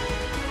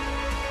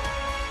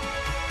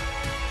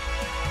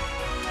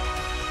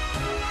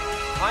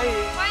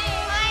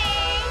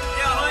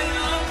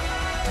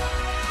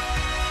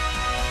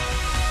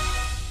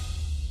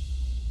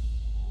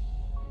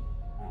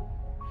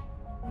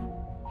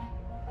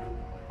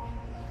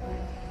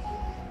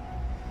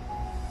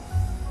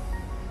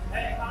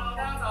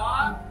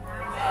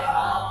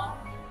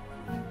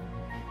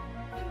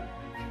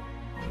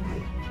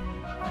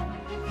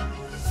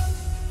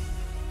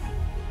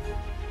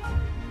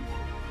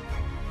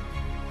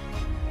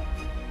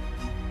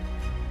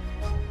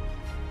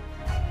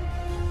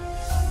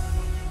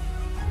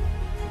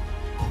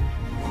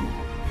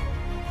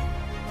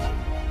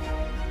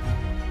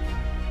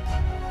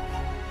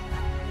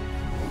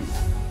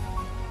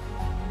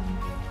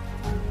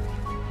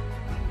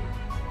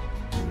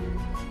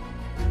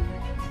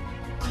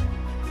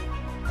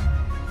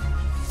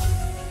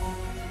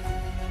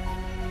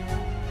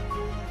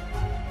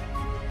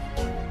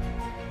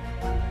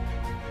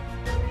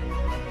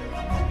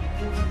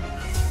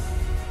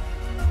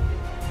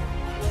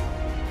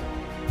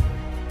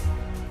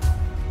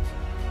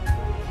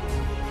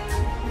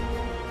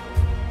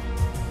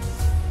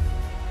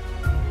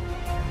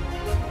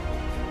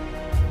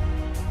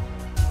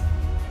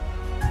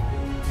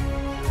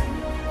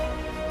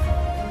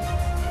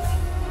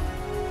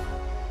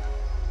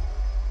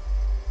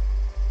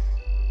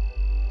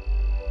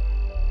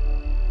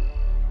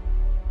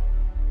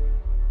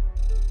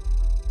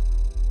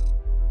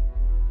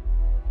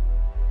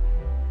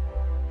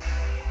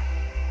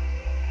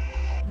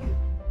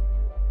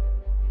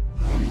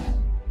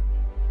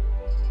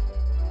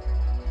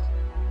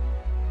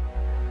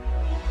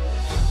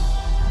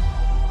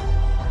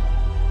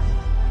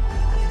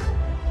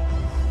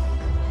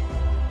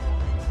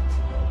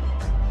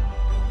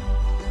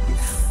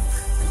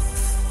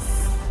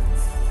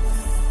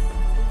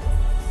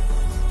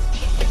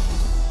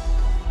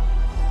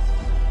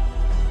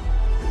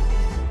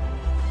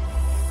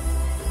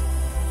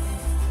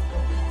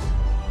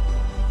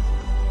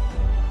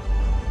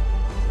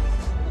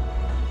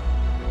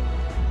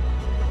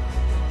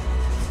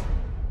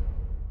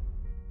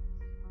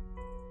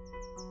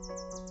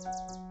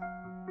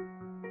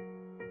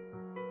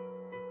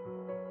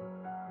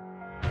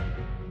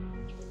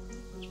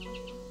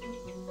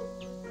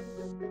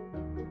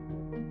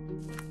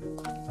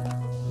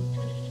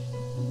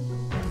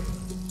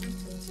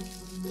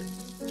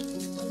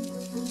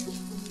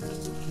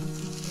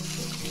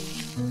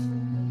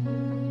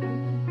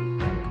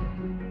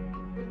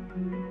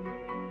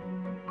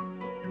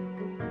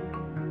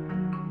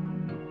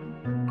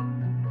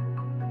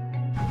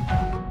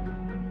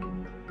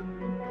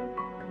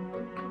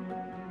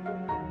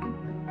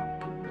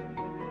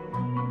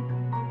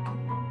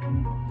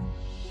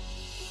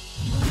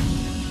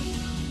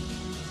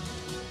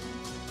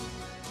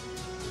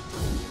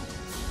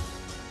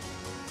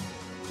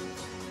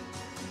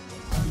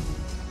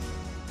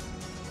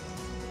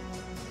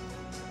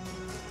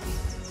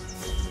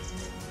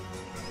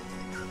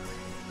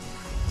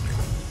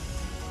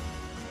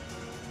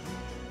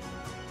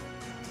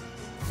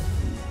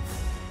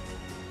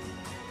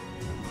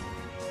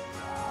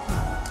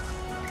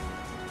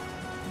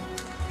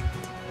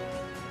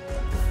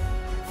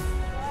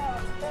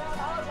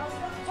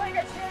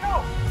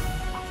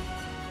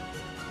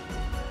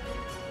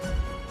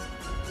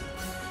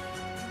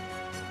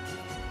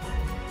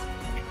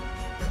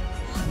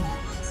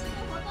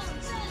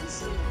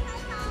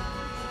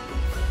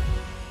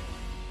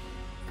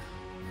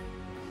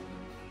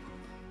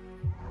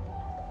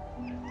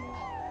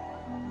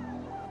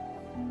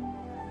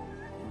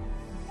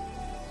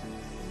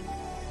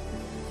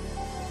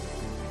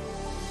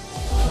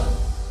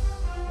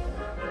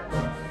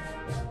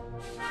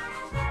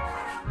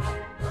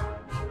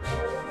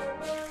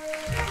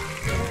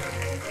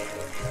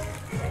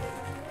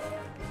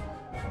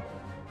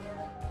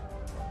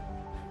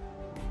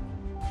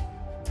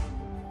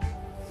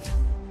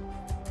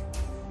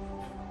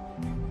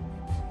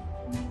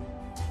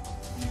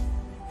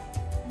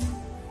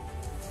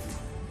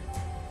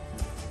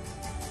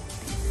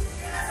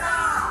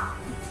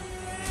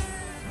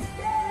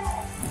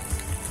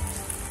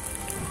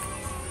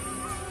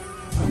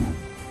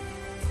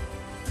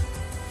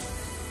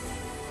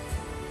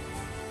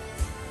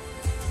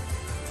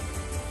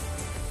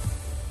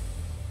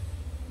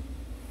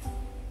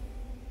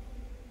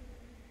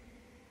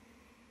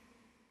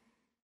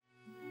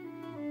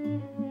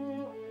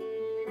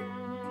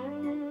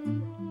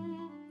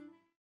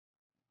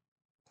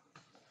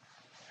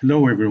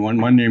 Hello everyone,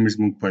 my name is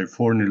Mukpai,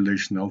 Foreign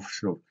Relations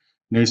Officer of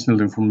National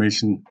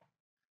Information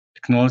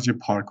Technology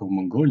Park of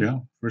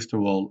Mongolia. First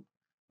of all,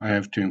 I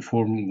have to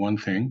inform one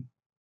thing.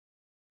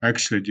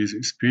 Actually, this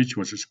speech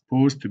was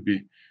supposed to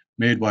be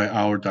made by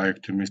our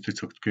director, Mr.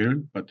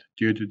 Tsogtgerel, but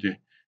due to the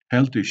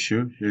health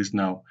issue, he is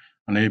now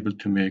unable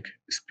to make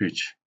a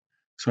speech.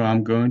 So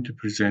I'm going to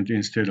present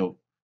instead of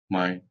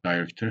my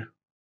director,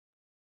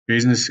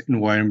 Business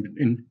Environment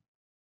in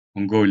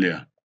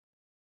Mongolia.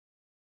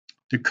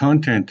 The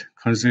content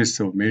consists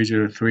of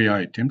major three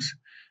items: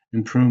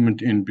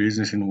 improvement in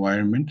business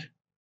environment,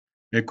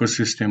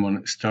 ecosystem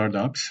on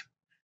startups,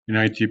 and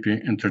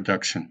ITP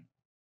introduction.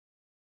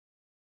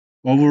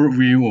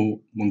 Overview of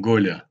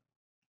Mongolia.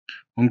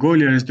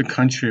 Mongolia is the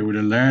country with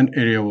a land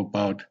area of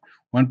about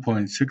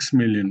 1.6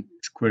 million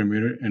square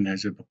meters and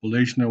has a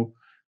population of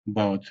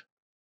about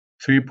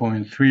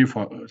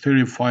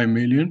 3.35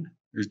 million.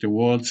 Is the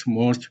world's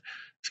most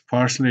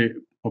sparsely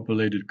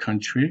populated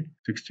country.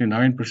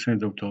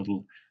 69% of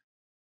total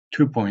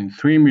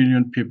 2.3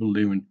 million people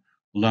live in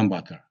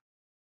Ulaanbaatar.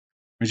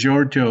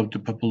 Majority of the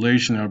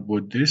population are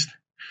Buddhist.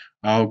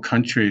 Our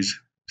country is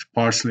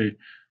sparsely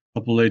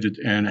populated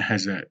and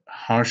has a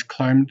harsh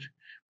climate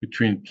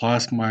between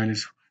plus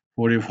minus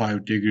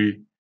 45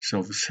 degrees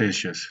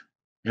Celsius.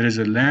 It is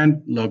a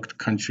landlocked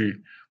country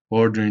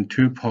bordering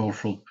two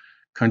powerful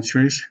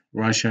countries,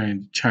 Russia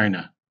and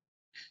China.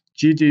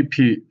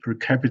 GDP per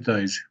capita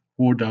is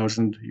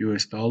 $4,000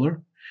 US,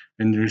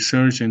 and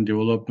research and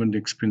development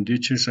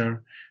expenditures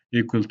are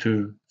equal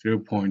to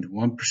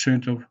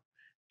 0.1% of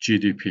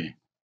GDP.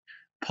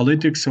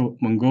 Politics of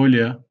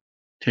Mongolia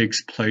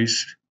takes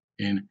place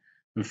in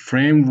the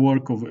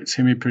framework of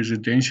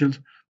semi-presidential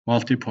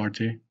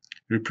multi-party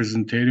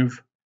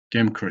representative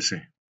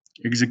democracy.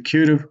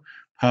 Executive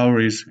power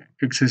is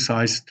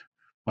exercised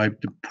by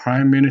the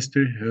Prime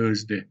Minister, who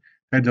is the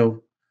head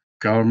of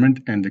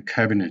government and the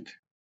cabinet.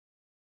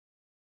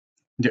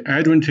 The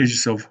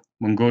advantages of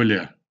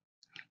Mongolia.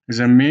 As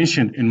I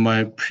mentioned in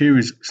my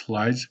previous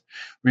slides,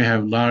 we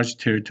have large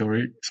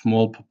territory,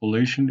 small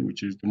population,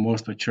 which is the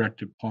most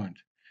attractive point.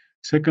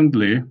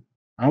 Secondly,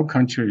 our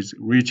country is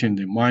rich in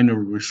the minor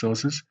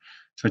resources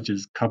such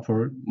as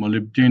copper,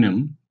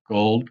 molybdenum,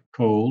 gold,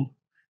 coal,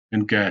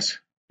 and gas.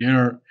 There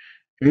are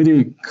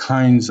 80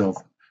 kinds of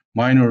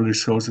minor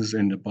resources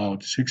and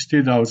about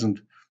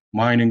 60,000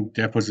 mining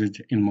deposits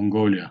in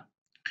Mongolia.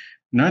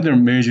 Another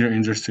major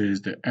industry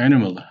is the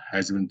animal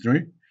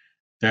husbandry,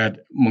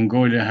 that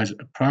Mongolia has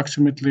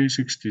approximately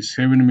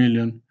 67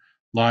 million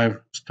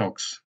livestock.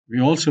 We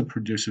also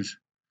produce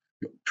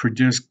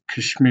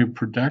cashmere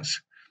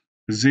products,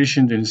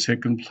 positioned in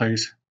second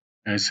place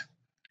as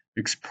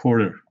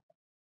exporter.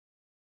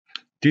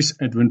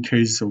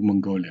 Disadvantages of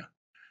Mongolia.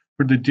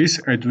 For the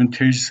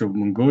disadvantages of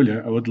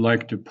Mongolia, I would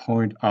like to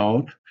point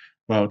out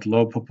about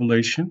low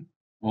population,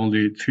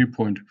 only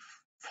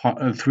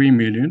 3.3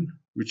 million,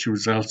 which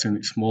results in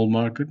a small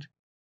market.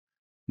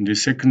 And the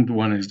second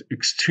one is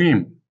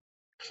extreme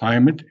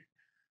climate,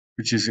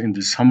 which is in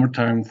the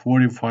summertime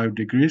 45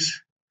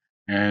 degrees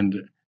and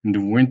in the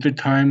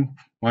wintertime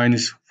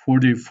minus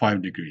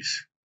 45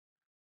 degrees.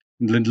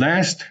 And the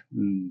last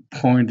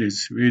point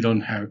is we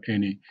don't have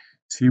any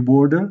sea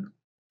border,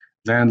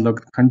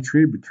 landlocked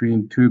country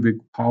between two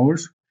big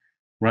powers,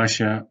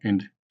 Russia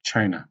and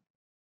China.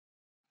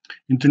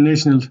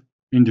 International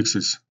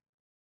indexes.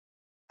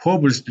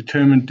 Forbes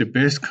determined the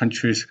best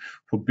countries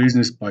for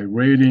business by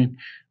rating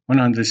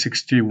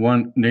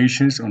 161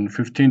 nations on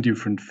 15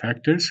 different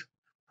factors: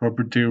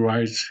 property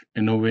rights,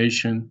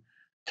 innovation,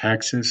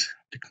 taxes,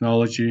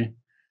 technology,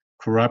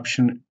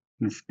 corruption,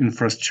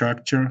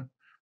 infrastructure,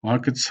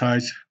 market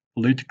size,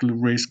 political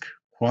risk,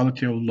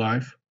 quality of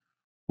life,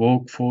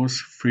 workforce,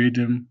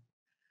 freedom,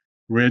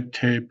 red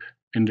tape,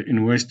 and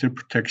investor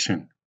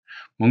protection.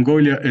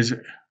 Mongolia is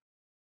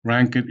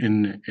ranked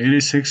in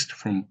 86th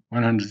from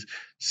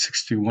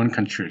 161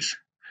 countries.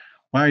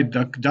 By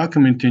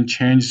documenting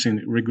changes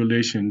in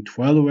regulation in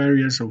 12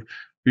 areas of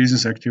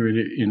business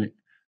activity in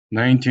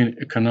 19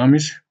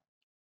 economies,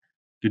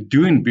 the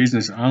Doing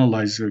Business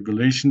analyzes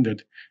regulation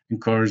that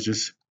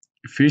encourages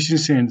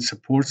efficiency and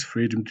supports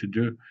freedom to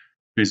do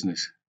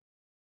business.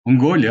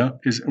 Mongolia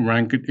is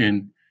ranked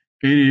in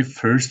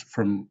 81st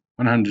from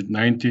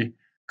 190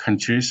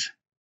 countries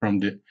from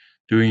the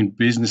Doing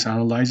Business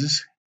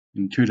analysis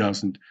in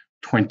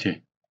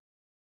 2020.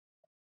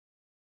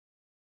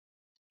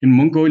 In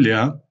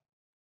Mongolia,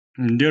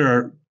 there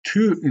are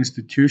two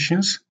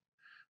institutions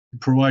to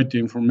provide the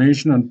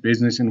information on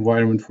business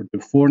environment for the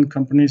foreign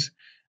companies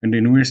and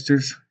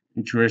investors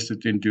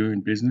interested in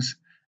doing business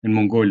in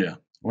Mongolia.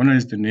 One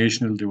is the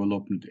National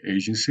Development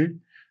Agency,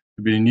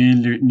 to be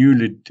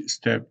newly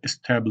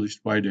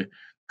established by the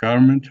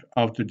government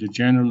after the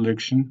general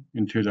election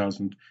in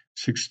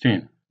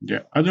 2016.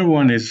 The other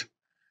one is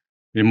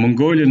the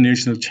Mongolian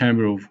National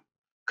Chamber of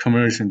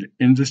Commerce and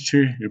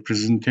Industry,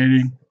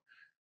 representing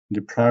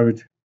the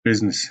private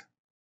business.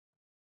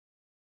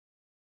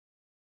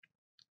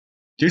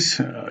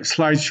 This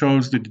slide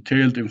shows the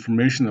detailed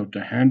information of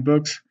the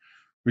handbooks,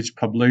 which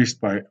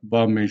published by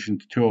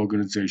above-mentioned two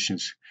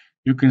organizations.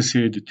 You can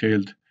see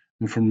detailed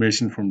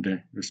information from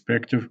the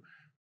respective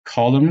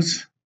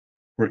columns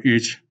for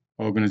each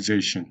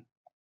organization.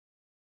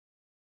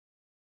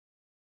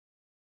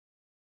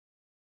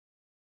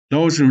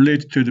 Laws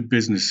related to the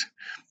business.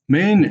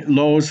 Main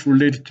laws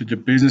related to the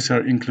business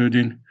are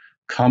including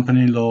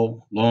company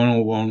law,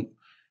 law on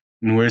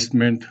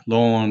investment,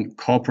 law on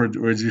corporate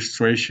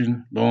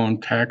registration, law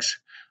on tax,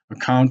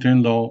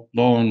 accounting law,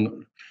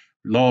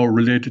 law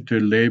related to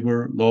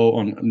labor, law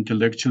on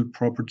intellectual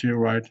property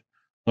right,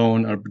 law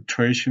on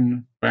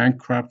arbitration,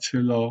 bankruptcy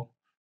law,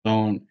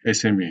 law on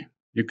SME.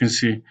 You can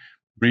see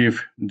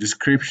brief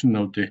description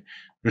of the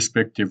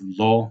respective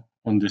law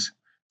on this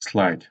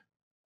slide.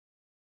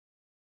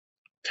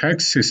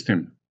 Tax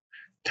system.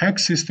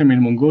 Tax system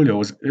in Mongolia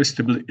was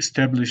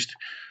established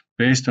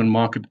based on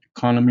market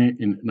economy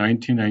in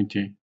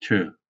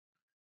 1992,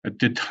 at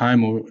the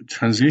time of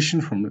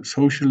transition from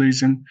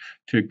socialism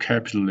to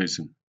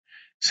capitalism.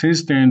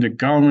 Since then, the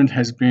government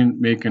has been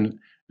making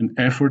an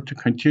effort to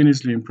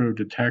continuously improve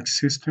the tax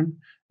system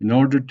in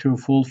order to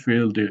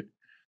fulfill the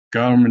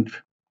government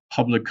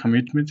public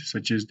commitment,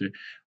 such as the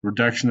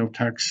reduction of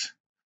tax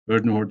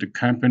burden for the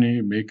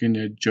company, making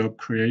a job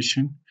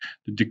creation,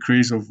 the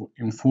decrease of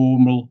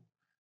informal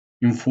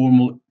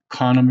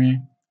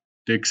economy,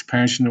 the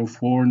expansion of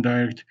foreign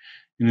direct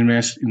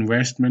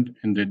investment,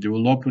 and the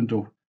development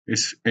of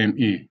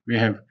SME. We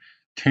have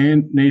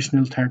 10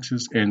 national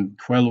taxes and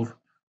 12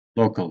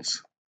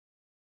 locals.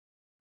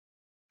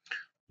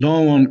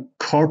 Law on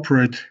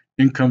corporate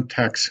income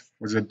tax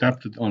was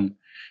adopted on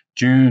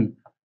June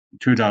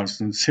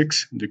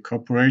 2006. The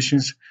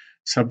corporations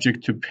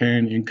subject to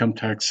paying income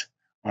tax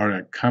are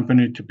a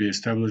company to be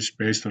established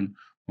based on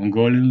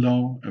Mongolian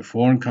law, a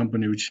foreign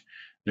company which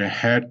the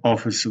head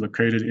office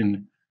located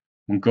in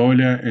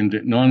Mongolia, and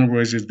the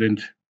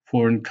non-resident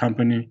foreign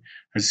company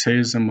has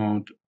sales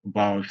amount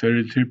about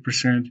 33%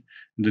 in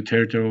the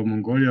territory of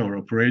Mongolia or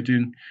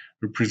operating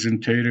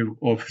representative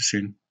office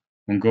in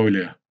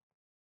Mongolia.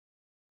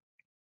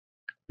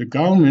 The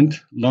government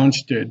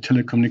launched the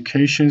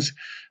telecommunications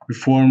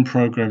reform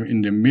program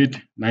in the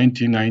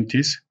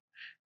mid-1990s,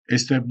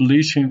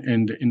 establishing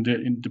an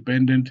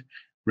independent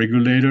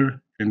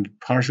regulator and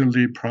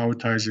partially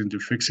privatizing the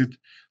fixed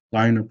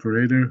line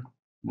operator,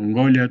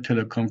 Mongolia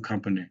Telecom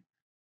Company.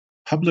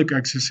 Public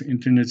access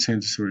internet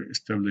centers were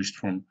established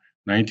from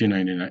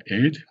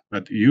 1998,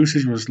 but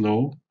usage was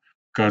low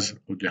because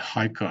of the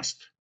high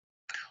cost.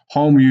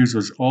 Home use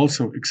was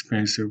also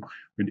expensive,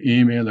 with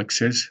email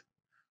access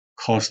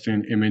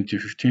costing MNT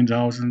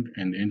 15,000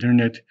 and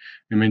internet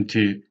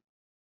MNT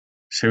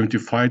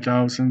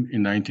 75,000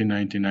 in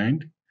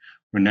 1999,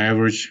 when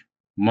average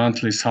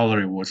monthly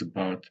salary was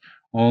about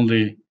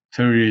only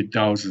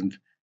 38,000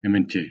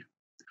 MNT.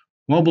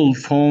 Mobile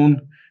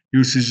phone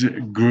usage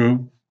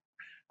grew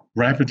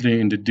rapidly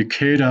in the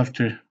decade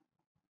after,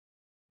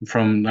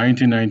 from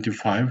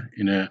 1995,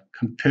 in a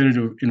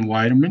competitive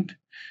environment,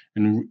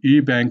 and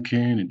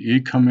e-banking and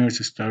e-commerce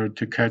started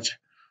to catch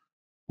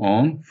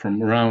on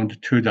from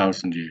around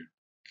 2000 year.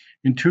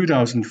 In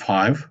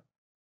 2005,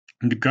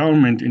 the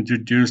government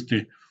introduced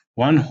the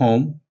One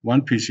Home,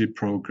 One PC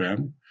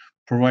program,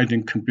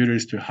 providing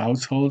computers to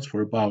households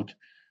for about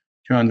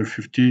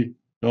 $250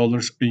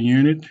 a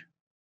unit.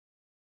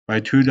 By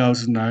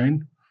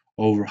 2009,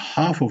 over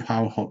half of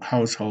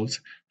households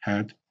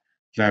had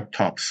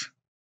laptops.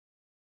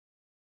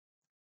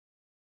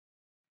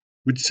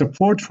 With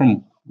support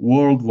from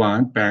World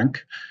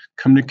Bank,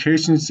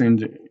 communications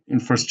and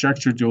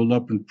infrastructure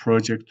development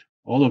project,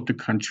 all of the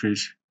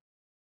countries,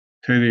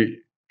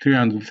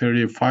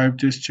 335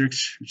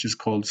 districts, which is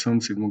called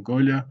SUMS in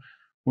Mongolia,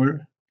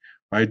 were,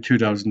 by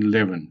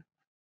 2011,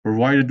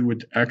 provided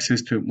with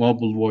access to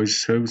mobile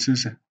voice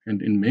services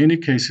and in many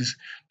cases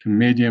to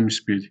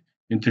medium-speed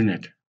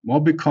internet.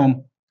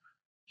 Mobicom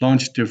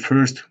launched the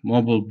first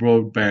mobile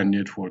broadband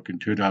network in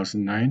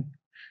 2009.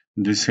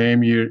 In the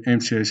same year,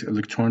 MCS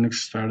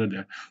Electronics started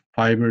a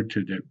fiber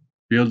to the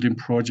building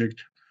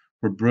project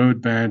for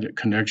broadband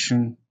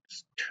connection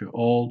to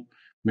all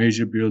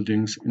major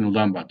buildings in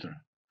Ulaanbaatar.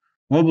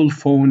 Mobile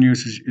phone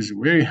usage is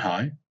very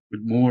high,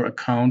 with more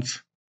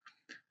accounts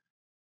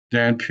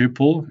than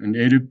people, and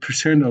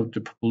 80% of the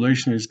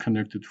population is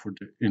connected for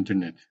the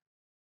internet.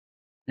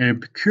 A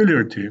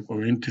peculiarity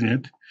of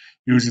internet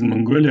use in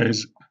Mongolia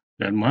is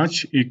that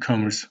much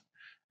e-commerce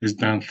is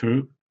done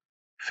through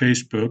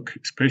Facebook,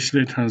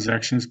 especially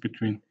transactions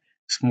between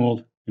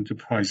small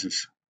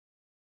enterprises.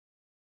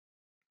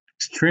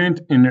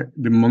 Strength in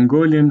the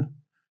Mongolian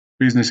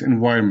business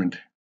environment.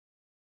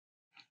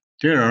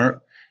 There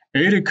are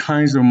 80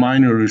 kinds of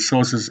mineral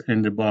resources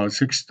and about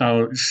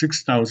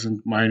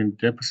 6,000 mining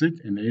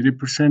deposits and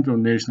 80% of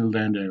national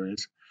land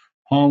areas,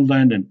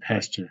 farmland and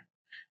pasture.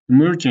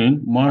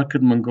 Emerging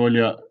market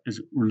Mongolia is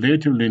a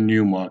relatively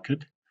new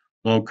market,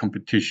 low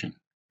competition.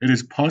 It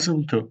is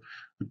possible to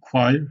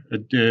acquire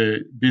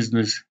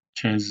business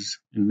chances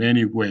in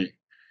many ways.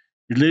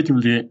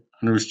 Relatively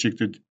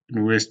unrestricted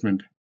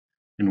investment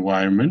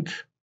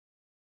environment,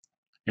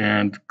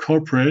 and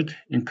corporate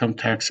income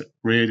tax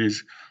rate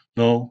is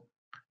low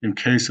in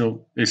case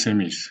of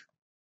SMEs.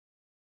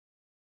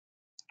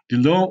 The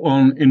law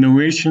on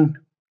innovation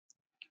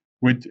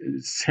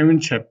with 7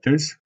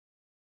 chapters,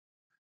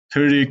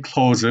 30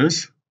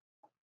 clauses,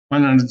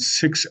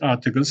 106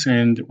 articles,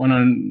 and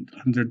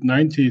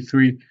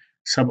 193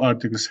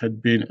 sub-articles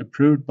had been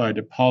approved by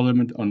the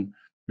Parliament on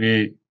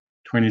May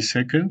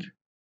 22nd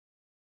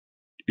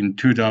in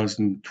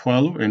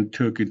 2012 and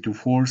took into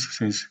force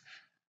since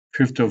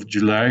 5th of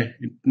July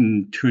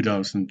in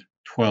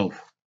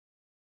 2012.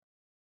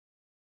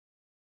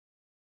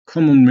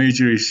 Common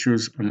major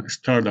issues on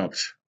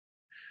startups.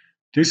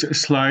 This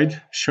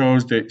slide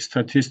shows the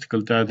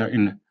statistical data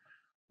in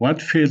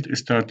what field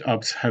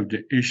startups have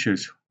the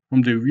issues.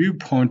 From the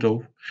viewpoint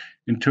of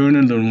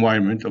internal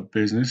environment of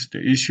business,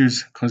 the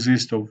issues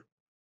consist of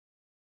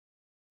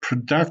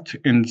product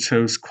and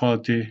sales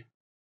quality,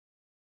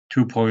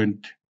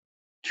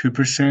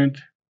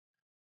 2.2%,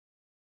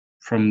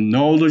 from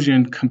knowledge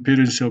and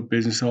competence of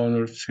business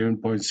owners,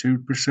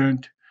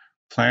 7.0%,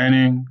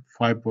 planning,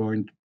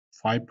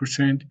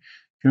 5.5%,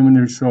 human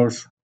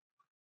resource,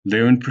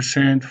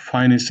 11%,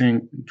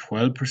 financing,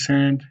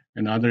 12%,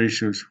 and other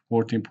issues,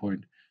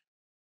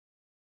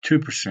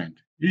 14.2%.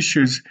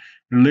 Issues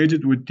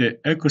related with the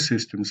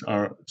ecosystems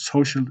are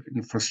social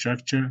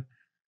infrastructure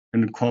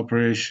and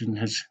cooperation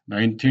has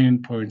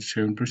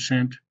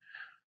 19.7%,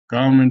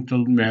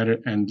 governmental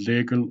matter and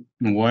legal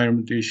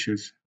environment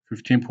issues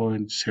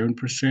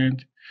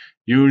 15.7%,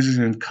 users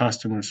and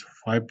customers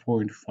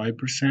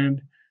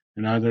 5.5%,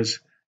 and others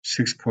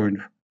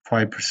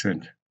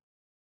 6.5%.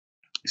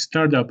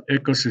 Startup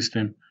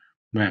ecosystem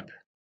map.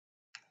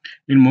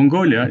 In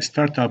Mongolia,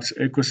 startups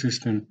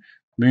ecosystem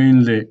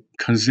mainly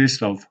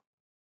consists of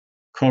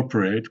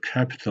corporate,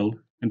 capital,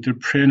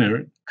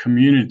 entrepreneur,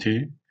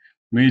 community,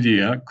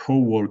 media,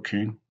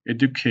 co-working,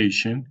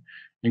 education,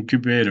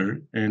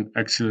 incubator, and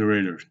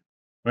accelerator.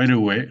 By the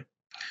way,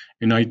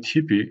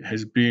 NITP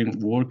has been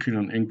working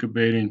on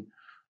incubating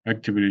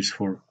activities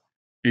for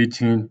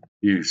 18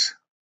 years.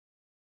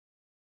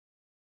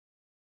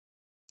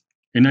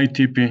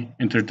 NITP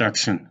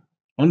introduction.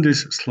 On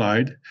this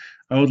slide,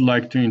 I would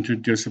like to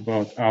introduce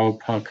about our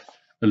park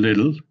a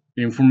little.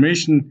 The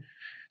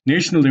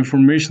National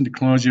Information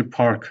Technology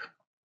Park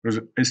was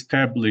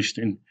established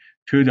in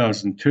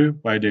 2002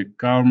 by the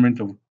government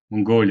of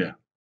Mongolia.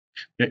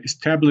 The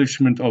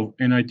establishment of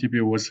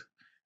NITP was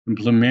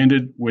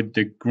implemented with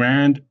the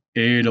grant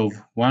aid of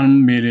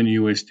 $1 million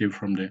USD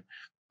from the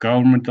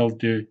government of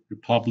the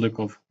Republic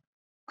of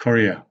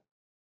Korea.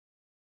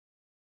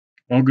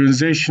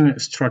 Organization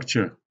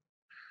structure.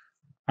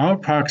 Our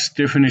park's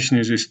definition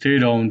is a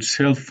state-owned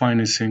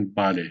self-financing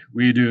body.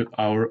 We do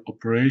our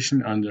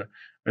operation under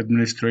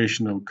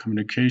administration of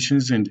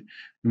communications and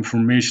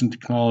information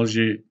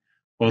technology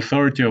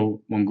Authority of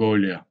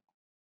Mongolia.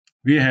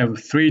 We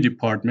have 3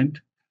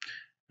 departments: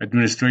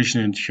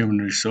 administration and human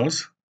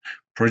resource,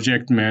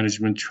 project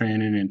management,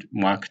 training and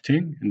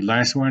marketing, and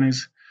last one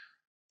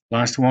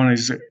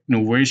is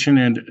innovation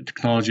and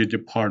technology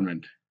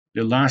department.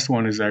 The last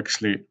one is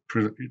actually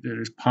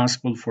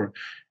responsible for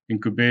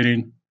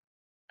incubating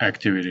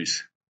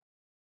activities.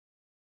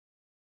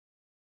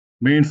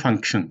 Main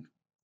function.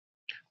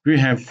 We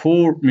have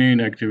 4 main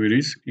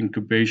activities: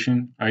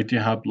 incubation, IT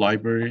hub,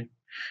 library,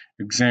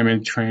 exam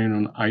and training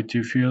on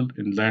IT field,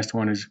 and last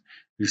one is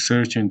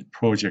research and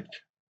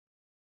project.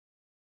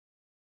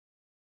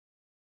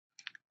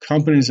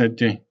 Companies at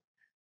the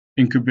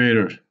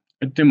incubator.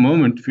 At the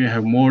moment, we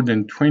have more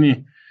than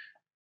 20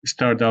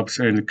 startups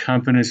and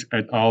companies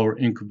at our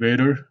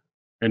incubator,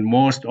 and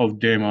most of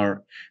them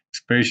are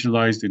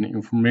specialized in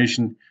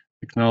information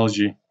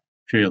technology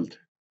field.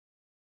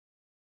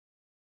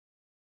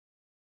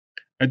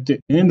 At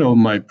the end of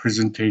my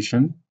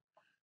presentation,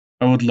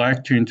 I would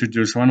like to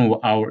introduce one of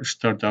our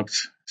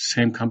startups,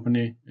 same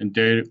company, and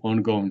their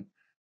ongoing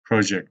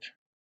project.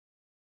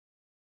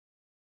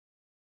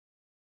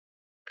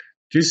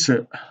 This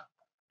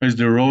is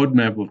the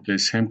roadmap of the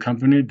same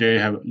company. They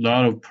have a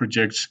lot of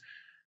projects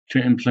to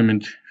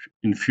implement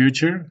in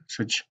future,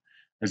 such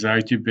as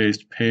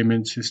IT-based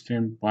payment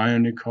system,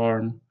 bionic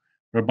arm,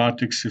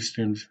 robotic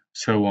systems,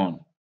 so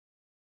on.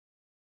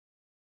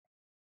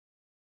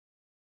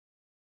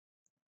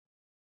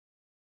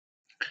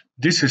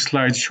 This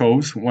slide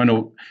shows one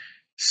of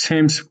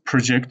SAM's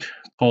project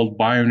called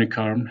Bionic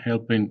Arm,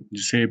 helping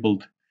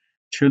disabled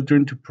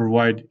children to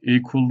provide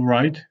equal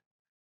right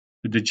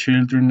to the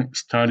children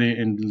study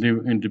and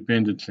live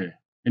independently,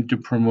 and to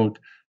promote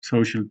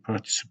social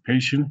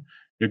participation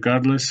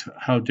regardless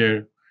how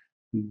they're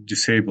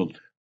disabled.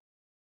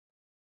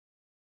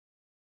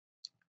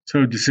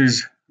 So this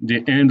is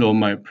the end of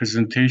my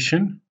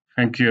presentation.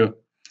 Thank you,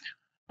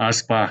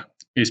 ASPA,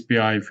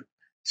 SPIF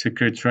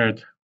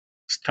Secretariat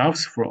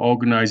staffs for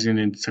organizing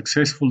and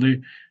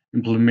successfully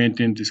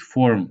implementing this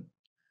forum.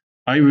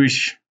 I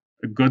wish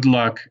good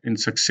luck and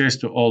success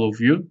to all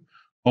of you.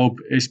 Hope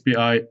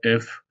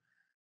SPIF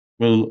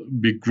will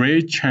be a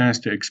great chance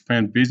to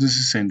expand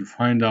businesses and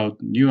find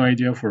out new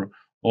ideas for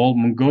all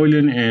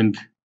Mongolian and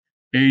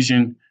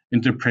Asian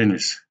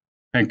entrepreneurs.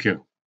 Thank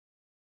you.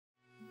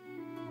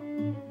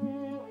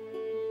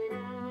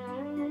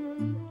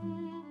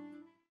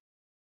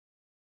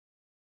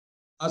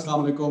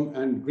 Assalamu alaikum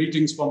and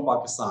greetings from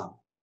Pakistan.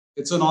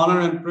 It's an honor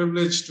and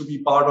privilege to be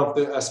part of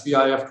the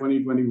SPIF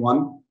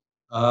 2021.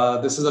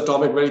 This is a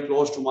topic very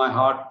close to my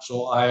heart,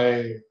 so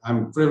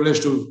I'm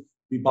privileged to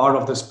be part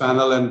of this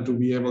panel and to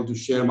be able to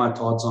share my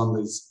thoughts on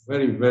this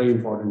very, very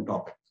important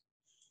topic.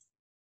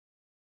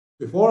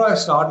 Before I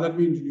start, let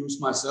me introduce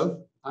myself.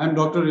 I am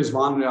Dr.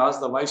 Rizwan Riaz,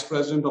 the Vice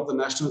President of the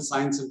National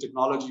Science and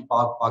Technology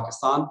Park,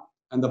 Pakistan,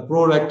 and the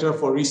Pro-Rector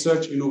for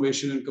Research,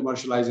 Innovation and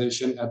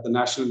Commercialization at the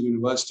National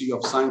University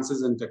of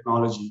Sciences and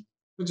Technology,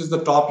 which is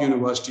the top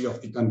university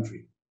of the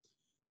country.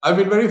 I've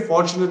been very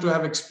fortunate to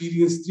have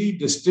experienced 3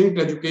 distinct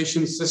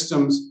education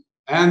systems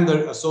and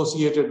the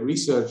associated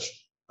research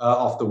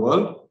of the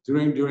world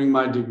during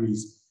my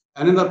degrees.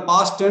 And in the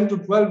past 10 to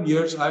 12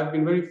 years, I've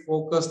been very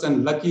focused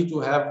and lucky to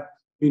have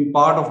been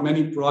part of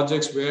many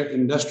projects where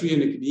industry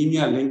and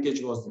academia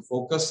linkage was the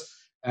focus.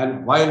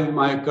 And while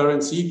my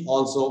current seat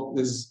also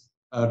is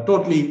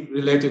totally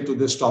related to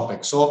this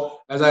topic. So,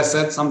 as I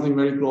said, something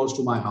very close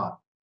to my heart.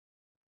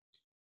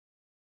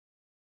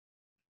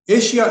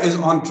 Asia is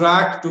on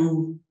track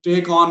to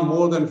take on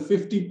more than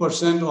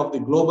 50% of the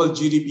global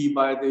GDP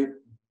by the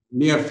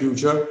near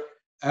future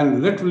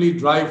and literally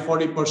drive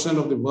 40%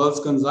 of the world's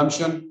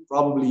consumption,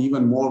 probably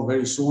even more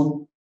very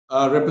soon,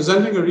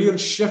 representing a real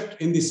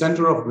shift in the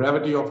center of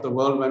gravity of the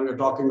world when we're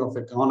talking of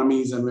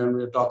economies and when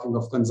we're talking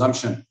of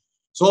consumption.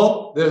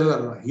 So there's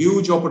a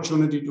huge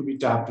opportunity to be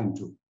tapped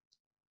into.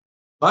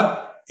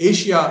 But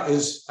Asia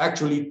is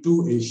actually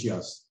 2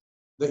 Asias.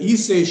 The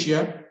East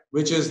Asia,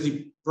 which is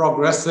the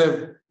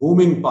progressive,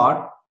 booming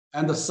part,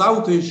 and the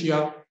South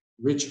Asia,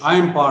 which I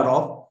am part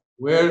of,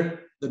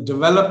 where the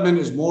development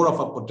is more of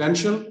a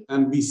potential,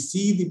 and we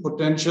see the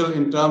potential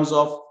in terms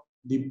of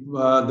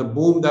the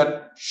boom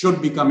that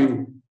should be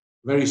coming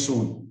very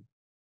soon.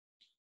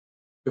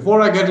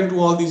 Before I get into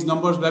all these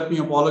numbers, let me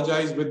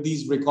apologize with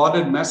these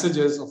recorded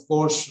messages. Of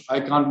course, I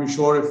can't be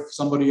sure if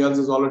somebody else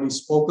has already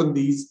spoken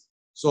these.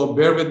 So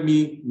bear with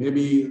me,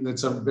 maybe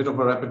it's a bit of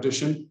a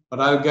repetition, but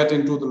I'll get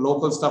into the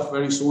local stuff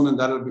very soon and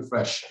that'll be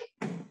fresh.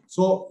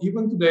 So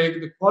even today,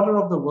 the quarter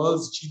of the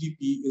world's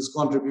GDP is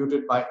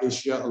contributed by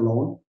Asia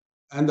alone.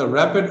 And the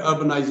rapid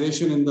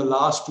urbanization in the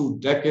last 2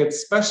 decades,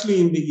 especially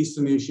in the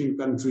Eastern Asian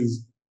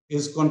countries,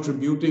 is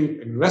contributing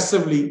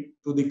aggressively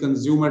to the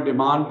consumer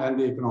demand and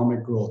the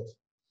economic growth.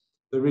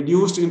 The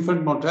reduced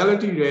infant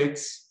mortality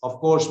rates, of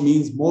course,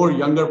 means more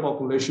younger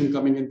population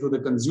coming into the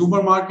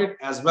consumer market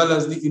as well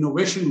as the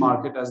innovation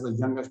market as the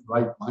youngest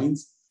bright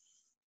minds.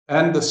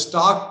 And the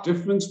stark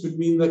difference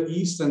between the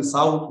East and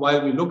South,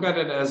 while we look at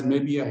it as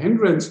maybe a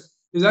hindrance,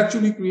 is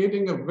actually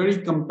creating a very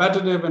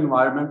competitive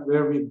environment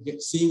where we're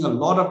seeing a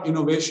lot of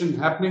innovation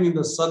happening in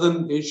the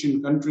Southern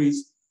Asian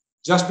countries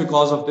just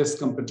because of this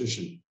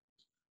competition.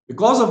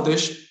 Because of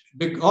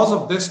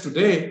this,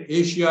 today,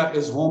 Asia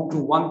is home to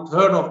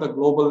 1/3 of the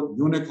global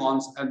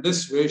unicorns, and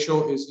this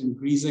ratio is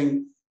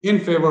increasing in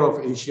favor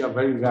of Asia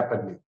very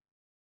rapidly.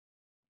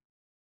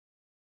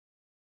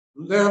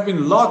 There have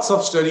been lots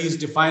of studies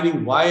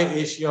defining why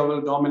Asia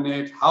will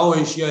dominate, how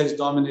Asia is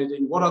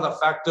dominating, what are the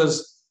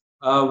factors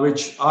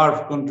which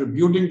are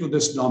contributing to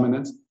this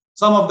dominance.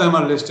 Some of them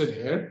are listed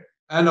here.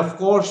 And of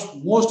course,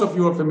 most of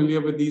you are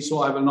familiar with these, so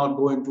I will not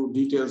go into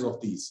details of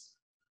these.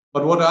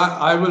 But what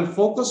I will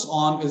focus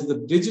on is the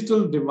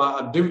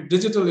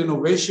digital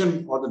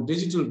innovation or the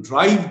digital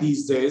drive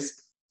these days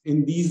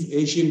in these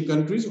Asian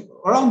countries,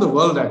 around the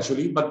world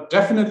actually, but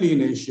definitely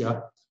in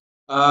Asia,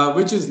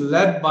 which is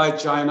led by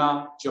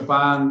China,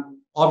 Japan,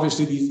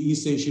 obviously these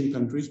East Asian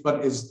countries,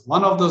 but is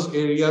one of those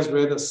areas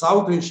where the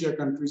South Asia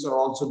countries are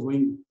also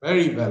doing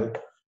very well,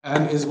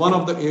 and is one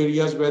of the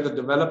areas where the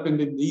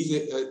development in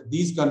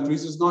these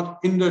countries is not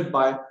hindered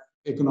by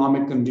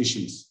economic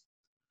conditions.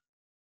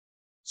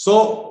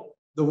 So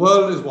the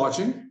world is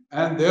watching,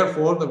 and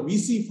therefore the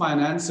VC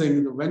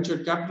financing, the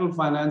venture capital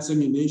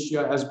financing in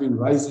Asia has been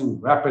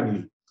rising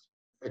rapidly.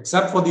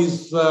 Except for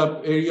this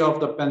area of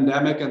the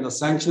pandemic and the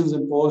sanctions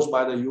imposed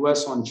by the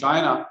US on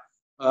China,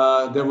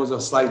 there was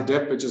a slight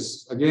dip, which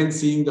is again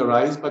seeing the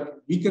rise, but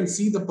we can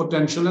see the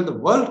potential and the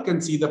world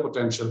can see the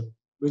potential,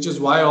 which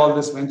is why all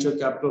this venture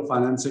capital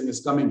financing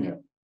is coming here.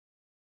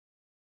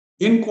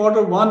 In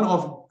Q1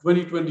 of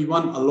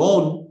 2021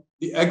 alone,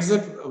 the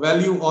exit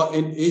value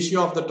in Asia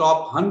of the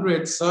top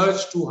 100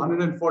 surged to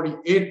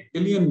 $148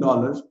 billion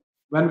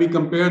when we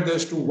compare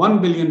this to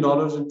 $1 billion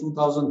in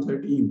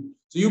 2013.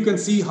 So you can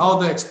see how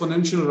the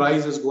exponential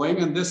rise is going,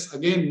 and this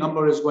again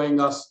number is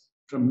going us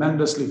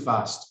tremendously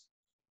fast.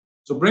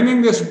 So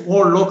bringing this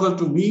more local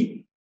to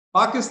me,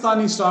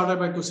 Pakistani startup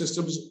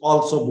ecosystem is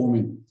also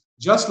booming.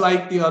 Just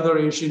like the other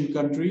Asian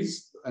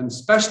countries, and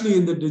especially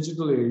in the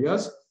digital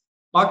areas,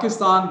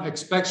 Pakistan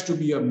expects to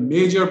be a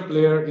major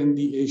player in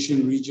the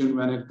Asian region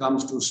when it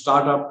comes to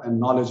startup and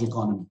knowledge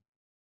economy.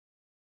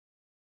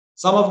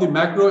 Some of the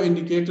macro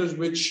indicators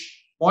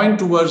which point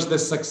towards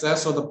this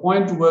success or the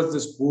point towards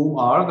this boom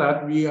are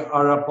that we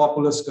are a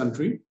populous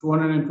country,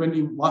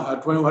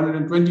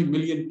 220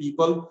 million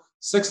people,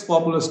 6th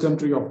populous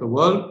country of the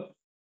world,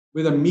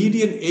 with a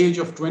median age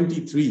of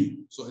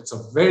 23. So it's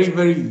a very,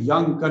 very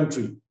young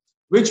country,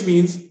 which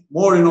means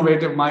more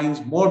innovative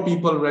minds, more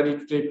people ready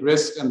to take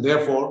risks, and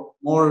therefore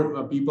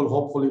more people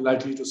hopefully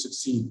likely to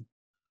succeed.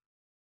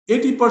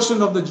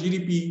 80% of the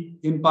GDP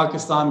in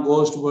Pakistan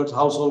goes towards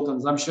household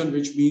consumption,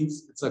 which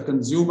means it's a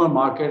consumer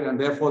market, and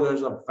therefore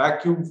there's a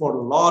vacuum for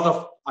a lot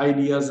of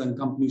ideas and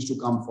companies to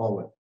come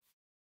forward.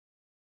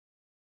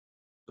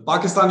 The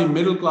Pakistani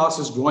middle class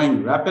is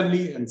growing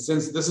rapidly, and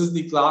since this is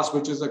the class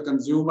which is a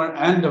consumer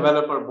and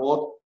developer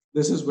both,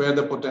 this is where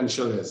the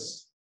potential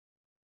is.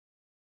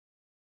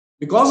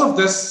 Because of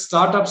this,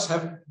 startups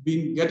have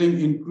been getting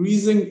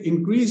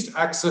increased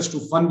access to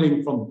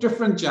funding from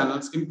different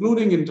channels,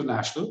 including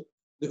international.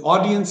 The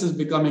audience is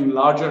becoming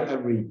larger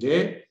every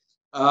day.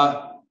 There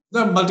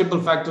are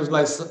multiple factors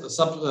like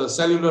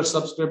cellular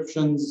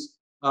subscriptions,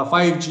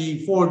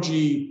 5G,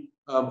 4G,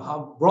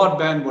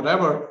 broadband,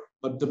 whatever.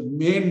 But the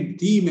main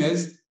theme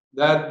is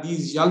that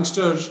these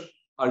youngsters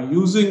are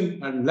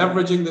using and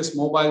leveraging this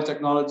mobile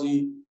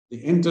technology, the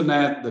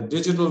internet, the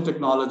digital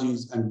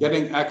technologies, and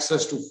getting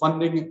access to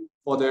funding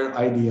for their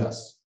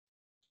ideas.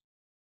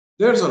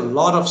 There's a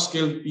lot of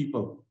skilled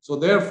people. So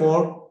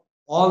therefore,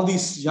 all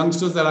these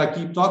youngsters that I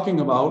keep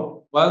talking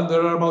about, well,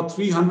 there are about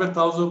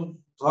 300,000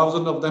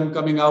 of them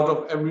coming out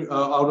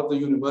of the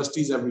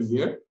universities every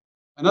year.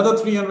 Another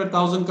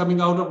 300,000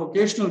 coming out of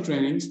vocational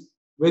trainings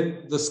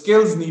with the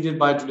skills needed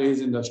by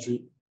today's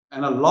industry.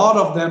 And a lot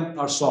of them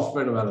are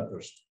software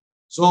developers.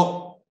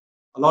 So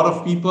a lot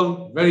of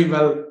people very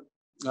well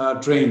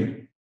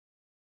trained.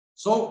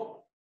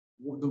 So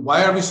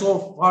why are we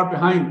so far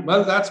behind?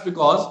 Well, that's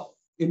because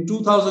in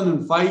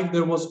 2005,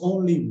 there was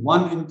only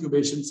one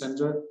incubation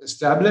center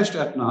established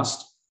at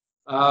NUST,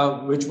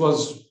 which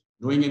was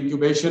doing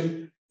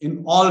incubation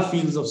in all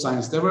fields of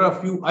science. There were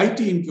a few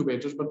IT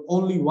incubators, but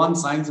only one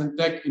science and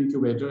tech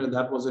incubator, and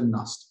that was in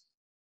NUST.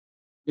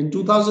 In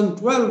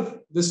 2012,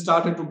 this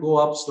started to go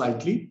up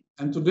slightly.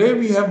 And today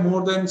we have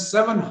more than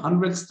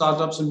 700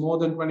 startups and more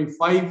than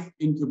 25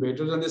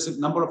 incubators. And this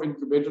number of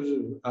incubators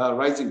is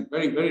rising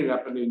very, very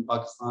rapidly in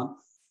Pakistan.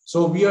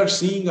 So we are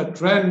seeing a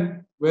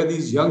trend where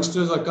these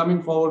youngsters are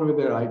coming forward with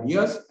their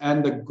ideas,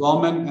 and the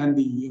government and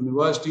the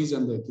universities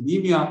and the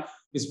academia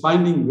is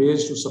finding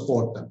ways to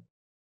support them.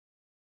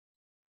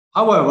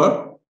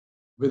 However,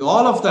 with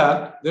all of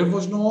that, there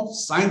was no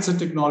science and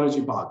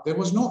technology park. There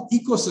was no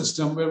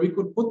ecosystem where we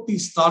could put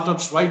these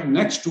startups right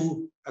next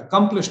to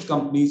accomplished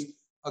companies,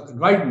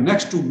 right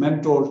next to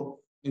mentors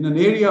in an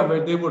area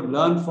where they would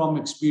learn from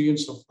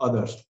experience of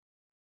others.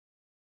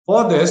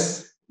 For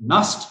this,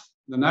 NUST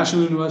the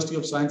National University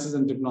of Sciences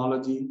and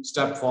Technology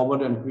stepped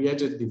forward and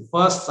created the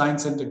first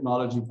Science and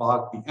Technology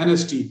Park, the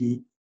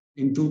NSTP,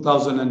 in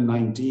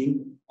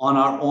 2019 on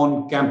our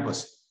own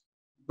campus,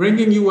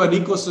 bringing you an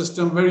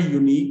ecosystem very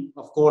unique.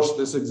 Of course,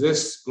 this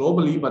exists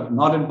globally, but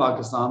not in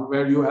Pakistan,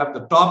 where you have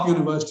the top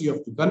university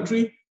of the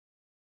country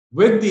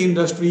with the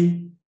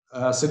industry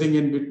sitting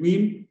in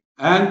between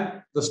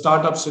and the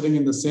startup sitting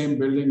in the same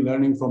building,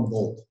 learning from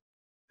both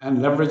and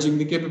leveraging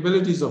the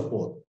capabilities of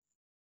both.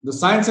 The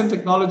Science and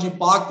Technology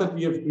Park that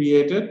we have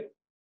created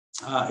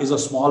is a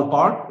small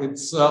park.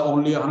 It's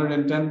only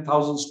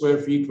 110,000 square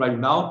feet right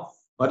now,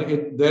 but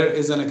there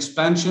is an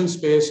expansion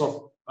space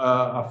of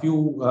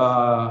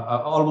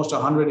almost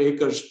 100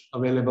 acres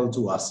available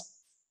to us.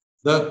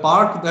 The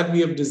park that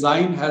we have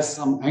designed has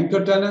some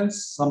anchor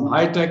tenants, some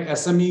high-tech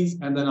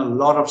SMEs, and then a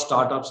lot of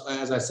startups,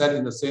 as I said,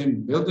 in the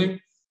same building.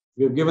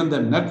 We have given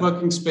them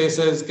networking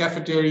spaces,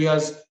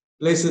 cafeterias,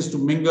 places to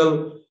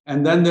mingle,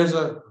 and then there's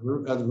a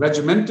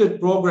regimented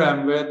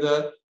program where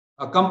the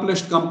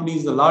accomplished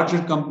companies, the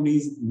larger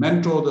companies,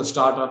 mentor the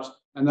startups,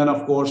 and then,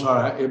 of course,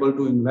 are able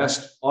to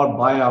invest or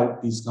buy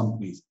out these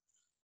companies.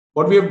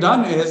 What we have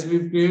done is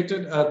we've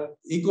created an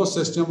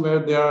ecosystem where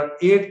there are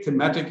 8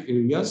 thematic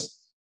areas,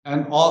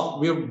 and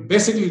we have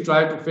basically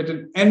tried to fit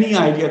in any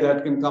idea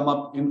that can come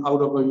up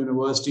out of a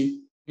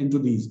university into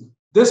these.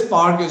 This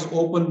park is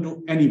open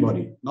to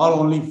anybody, not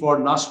only for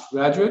NUST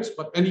graduates,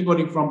 but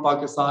anybody from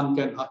Pakistan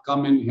can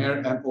come in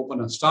here and open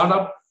a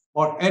startup,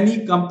 or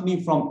any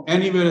company from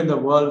anywhere in the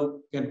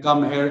world can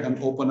come here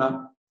and open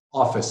an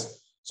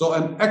office. So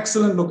an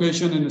excellent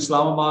location in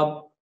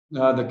Islamabad,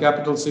 the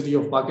capital city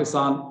of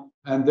Pakistan,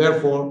 and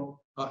therefore,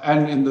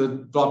 and in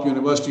the top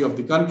university of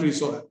the country.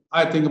 So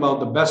I think about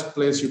the best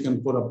place you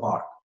can put a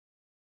park.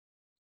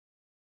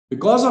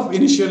 Because of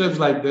initiatives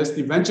like this,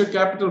 the venture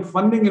capital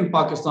funding in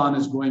Pakistan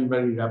is growing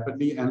very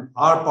rapidly, and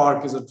our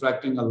park is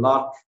attracting a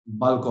lot,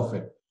 bulk of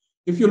it.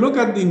 If you look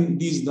at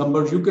these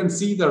numbers, you can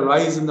see the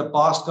rise in the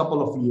past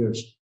couple of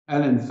years.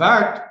 And in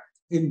fact,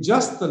 in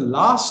just the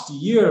last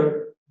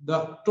year,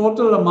 the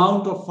total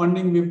amount of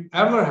funding we've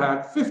ever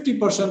had,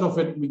 50% of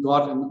it we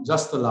got in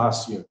just the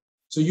last year.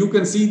 So you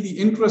can see the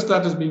interest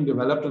that is being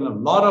developed, and a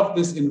lot of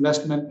this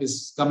investment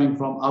is coming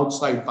from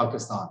outside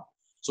Pakistan.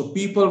 So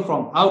people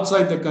from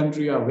outside the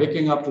country are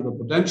waking up to the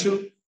potential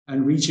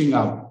and reaching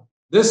out.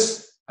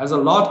 This has a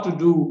lot to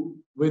do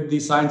with the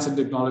Science and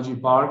Technology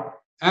Park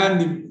and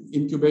the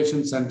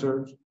incubation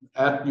center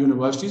at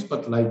universities,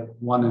 but like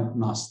one at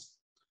NUST.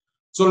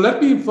 So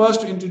let me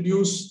first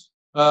introduce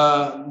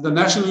the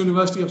National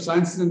University of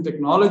Sciences and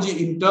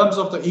Technology in terms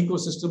of the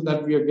ecosystem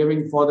that we are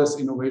giving for this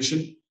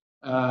innovation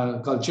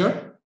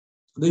culture.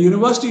 The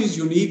university is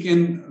unique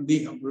in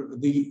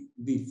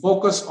the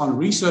focus on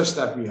research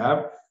that we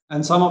have,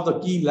 and some of the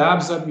key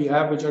labs that we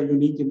have, which are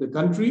unique in the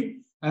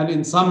country, and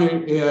in some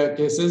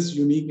cases,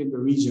 unique in the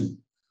region.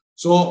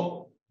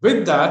 So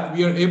with that,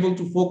 we are able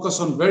to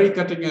focus on very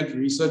cutting edge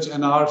research,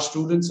 and our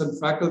students and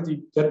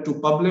faculty get to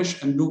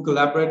publish and do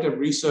collaborative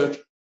research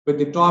with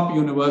the top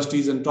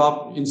universities and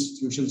top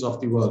institutions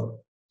of the world.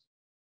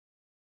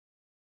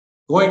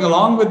 Going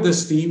along with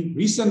this theme,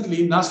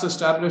 recently NUST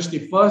established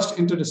the first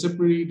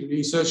interdisciplinary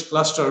research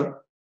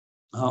cluster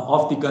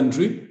of the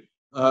country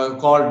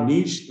called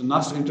NICE, the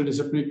NUST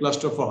Interdisciplinary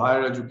Cluster for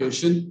Higher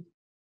Education.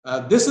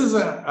 This is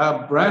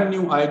a brand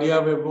new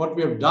idea where what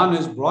we have done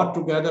is brought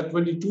together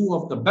 22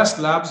 of the best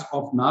labs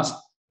of NUST,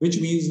 which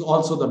means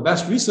also the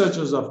best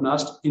researchers of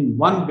NUST in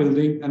one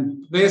building,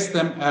 and place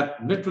them at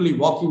literally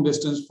walking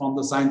distance from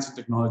the Science and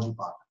Technology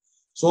Park.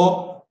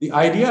 So the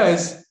idea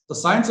is the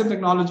Science and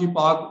Technology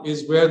Park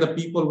is where the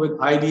people with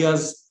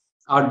ideas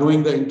are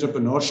doing the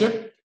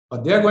entrepreneurship,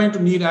 but they're going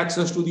to need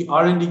access to the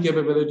R&D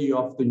capability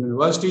of the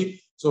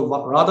university. So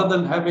rather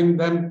than having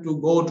them to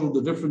go to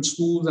the different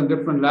schools and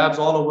different labs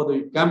all over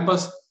the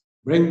campus,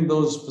 bring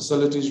those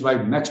facilities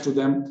right next to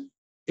them.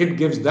 It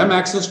gives them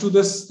access to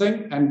this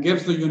thing and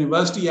gives the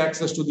university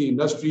access to the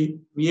industry,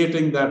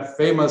 creating that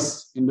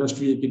famous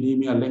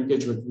industry-academia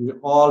linkage which we've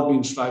all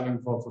been striving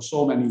for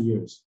so many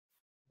years.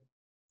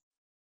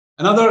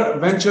 Another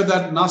venture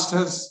that NUST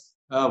has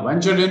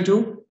ventured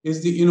into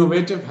is the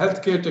innovative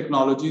healthcare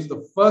technologies,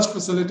 the first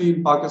facility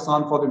in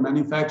Pakistan for the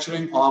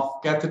manufacturing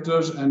of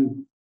catheters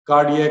and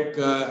cardiac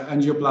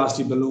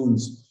angioplasty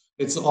balloons.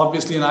 It's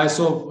obviously an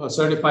ISO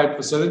certified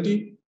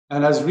facility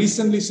and has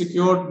recently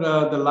secured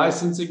the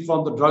licensing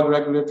from the Drug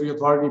Regulatory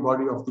Authority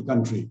body of the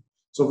country.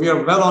 So we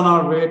are well on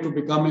our way to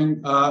becoming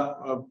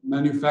a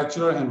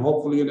manufacturer and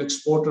hopefully an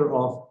exporter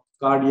of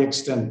cardiac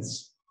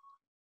stents.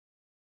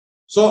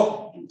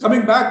 So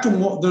coming back to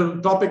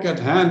the topic at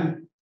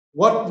hand,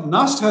 what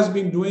NUST has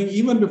been doing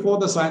even before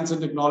the Science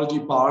and Technology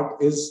Park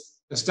is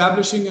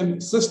establishing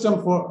a system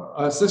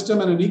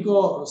and an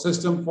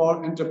ecosystem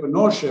for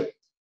entrepreneurship,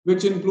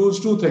 which includes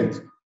two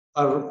things: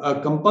 a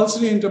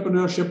compulsory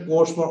entrepreneurship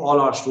course for all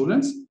our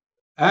students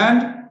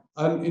and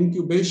an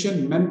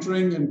incubation,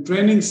 mentoring, and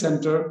training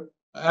center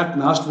at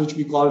NUST, which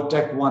we call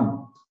Tech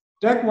One.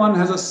 Tech One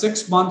has a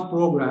 6-month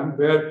program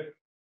where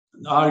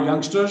our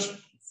youngsters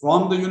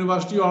from the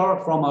university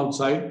or from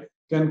outside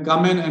can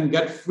come in and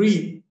get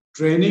free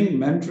training,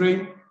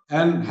 mentoring,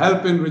 and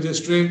help in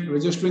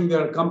registering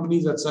their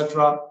companies,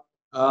 etc.,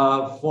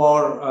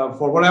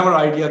 for whatever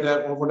idea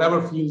or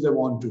whatever field they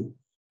want to.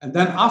 And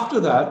then after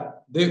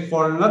that,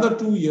 for another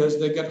 2 years,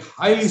 they get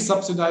highly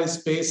subsidized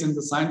space in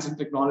the Science and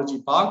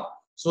Technology Park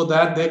so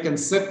that they can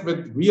sit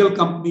with real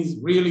companies,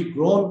 really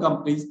grown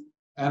companies,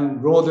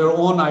 and grow their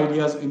own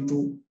ideas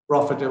into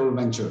profitable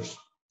ventures.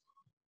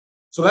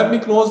 So let me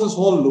close this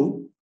whole loop.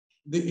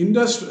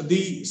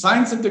 The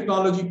Science and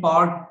Technology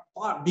Park,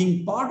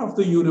 being part of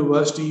the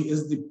university,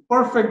 is the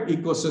perfect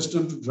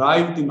ecosystem to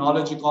drive the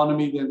knowledge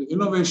economy and the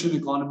innovation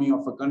economy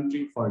of a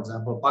country. For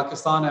example,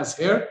 Pakistan has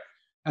here,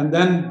 and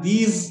then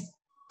these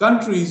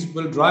countries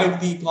will drive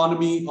the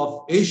economy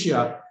of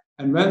Asia.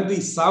 And when the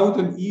South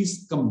and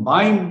East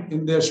combine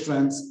in their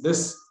strengths,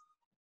 this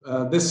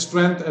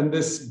strength and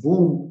this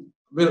boom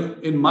will,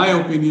 in my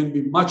opinion,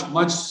 be much,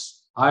 much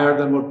higher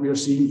than what we are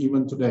seeing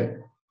even today.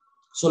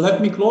 So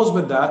let me close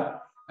with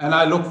that. And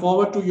I look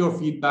forward to your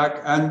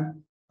feedback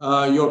and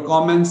your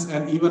comments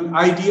and even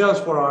ideas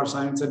for our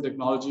Science and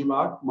Technology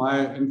Park.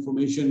 My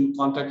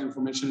contact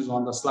information is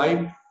on the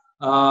slide.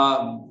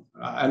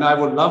 And I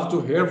would love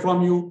to hear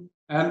from you.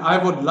 And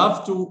I would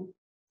love to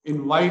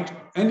invite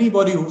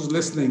anybody who's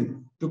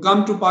listening to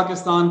come to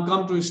Pakistan,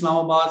 come to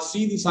Islamabad,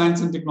 see the Science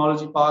and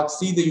Technology Park,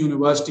 see the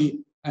university,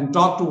 and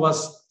talk to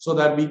us so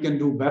that we can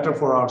do better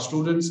for our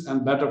students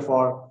and better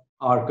for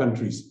our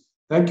countries.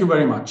 Thank you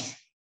very much.